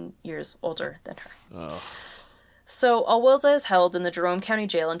was 10 years older than her. Oh. So Alwilda is held in the Jerome County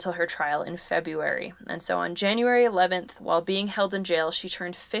Jail until her trial in February. And so on January 11th, while being held in jail, she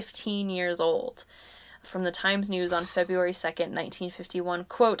turned 15 years old. From the Times News on February 2nd, 1951,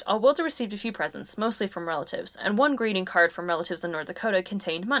 quote, Alwilda received a few presents, mostly from relatives, and one greeting card from relatives in North Dakota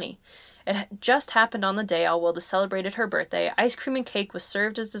contained money. It just happened on the day Alwilda celebrated her birthday. Ice cream and cake was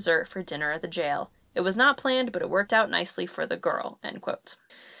served as dessert for dinner at the jail. It was not planned, but it worked out nicely for the girl, end quote.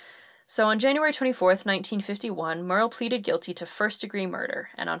 So on January 24th, 1951, Merle pleaded guilty to first-degree murder,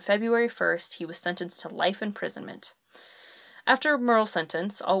 and on February 1st, he was sentenced to life imprisonment. After Merle's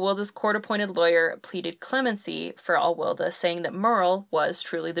sentence, Alwilda's court-appointed lawyer pleaded clemency for Alwilda, saying that Merle was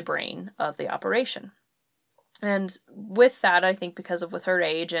truly the brain of the operation. And with that, I think because of with her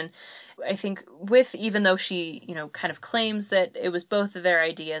age, and I think with, even though she, kind of claims that it was both of their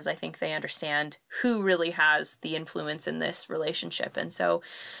ideas, I think they understand who really has the influence in this relationship. And so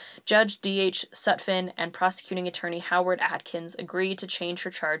Judge D.H. Sutphin and prosecuting attorney Howard Atkins agreed to change her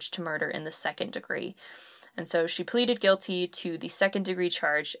charge to murder in the second degree. And so she pleaded guilty to the second-degree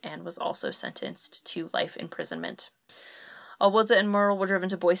charge and was also sentenced to life imprisonment. Alwilda and Merle were driven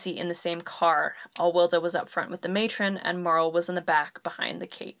to Boise in the same car. Alwilda was up front with the matron, and Merle was in the back behind the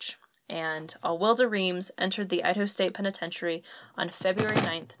cage. And Alwilda Reams entered the Idaho State Penitentiary on February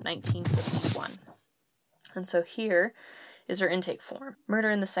 9th, 1951. And so here is her intake form. Murder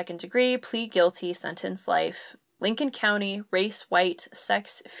in the second degree, plead guilty, sentence life. Lincoln County, race white,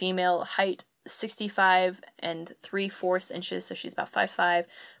 sex female, height 65 3/4 inches, so she's about 5'5",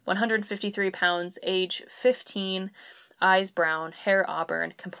 153 pounds, age 15, eyes brown, hair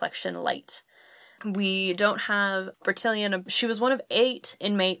auburn, complexion light. We don't have Bertillon. She was one of 8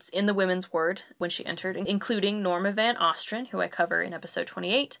 inmates in the women's ward when she entered, including Norma Van Ostrin, who I cover in episode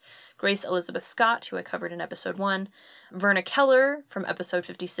 28, Grace Elizabeth Scott, who I covered in episode 1, Verna Keller from episode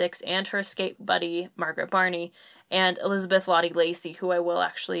 56, and her escape buddy, Margaret Barney, and Elizabeth Lottie Lacey, who I will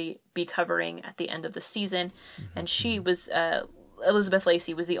actually be covering at the end of the season. And she was Elizabeth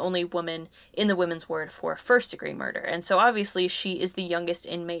Lacey was the only woman in the women's ward for first-degree murder, and so obviously she is the youngest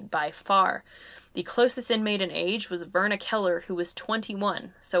inmate by far. The closest inmate in age was Verna Keller, who was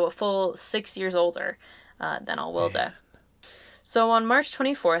 21, so a full 6 years older than Alwilda. So on March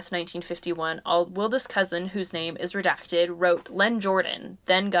 24th, 1951, Alwilda's cousin, whose name is redacted, wrote Len Jordan,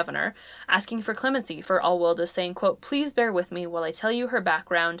 then governor, asking for clemency for Alwilda, saying, quote, "Please bear with me while I tell you her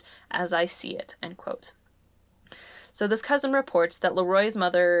background as I see it," end quote. So this cousin reports that Leroy's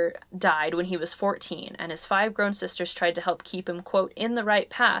mother died when he was 14, and his 5 grown sisters tried to help keep him, quote, "in the right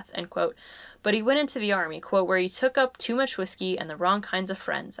path," end quote, but he went into the army, quote, "where he took up too much whiskey and the wrong kinds of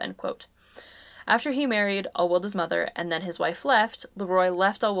friends," end quote. After he married Alwilda's mother and then his wife left, Leroy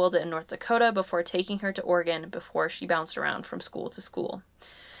left Alwilda in North Dakota before taking her to Oregon before she bounced around from school to school.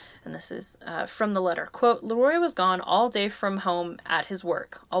 And this is from the letter. Quote, "Leroy was gone all day from home at his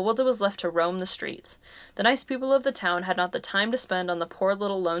work. Alwilda was left to roam the streets. The nice people of the town had not the time to spend on the poor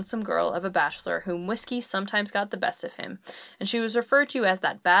little lonesome girl of a bachelor whom whiskey sometimes got the best of him, and she was referred to as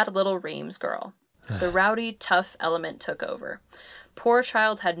that bad little Reams girl. The rowdy, tough element took over. Poor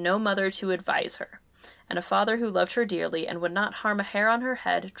child had no mother to advise her, and a father who loved her dearly and would not harm a hair on her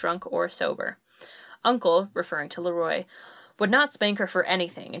head, drunk or sober. Uncle," referring to Leroy, "would not spank her for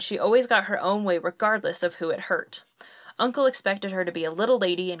anything, and she always got her own way regardless of who it hurt. Uncle expected her to be a little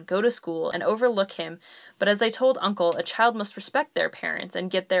lady and go to school and overlook him, but as I told Uncle, a child must respect their parents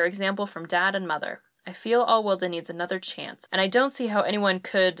and get their example from Dad and Mother. I feel Alwilda needs another chance, and I don't see how anyone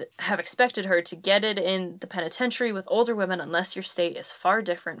could have expected her to get it in the penitentiary with older women unless your state is far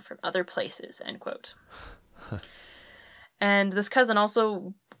different from other places," end quote. And this cousin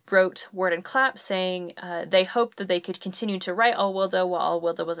also wrote Ward and Clapp saying they hoped that they could continue to write Alwilda while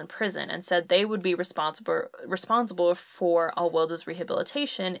Alwilda was in prison, and said they would be responsible for Alwilda's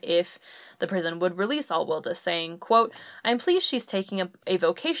rehabilitation if the prison would release Alwilda, saying, quote, "I'm pleased she's taking a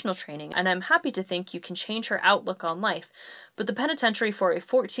vocational training, and I'm happy to think you can change her outlook on life, but the penitentiary for a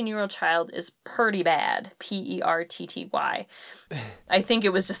 14-year-old child is pretty bad, Pertty. I think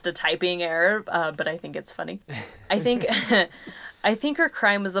it was just a typing error, but I think it's funny. I think her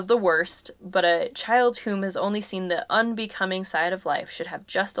crime was of the worst, but a child whom has only seen the unbecoming side of life should have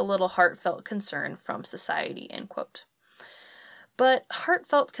just a little heartfelt concern from society," end quote. But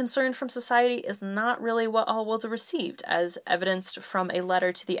heartfelt concern from society is not really what Alwilda received, as evidenced from a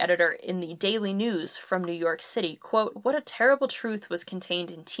letter to the editor in the Daily News from New York City. Quote, "What a terrible truth was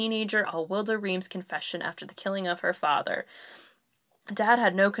contained in teenager Alwilda Reams' confession after the killing of her father. Dad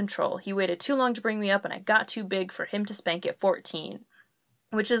had no control. He waited too long to bring me up, and I got too big for him to spank at 14.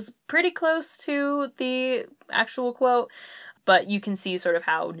 Which is pretty close to the actual quote, but you can see sort of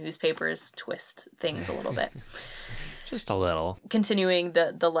how newspapers twist things a little bit. Just a little. Continuing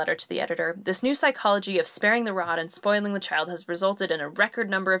the letter to the editor, "This new psychology of sparing the rod and spoiling the child has resulted in a record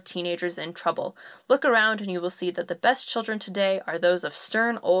number of teenagers in trouble. Look around and you will see that the best children today are those of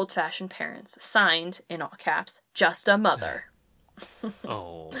stern, old-fashioned parents. Signed, in all caps, just a mother."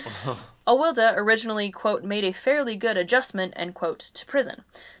 Oh. Alwilda originally, quote, "made a fairly good adjustment," end quote, to prison.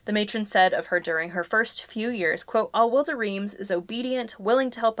 The matron said of her during her first few years, quote, "Alwilda Reams is obedient,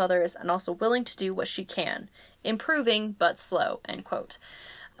 willing to help others, and also willing to do what she can. Improving, but slow," end quote.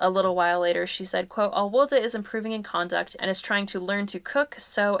 A little while later, she said, quote, "Alwilda is improving in conduct and is trying to learn to cook,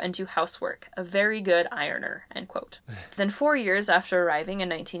 sew, and do housework. A very good ironer," end quote. Then 4 years after arriving in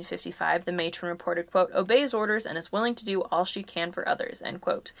 1955, the matron reported, quote, "obeys orders and is willing to do all she can for others," end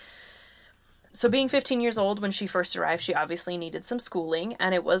quote. So being 15 years old when she first arrived, she obviously needed some schooling,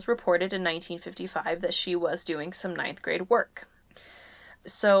 and it was reported in 1955 that she was doing some 9th grade work.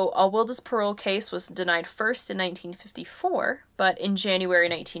 So Alwilda's parole case was denied first in 1954, but in January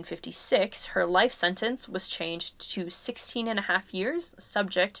 1956, her life sentence was changed to 16 and a half years,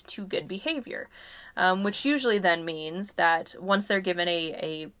 subject to good behavior, which usually then means that once they're given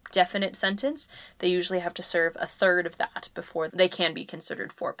a definite sentence, they usually have to serve a third of that before they can be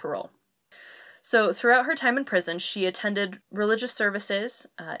considered for parole. So throughout her time in prison, she attended religious services,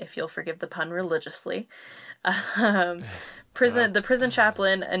 if you'll forgive the pun, religiously. The prison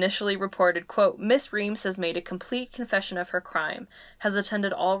chaplain initially reported, quote, "Miss Reams has made a complete confession of her crime, has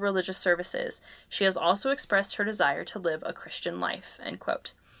attended all religious services. She has also expressed her desire to live a Christian life," end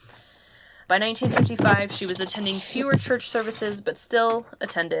quote. By 1955, she was attending fewer church services, but still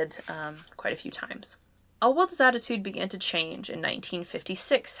attended quite a few times. Alwilda's attitude began to change in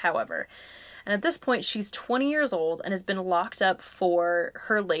 1956, however. And at this point, she's 20 years old and has been locked up for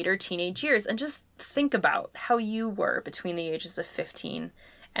her later teenage years. And just think about how you were between the ages of 15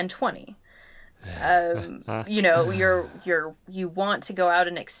 and 20. You know, you want to go out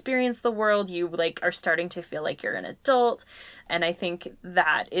and experience the world. You like are starting to feel like you're an adult, and I think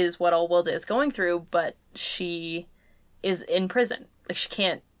that is what Allwilda is going through. But she is in prison. Like, she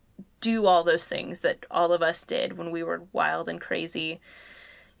can't do all those things that all of us did when we were wild and crazy,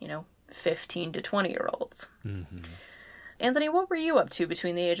 15 to 20-year-olds. Mm-hmm. Anthony, what were you up to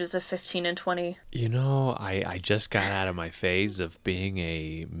between the ages of 15 and 20? I just got out of my phase of being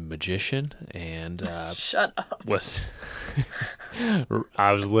a magician, and Shut up.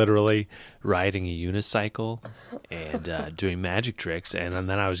 I was literally riding a unicycle and doing magic tricks, and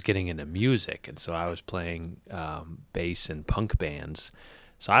then I was getting into music, and so I was playing bass in punk bands.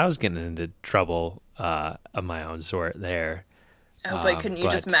 So I was getting into trouble of my own sort there. Oh, but couldn't you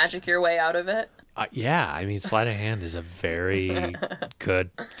just magic your way out of it? Yeah, I mean, sleight of hand is a very good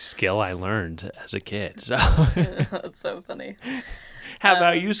skill I learned as a kid. So That's so funny. How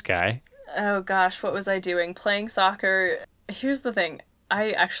about you, Sky? Oh gosh, what was I doing? Playing soccer. Here's the thing.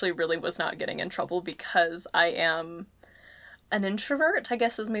 I actually really was not getting in trouble because I am an introvert, I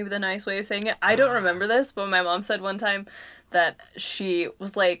guess is maybe the nice way of saying it. I don't remember this, but my mom said one time that she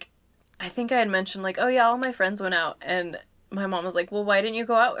was like, I think I had mentioned like, oh yeah, all my friends went out, and my mom was like, well, why didn't you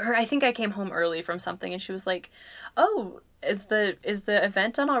go out? Or I think I came home early from something, and she was like, oh, is the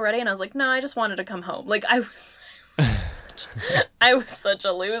event done already? And I was like, no, I just wanted to come home. Like, I was such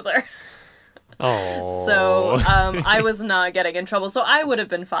a loser. Oh. So I was not getting in trouble. So I would have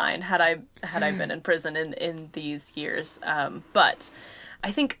been fine had I been in prison in these years. But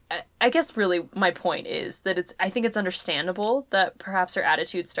I guess really my point is that I think it's understandable that perhaps her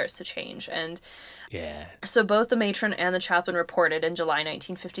attitude starts to change. And yeah. So both the matron and the chaplain reported in July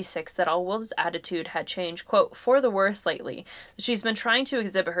 1956 that Allwilda's attitude had changed, quote, for the worse lately. She's been trying to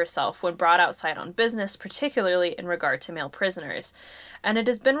exhibit herself when brought outside on business, particularly in regard to male prisoners. And it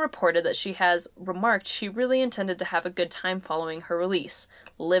has been reported that she has remarked she really intended to have a good time following her release.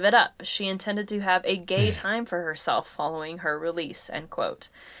 Live it up. She intended to have a gay time for herself following her release, end quote.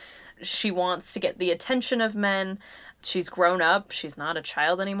 She wants to get the attention of men. She's grown up. She's not a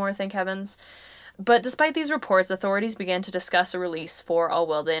child anymore, thank heavens. But despite these reports, authorities began to discuss a release for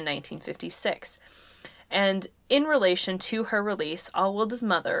Allwilda in 1956. And in relation to her release, Allwilda's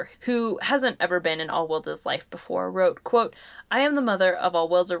mother, who hasn't ever been in Allwilda's life before, wrote, quote, I am the mother of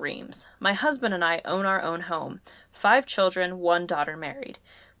Allwilda Reams. My husband and I own our own home. 5 children, 1 daughter married.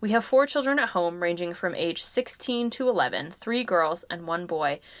 We have 4 children at home, ranging from age 16 to 11, 3 girls and 1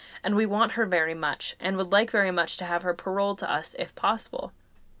 boy, and we want her very much, and would like very much to have her paroled to us if possible.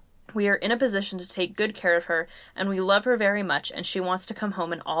 We are in a position to take good care of her, and we love her very much, and she wants to come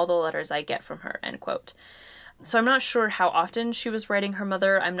home in all the letters I get from her, end quote. So I'm not sure how often she was writing her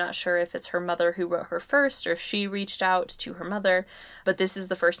mother. I'm not sure if it's her mother who wrote her first, or if she reached out to her mother, but this is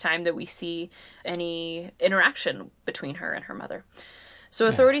the first time that we see any interaction between her and her mother. So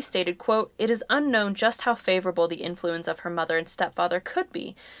authorities stated, quote, it is unknown just how favorable the influence of her mother and stepfather could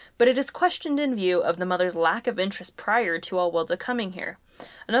be, but it is questioned in view of the mother's lack of interest prior to Allwilda coming here.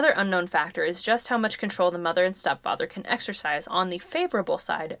 Another unknown factor is just how much control the mother and stepfather can exercise on the favorable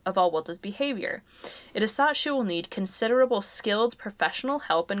side of Allwilda's behavior. It is thought she will need considerable skilled professional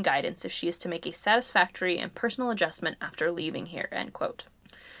help and guidance if she is to make a satisfactory and personal adjustment after leaving here, end quote.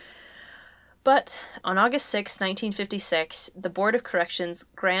 But on August 6, 1956, the Board of Corrections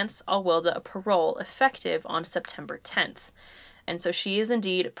grants Allwilda a parole effective on September 10th. And so she is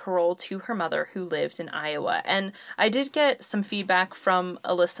indeed paroled to her mother, who lived in Iowa. And I did get some feedback from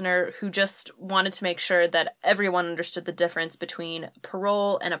a listener who just wanted to make sure that everyone understood the difference between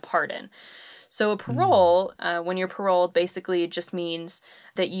parole and a pardon. So a parole, when you're paroled, basically just means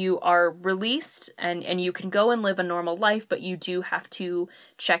that you are released and you can go and live a normal life, but you do have to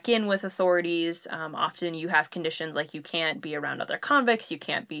check in with authorities. Often you have conditions like you can't be around other convicts, you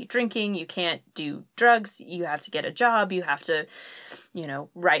can't be drinking, you can't do drugs, you have to get a job, you have to,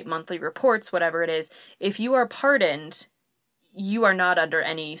 write monthly reports, whatever it is. If you are pardoned, you are not under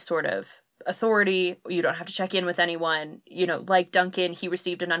any sort of authority. You don't have to check in with anyone. Like Duncan, he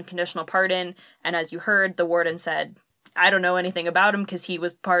received an unconditional pardon, and as you heard, the warden said, I don't know anything about him because he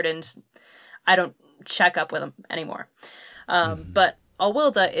was pardoned. I don't check up with him anymore. But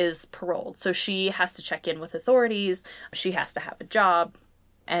Allwilda is paroled, so she has to check in with authorities. She has to have a job,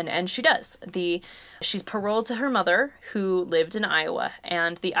 and she does. She's paroled to her mother, who lived in Iowa,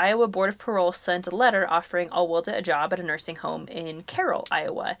 and the Iowa Board of Parole sent a letter offering Allwilda a job at a nursing home in Carroll,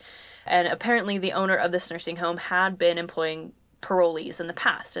 Iowa. And apparently the owner of this nursing home had been employing parolees in the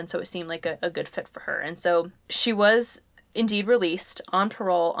past, and so it seemed like a good fit for her. And so she was indeed released on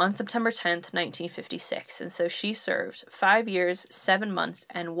parole on September 10th, 1956, and so she served 5 years, 7 months,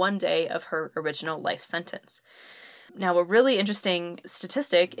 and 1 day of her original life sentence. Now, a really interesting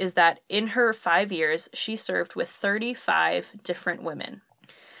statistic is that in her 5 years, she served with 35 different women.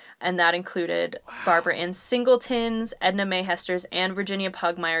 And that included Barbara Ann Singleton's, Edna Mae Hester's, and Virginia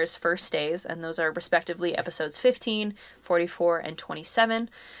Pugmire's first days, and those are respectively episodes 15, 44, and 27.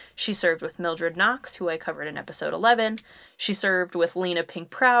 She served with Mildred Knox, who I covered in episode 11. She served with Lena Pink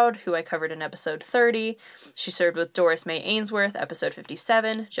Proud, who I covered in episode 30. She served with Doris Mae Ainsworth, episode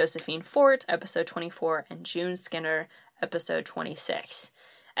 57, Josephine Fort, episode 24, and June Skinner, episode 26.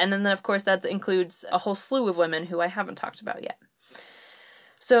 And then, of course, that includes a whole slew of women who I haven't talked about yet.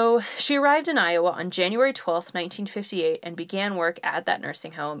 So she arrived in Iowa on January 12th, 1958, and began work at that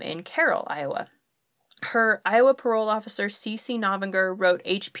nursing home in Carroll, Iowa. Her Iowa parole officer, C.C. Novinger, wrote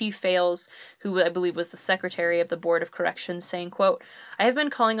H.P. Fales, who I believe was the secretary of the Board of Corrections, saying, quote, "I have been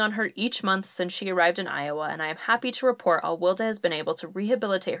calling on her each month since she arrived in Iowa, and I am happy to report Alwilda has been able to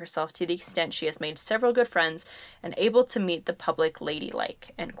rehabilitate herself to the extent she has made several good friends and able to meet the public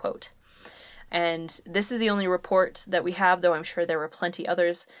ladylike," end quote. And this is the only report that we have, though I'm sure there were plenty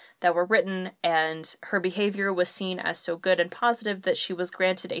others that were written, and her behavior was seen as so good and positive that she was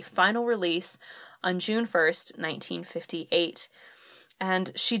granted a final release on June 1st, 1958.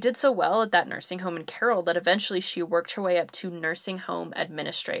 And she did so well at that nursing home in Carroll that eventually she worked her way up to nursing home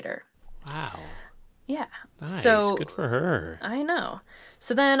administrator. Wow. Yeah. Nice. So, good for her. I know.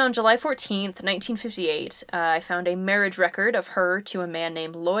 So then on July 14th, 1958, I found a marriage record of her to a man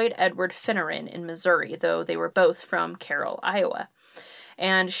named Lloyd Edward Finneran in Missouri, though they were both from Carroll, Iowa.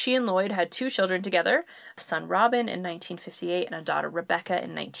 And she and Lloyd had 2 children together, a son Robin in 1958 and a daughter Rebecca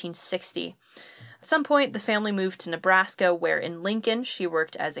in 1960. At some point, the family moved to Nebraska, where in Lincoln she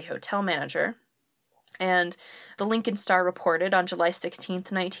worked as a hotel manager. And the Lincoln Star reported on July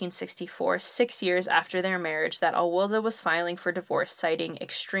 16th, 1964, 6 years after their marriage, that Alwilda was filing for divorce, citing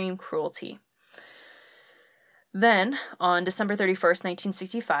extreme cruelty. Then, on December 31st,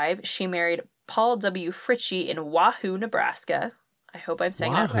 1965, she married Paul W. Fritchie in Wahoo, Nebraska. I hope I'm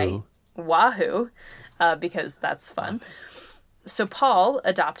saying that right. Wahoo, because that's fun. So Paul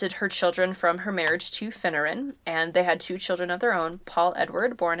adopted her children from her marriage to Finneran, and they had 2 children of their own, Paul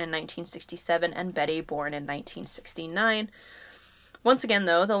Edward, born in 1967, and Betty, born in 1969. Once again,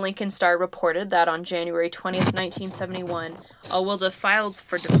 though, the Lincoln Star reported that on January 20th, 1971, Alwilda filed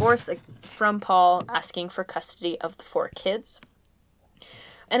for divorce from Paul, asking for custody of the 4 kids.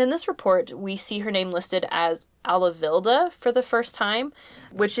 And in this report, we see her name listed as Alwilda for the first time,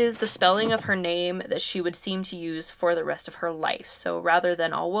 which is the spelling of her name that she would seem to use for the rest of her life. So rather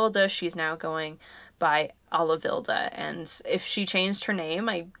than Alwilda, she's now going by Alwilda. And if she changed her name,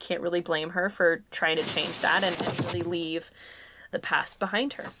 I can't really blame her for trying to change that and really leave the past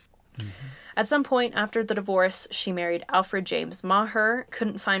behind her. Mm-hmm. At some point after the divorce, she married Alfred James Maher.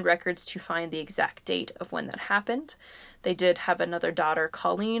 Couldn't find records to find the exact date of when that happened. They did have another daughter,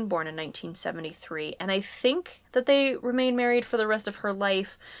 Colleen, born in 1973, and I think that they remained married for the rest of her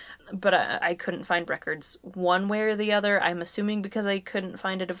life, but I couldn't find records one way or the other. I'm assuming because I couldn't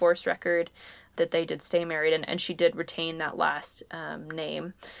find a divorce record that they did stay married, and she did retain that last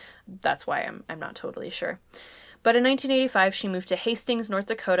name. That's why I'm not totally sure. But in 1985, she moved to Hastings, North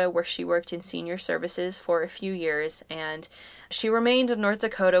Dakota, where she worked in senior services for a few years, and she remained in North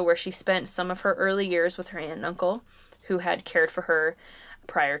Dakota, where she spent some of her early years with her aunt and uncle, who had cared for her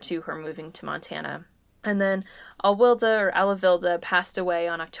prior to her moving to Montana. And then Alwilda passed away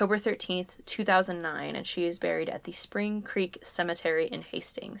on October 13th, 2009, and she is buried at the Spring Creek Cemetery in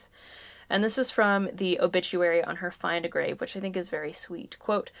Hastings. And this is from the obituary on her Find a Grave, which I think is very sweet.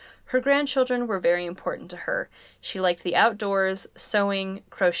 Quote, "Her grandchildren were very important to her. She liked the outdoors, sewing,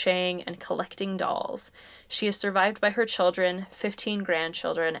 crocheting, and collecting dolls. She is survived by her children, 15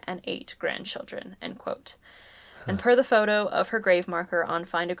 grandchildren, and 8 grandchildren," end quote. And per the photo of her grave marker on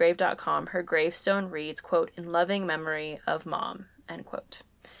findagrave.com, her gravestone reads, quote, "In loving memory of Mom," end quote.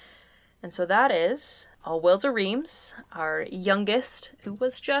 And so that is Alwilda Reams, our youngest, who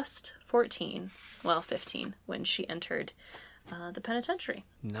was just 15, when she entered the penitentiary.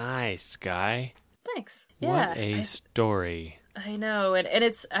 Nice, Guy. Thanks. Yeah. What a story. I know. And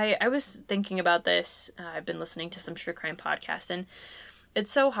it's, I was thinking about this. I've been listening to some true crime podcasts, and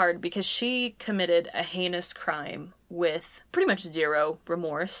it's so hard because she committed a heinous crime with pretty much zero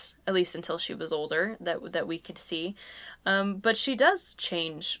remorse, at least until she was older, that we could see. But she does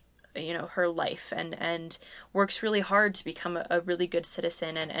change, her life and works really hard to become a really good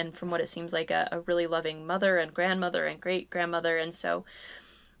citizen and from what it seems like a really loving mother and grandmother and great-grandmother. And so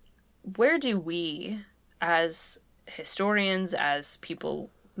where do we, as historians, as people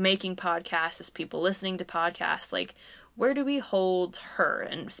making podcasts, as people listening to podcasts, like, where do we hold her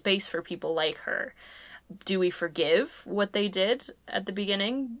and space for people like her? Do we forgive what they did at the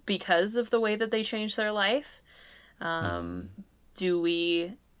beginning because of the way that they changed their life? Do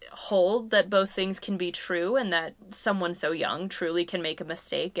we hold that both things can be true and that someone so young truly can make a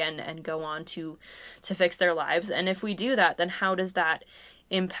mistake and go on to fix their lives? And if we do that, then how does that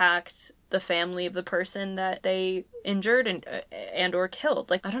impact the family of the person that they injured and or killed?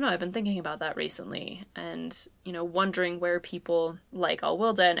 Like, I don't know, I've been thinking about that recently, and, you know, wondering where people like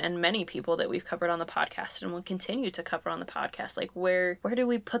Alwilda and many people that we've covered on the podcast and will continue to cover on the podcast, like, where do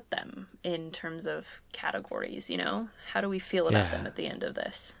we put them in terms of categories, you know? How do we feel about them at the end of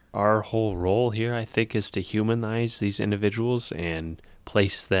this? Our whole role here, I think, is to humanize these individuals and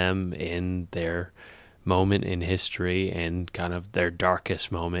place them in their moment in history and kind of their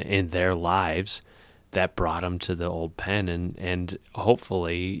darkest moment in their lives that brought them to the old pen, and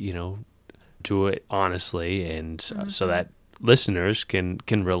hopefully, you know, do it honestly, and so that listeners can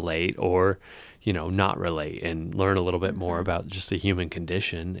relate, or, you know, not relate, and learn a little bit more about just the human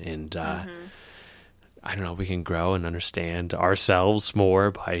condition. And I don't know, we can grow and understand ourselves more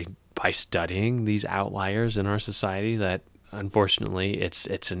by studying these outliers in our society that, unfortunately,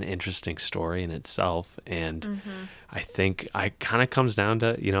 it's an interesting story in itself. And I think it kind of comes down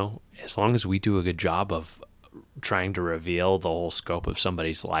to, you know, as long as we do a good job of trying to reveal the whole scope of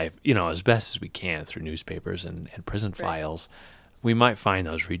somebody's life, you know, as best as we can through newspapers and prison files, we might find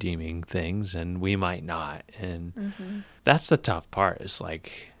those redeeming things and we might not. And that's the tough part, is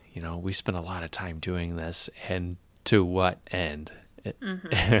like, you know, we spend a lot of time doing this, and to what end?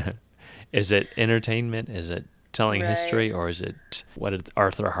 Is it entertainment? Is it telling history, or is it, what did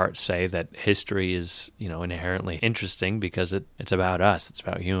Arthur Hart say, that history is, you know, inherently interesting because it's about us, it's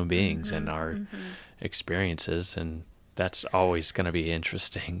about human beings and our experiences, and that's always going to be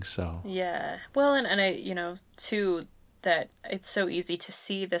interesting. So well, and I, you know, too, that it's so easy to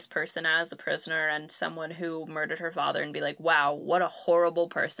see this person as a prisoner and someone who murdered her father and be like, wow, what a horrible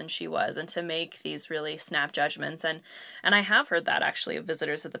person she was, and to make these really snap judgments. And I have heard that, actually, of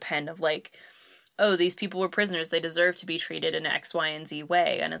visitors at the pen, of like, oh, these people were prisoners, they deserve to be treated in X, Y, and Z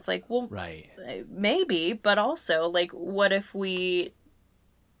way. And it's like, well, maybe, but also, like, what if we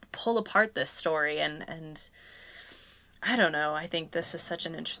pull apart this story and I don't know, I think this is such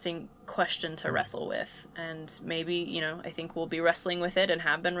an interesting question to wrestle with. And maybe, you know, I think we'll be wrestling with it and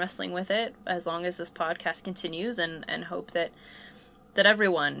have been wrestling with it as long as this podcast continues, and hope that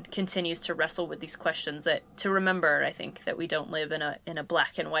everyone continues to wrestle with these questions, that to remember, I think, that we don't live in a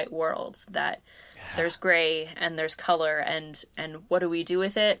black and white world, that there's gray and there's color, and what do we do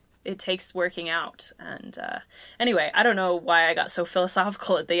with it? It takes working out. And anyway, I don't know why I got so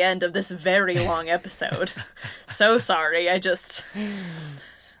philosophical at the end of this very long episode. So sorry. I don't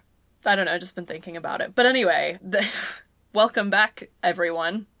know, I've just been thinking about it. But anyway, welcome back,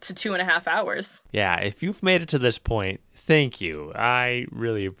 everyone, to 2.5 hours. Yeah, if you've made it to this point, thank you. I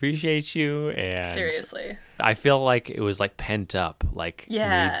really appreciate you. And seriously, I feel like it was like pent up, like need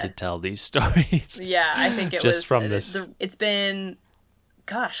to tell these stories. Yeah, I think it just was from this. It's been,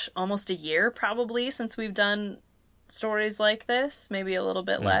 gosh, almost a year probably since we've done stories like this. Maybe a little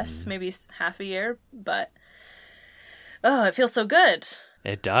bit less, maybe half a year. But oh, it feels so good.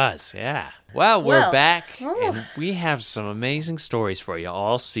 It does, yeah. Well, we're back, and we have some amazing stories for you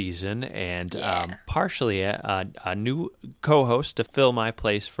all season, and partially a new co-host to fill my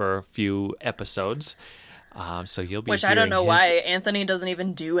place for a few episodes. So you'll be, which I don't know why Anthony doesn't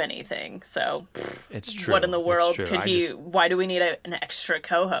even do anything. So it's true. What in the world could he? Why do we need an extra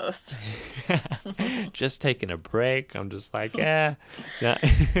co-host? Just taking a break. I'm just like, yeah.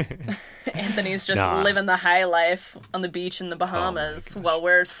 Anthony's just living the high life on the beach in the Bahamas while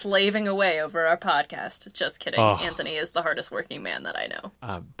we're slaving away over our podcast. Just kidding. Anthony is the hardest working man that I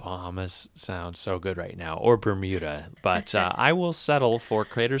know. Bahamas sounds so good right now, or Bermuda, but I will settle for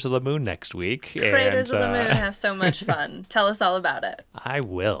Craters of the Moon next week. Craters of the Moon have so much fun. Tell us all about it. I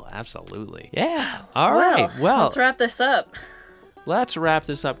will, absolutely. Yeah. All right. Well, let's wrap this up. Let's wrap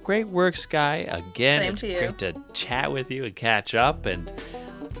this up. Great work, Sky. Again, Same to you. Great to chat with you and catch up. And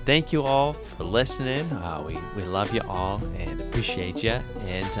thank you all for listening. We love you all and appreciate you.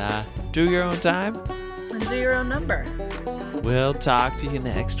 And do your own time. And do your own number. We'll talk to you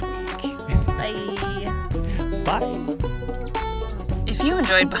next week. Bye. Bye. If you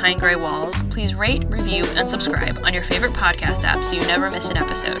enjoyed Behind Gray Walls, please rate, review, and subscribe on your favorite podcast app so you never miss an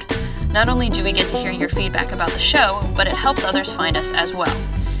episode. Not only do we get to hear your feedback about the show, but it helps others find us as well.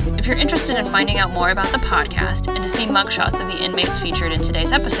 If you're interested in finding out more about the podcast and to see mugshots of the inmates featured in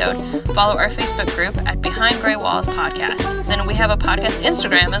today's episode, follow our Facebook group at Behind Gray Walls Podcast. Then we have a podcast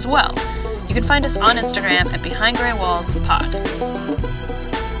Instagram as well. You can find us on Instagram at Behind Gray Walls Pod.